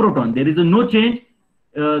gamma proton, there is no change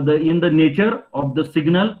in the nature of the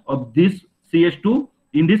signal of this CH2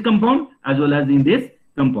 in this compound as well as in this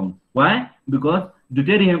compound. Why? Because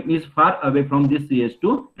deuterium is far away from this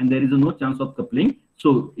CH2 and there is no chance of coupling.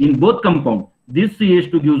 So in both compound, this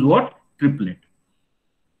CH2 gives what? Triplet.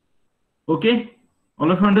 Okay,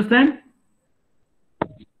 all of you understand?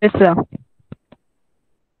 Yes, sir.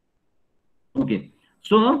 Okay,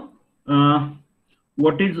 so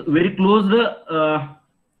what is very close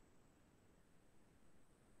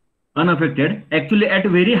unaffected, actually at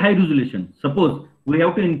very high resolution. Suppose we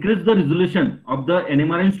have to increase the resolution of the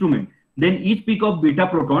NMR instrument, then each peak of beta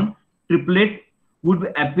proton triplet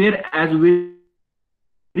would appear as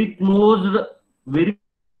very close, very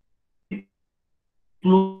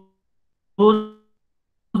closely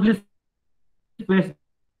spaced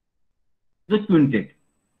the quintet.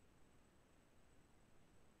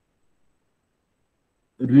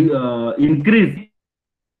 Increase.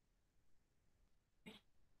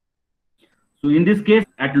 So in this case,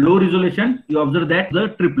 at low resolution, you observe that the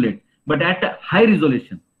triplet, but at high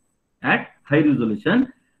resolution,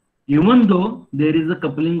 even though there is a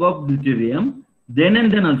coupling of deuterium, then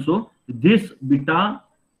and then also this beta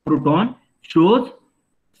proton shows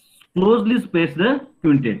closely spaced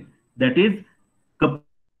quintet. That is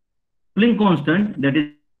coupling constant, that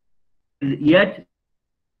is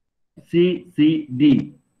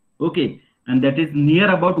HCCD. Okay, and that is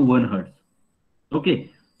near about 1 Hertz.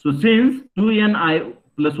 Okay, so since 2Ni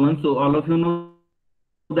plus 1, so all of you know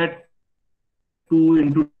that 2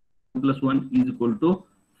 into 2 plus 1 is equal to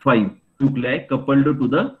 5 nuclei coupled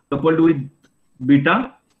with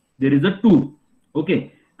beta, there is a 2.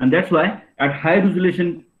 Okay, and that's why at high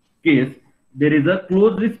resolution case there is a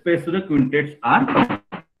closely spaced quintets are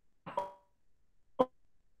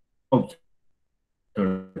observed.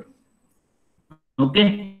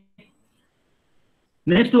 Okay,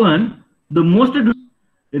 next one, the most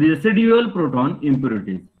residual proton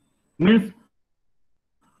impurities means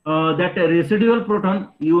that residual proton,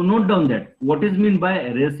 you note down that what is mean by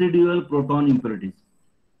residual proton impurities.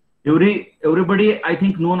 Everybody I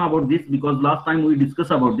think known about this because last time we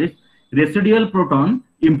discussed about this. Residual proton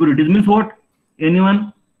impurities means what?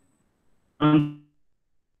 Anyone?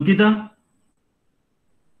 Ankita?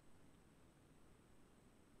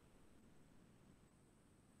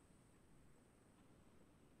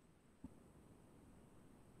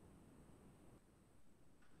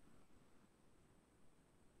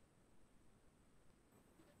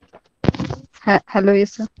 Hello,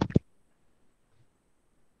 yes, sir.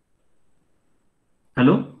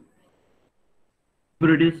 Hello?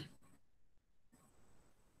 Impurities.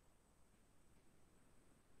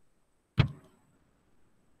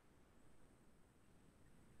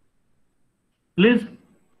 Please.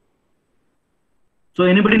 So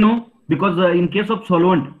anybody know? Because in case of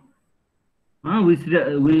solvent, we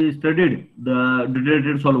studied the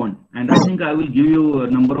deuterated solvent, and I think I will give you a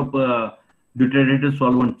number of deuterated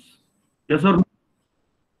solvents. Yes or no?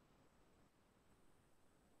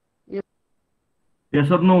 Yes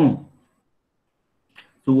or no?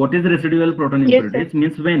 So what is residual proton Yes, impurities?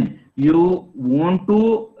 Means when you want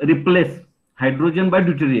to replace hydrogen by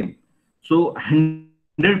deuterium. So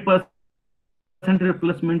 100%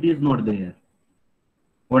 replacement is not there.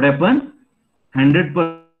 What happened?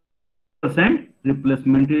 100%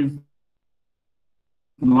 replacement is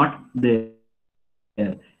not there.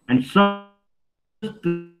 And some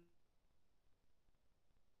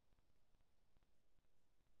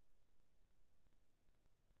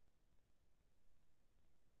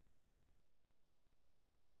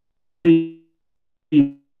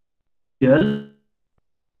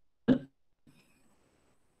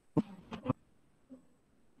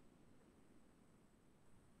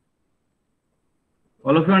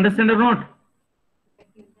all of you understand or not?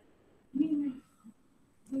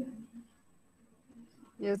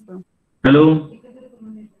 Yes, sir. Hello.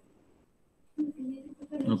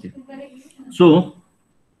 Okay. So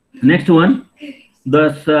next one,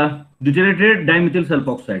 the deuterated dimethyl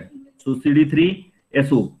sulfoxide. So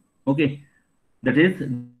CD3SO. Okay, that is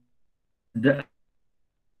the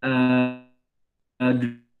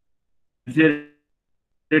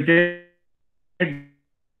deuterated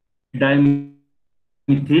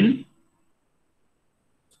dimethyl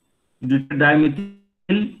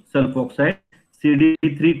sulfoxide,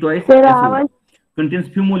 CD3 twice SO, contains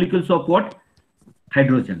few molecules of what?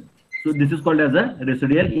 Hydrogen. So this is called as a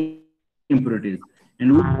residual impurities.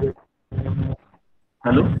 And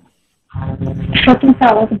hello,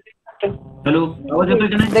 hello, आवाज येतोय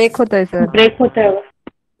की नाही? Break होतोय sir. Break होतोय.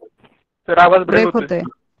 Sir आवाज break break होतोय. होतोय.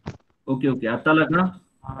 Okay okay, आता आला का?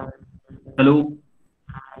 हॅलो,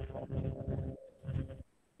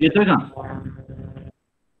 येतोय का?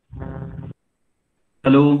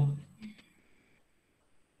 हॅलो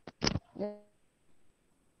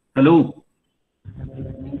हॅलो,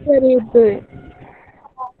 सर येतोय.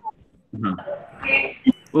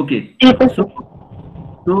 okay.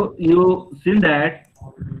 So you seen that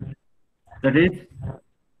is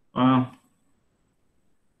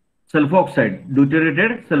sulfoxide,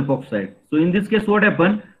 deuterated sulfoxide. So in this case, what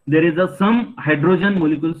happened? There is some hydrogen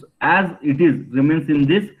molecules as it is remains in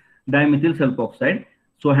this dimethyl sulfoxide.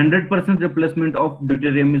 So 100% replacement of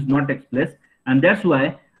deuterium is not takes place, and that's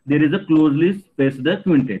why there is a closely spaced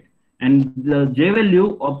quintet, and the J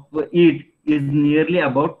value of it is nearly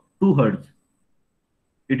about 2 Hertz.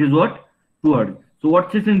 It is what? 2 Hertz. So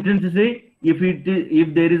what's its intensity? If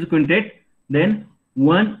there is a quintet, then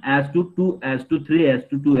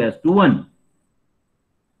 1:2:3:2:1.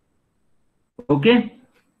 Okay.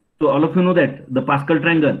 So all of you know that the Pascal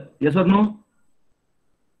triangle. Yes or no?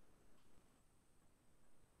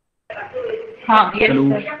 Yes, Hello.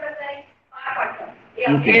 sir.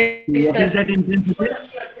 Okay. So what is that intensity?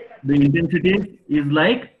 The intensity is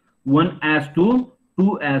like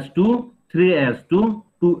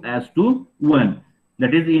 1:2:3:2:1.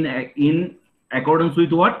 That is in accordance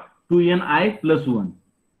with what? 2Ni+1.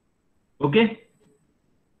 Okay.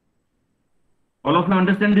 All of you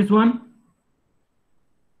understand this one?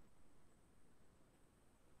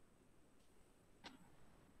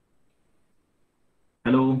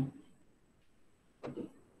 Hello.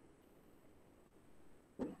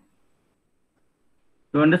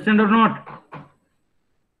 You understand or not?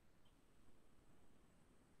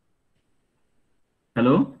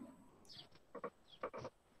 Hello.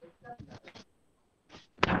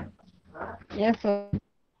 Yes, sir.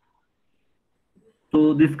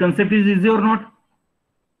 So this concept is easy or not?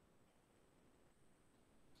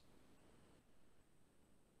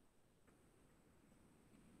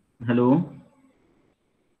 Hello.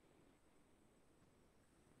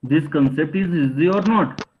 This concept is easy or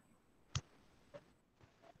not?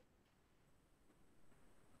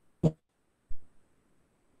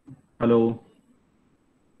 Hello.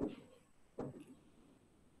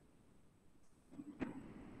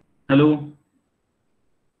 Hello.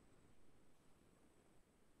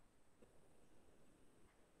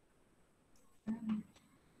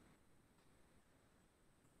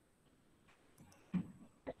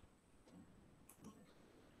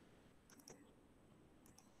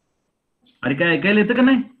 अरे काय ऐकायला येतं का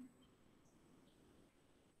नाही?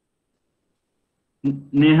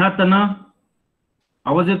 नेहा तना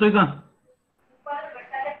आवाज येतोय का?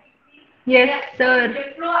 Yes, sir.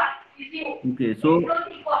 Okay, so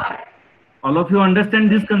all of you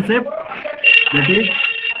understand this concept? That is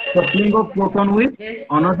coupling of proton with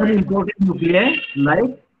another important nuclei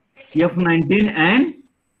like F19 and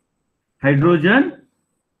hydrogen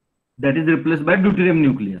that is replaced by deuterium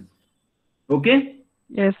nucleus. Okay?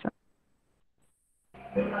 Yes, sir.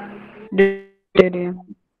 Deuterium.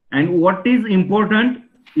 And what is important,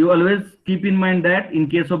 you always keep in mind that in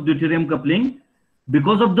case of deuterium coupling,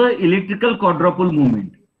 because of the electrical quadrupole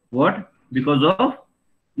movement, what? Because of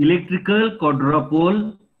electrical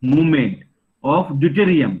quadrupole movement of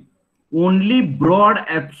deuterium, only broad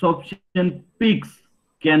absorption peaks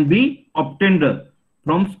can be obtained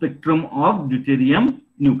from spectrum of deuterium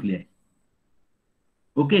nuclei.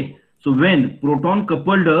 Okay, so when proton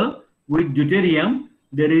coupled with deuterium,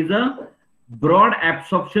 there is a broad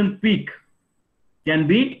absorption peak can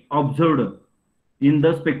be observed in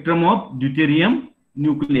the spectrum of deuterium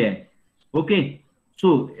nuclei. Okay,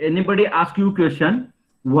 so anybody ask you question,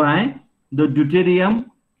 why the deuterium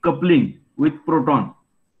coupling with proton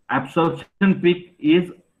absorption peak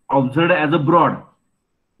is observed as a broad?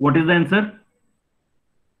 What is the answer?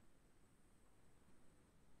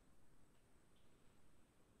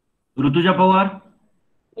 Rutuja Pawar,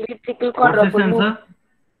 Electrical what's its quadrupole answer?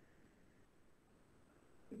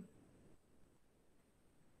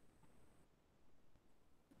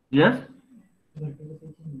 Yes?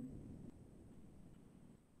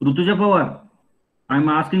 Rutuja Pawar, I'm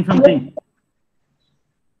asking something.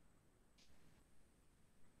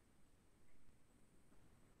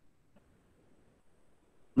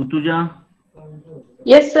 Rutuja?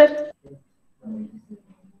 Yes, sir.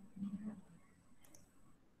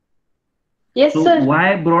 Yes, So sir.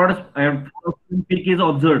 why broad absorption peak is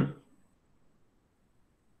observed?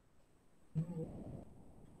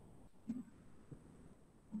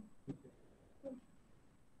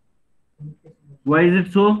 Why is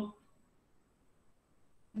it so?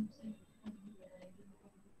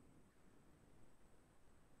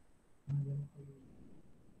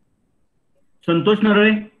 Santosh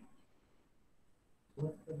Narale,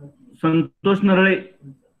 Santosh Narale.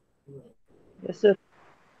 Yes, sir.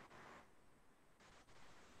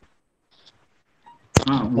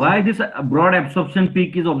 Why this broad absorption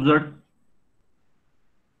peak is observed?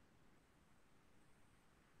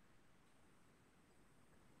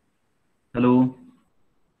 Hello.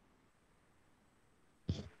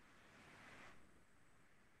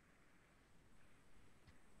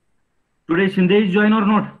 Today Shinde is join or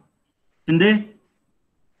not? Shinde?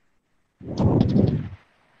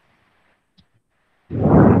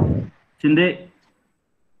 Shinde?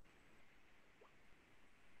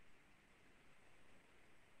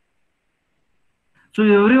 So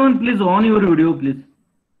everyone please on your video please.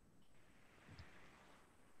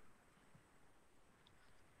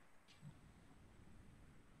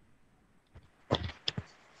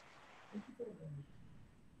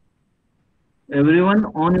 Everyone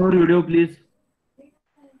on your video please.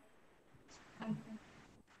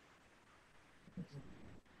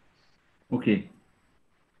 Okay.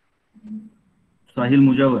 Sahil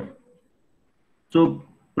Mujawar. So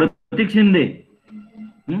Pratik Shinde.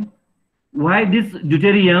 Why this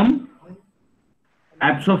deuterium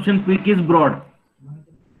absorption peak is broad?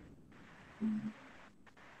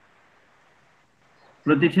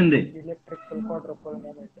 Pratik Shinde. Electrical quadrupole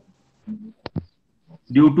moment.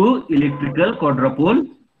 Due to electrical quadrupole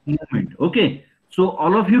movement. Okay. So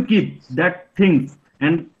all of you keep that thing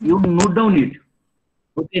and you note down it.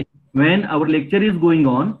 Okay. When our lecture is going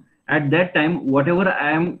on, at that time, whatever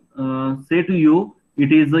I am say to you,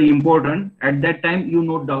 it is important. At that time, you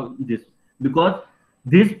note down this, because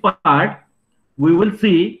this part we will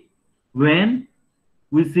see when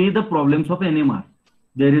we see the problems of NMR.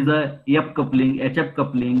 There is a F coupling, HF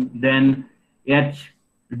coupling, then H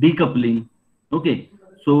decoupling. Okay,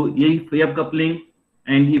 so if F coupling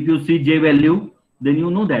and if you see J value, then you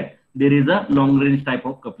know that there is a long range type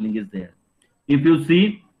of coupling is there. If you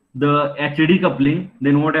see the HD coupling,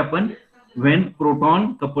 then what happens when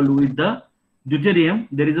proton coupled with the deuterium,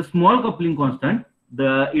 there is a small coupling constant.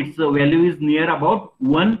 Its value is near about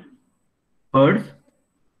 1 Hertz.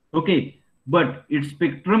 Okay, but its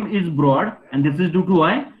spectrum is broad, and this is due to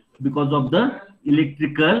why? Because of the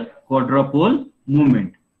electrical quadrupole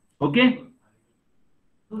movement. Okay,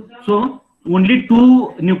 so only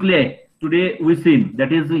two nuclei today we seen,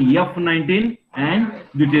 that is F19 and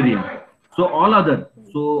deuterium. So all other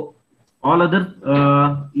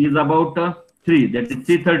is about 3, that is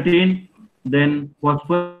C13, then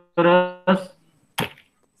phosphorus,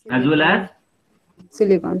 as well as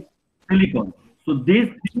silicon. So these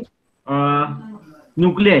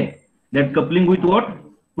nuclei that coupling with what?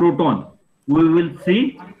 Proton, we will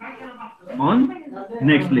see on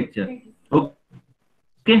next lecture.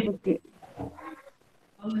 Okay.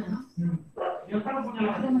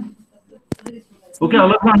 Okay,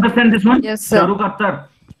 all of you understand this one? Yes, sir. Shahrukh Akhtar.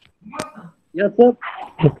 Yes, sir.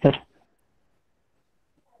 Yes, sir.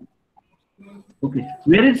 Okay.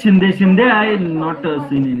 Where is Shinde? Shinde I not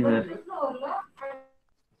seen anywhere.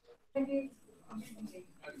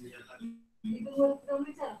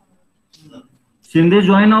 Shinde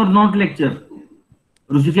join or not lecture?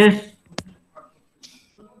 Rushikesh?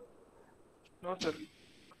 No, sir.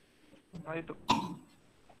 नाही तो.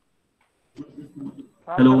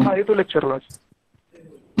 Hello. नाही तो lecture आज.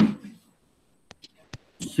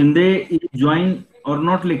 Shinde is join or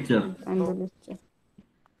not lecture?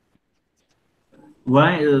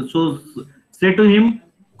 Why? So say to him,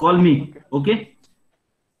 call me. Okay.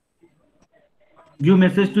 Give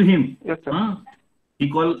message to him. Yes, sir. He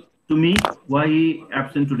call to me. Why he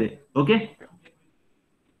absent today? Okay.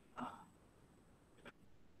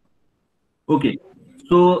 Okay.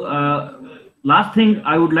 So last thing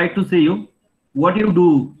I would like to say you, what you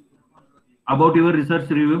do about your research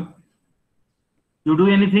review? You do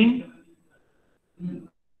anything?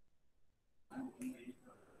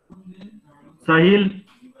 Sahil?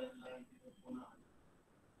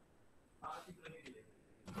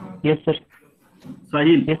 Yes, sir.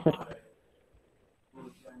 Sahil? Yes, sir.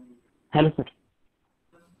 Hello, sir.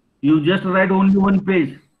 You just write only one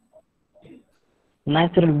page. नाही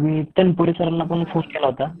sir, मी तनपुरे सरांना पण phone केला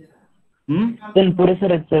होता. Tanpure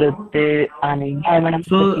sir आहेत sir ते, आणि काय madam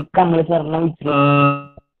Kamble सरांना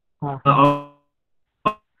विचारलं.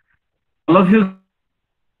 All of you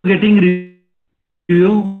getting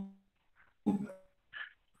review.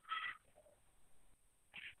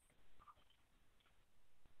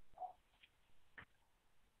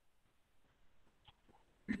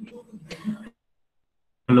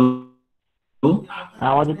 Hello.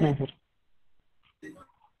 आवाज येत नाही सर.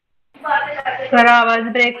 सर आवाज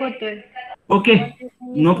ब्रेक होतोय. Okay,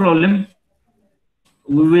 no problem.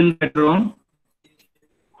 We will later on.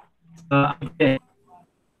 Okay.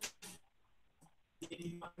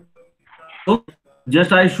 So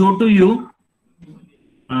just I show to you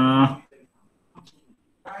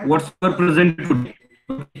what's your presented today.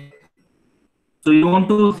 So you want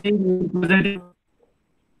to see presented?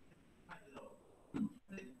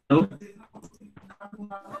 Hello?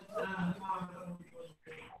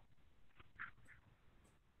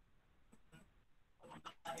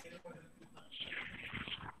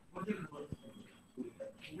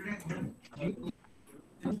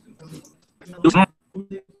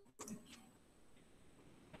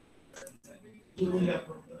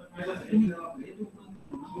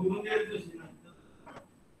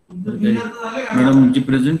 Madam ji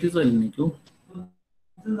present झाली नाही तो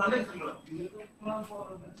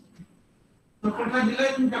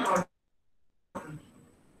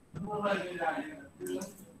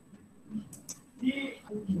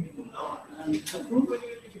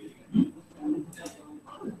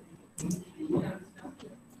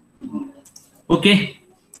okay,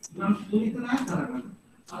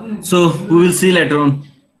 so we will see later on.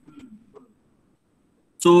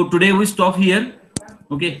 So today we stop here,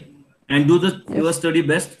 okay, and do your study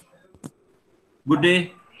best. Good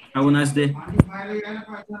day, have a nice day,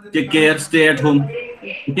 take care, stay at home.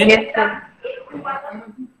 Okay. Yes, sir.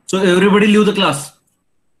 So everybody leave the class.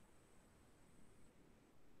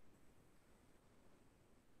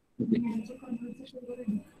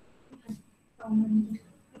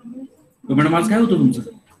 Madam आज काय होतं तुमचं?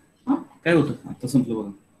 काय होतं आता संपलं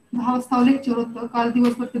बघा. 10 वाजता लेक्चर होतं काल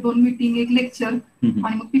दिवसभर, ते 2 मीटिंग 1 लेक्चर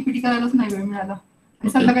आणि मग पीपीटी करायलाच नाही वेळ मिळाला.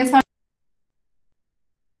 संध्याकाळी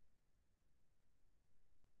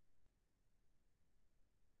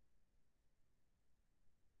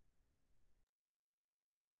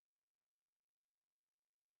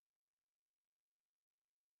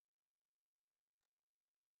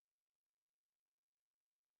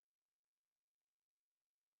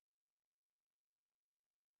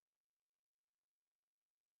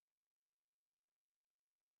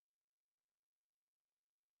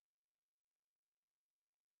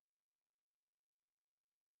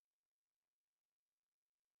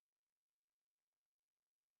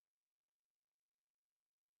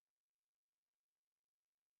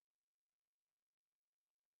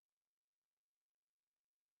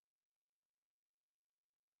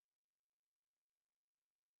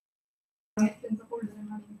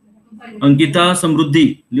Ankita,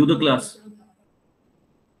 Samruddhi, leave the class.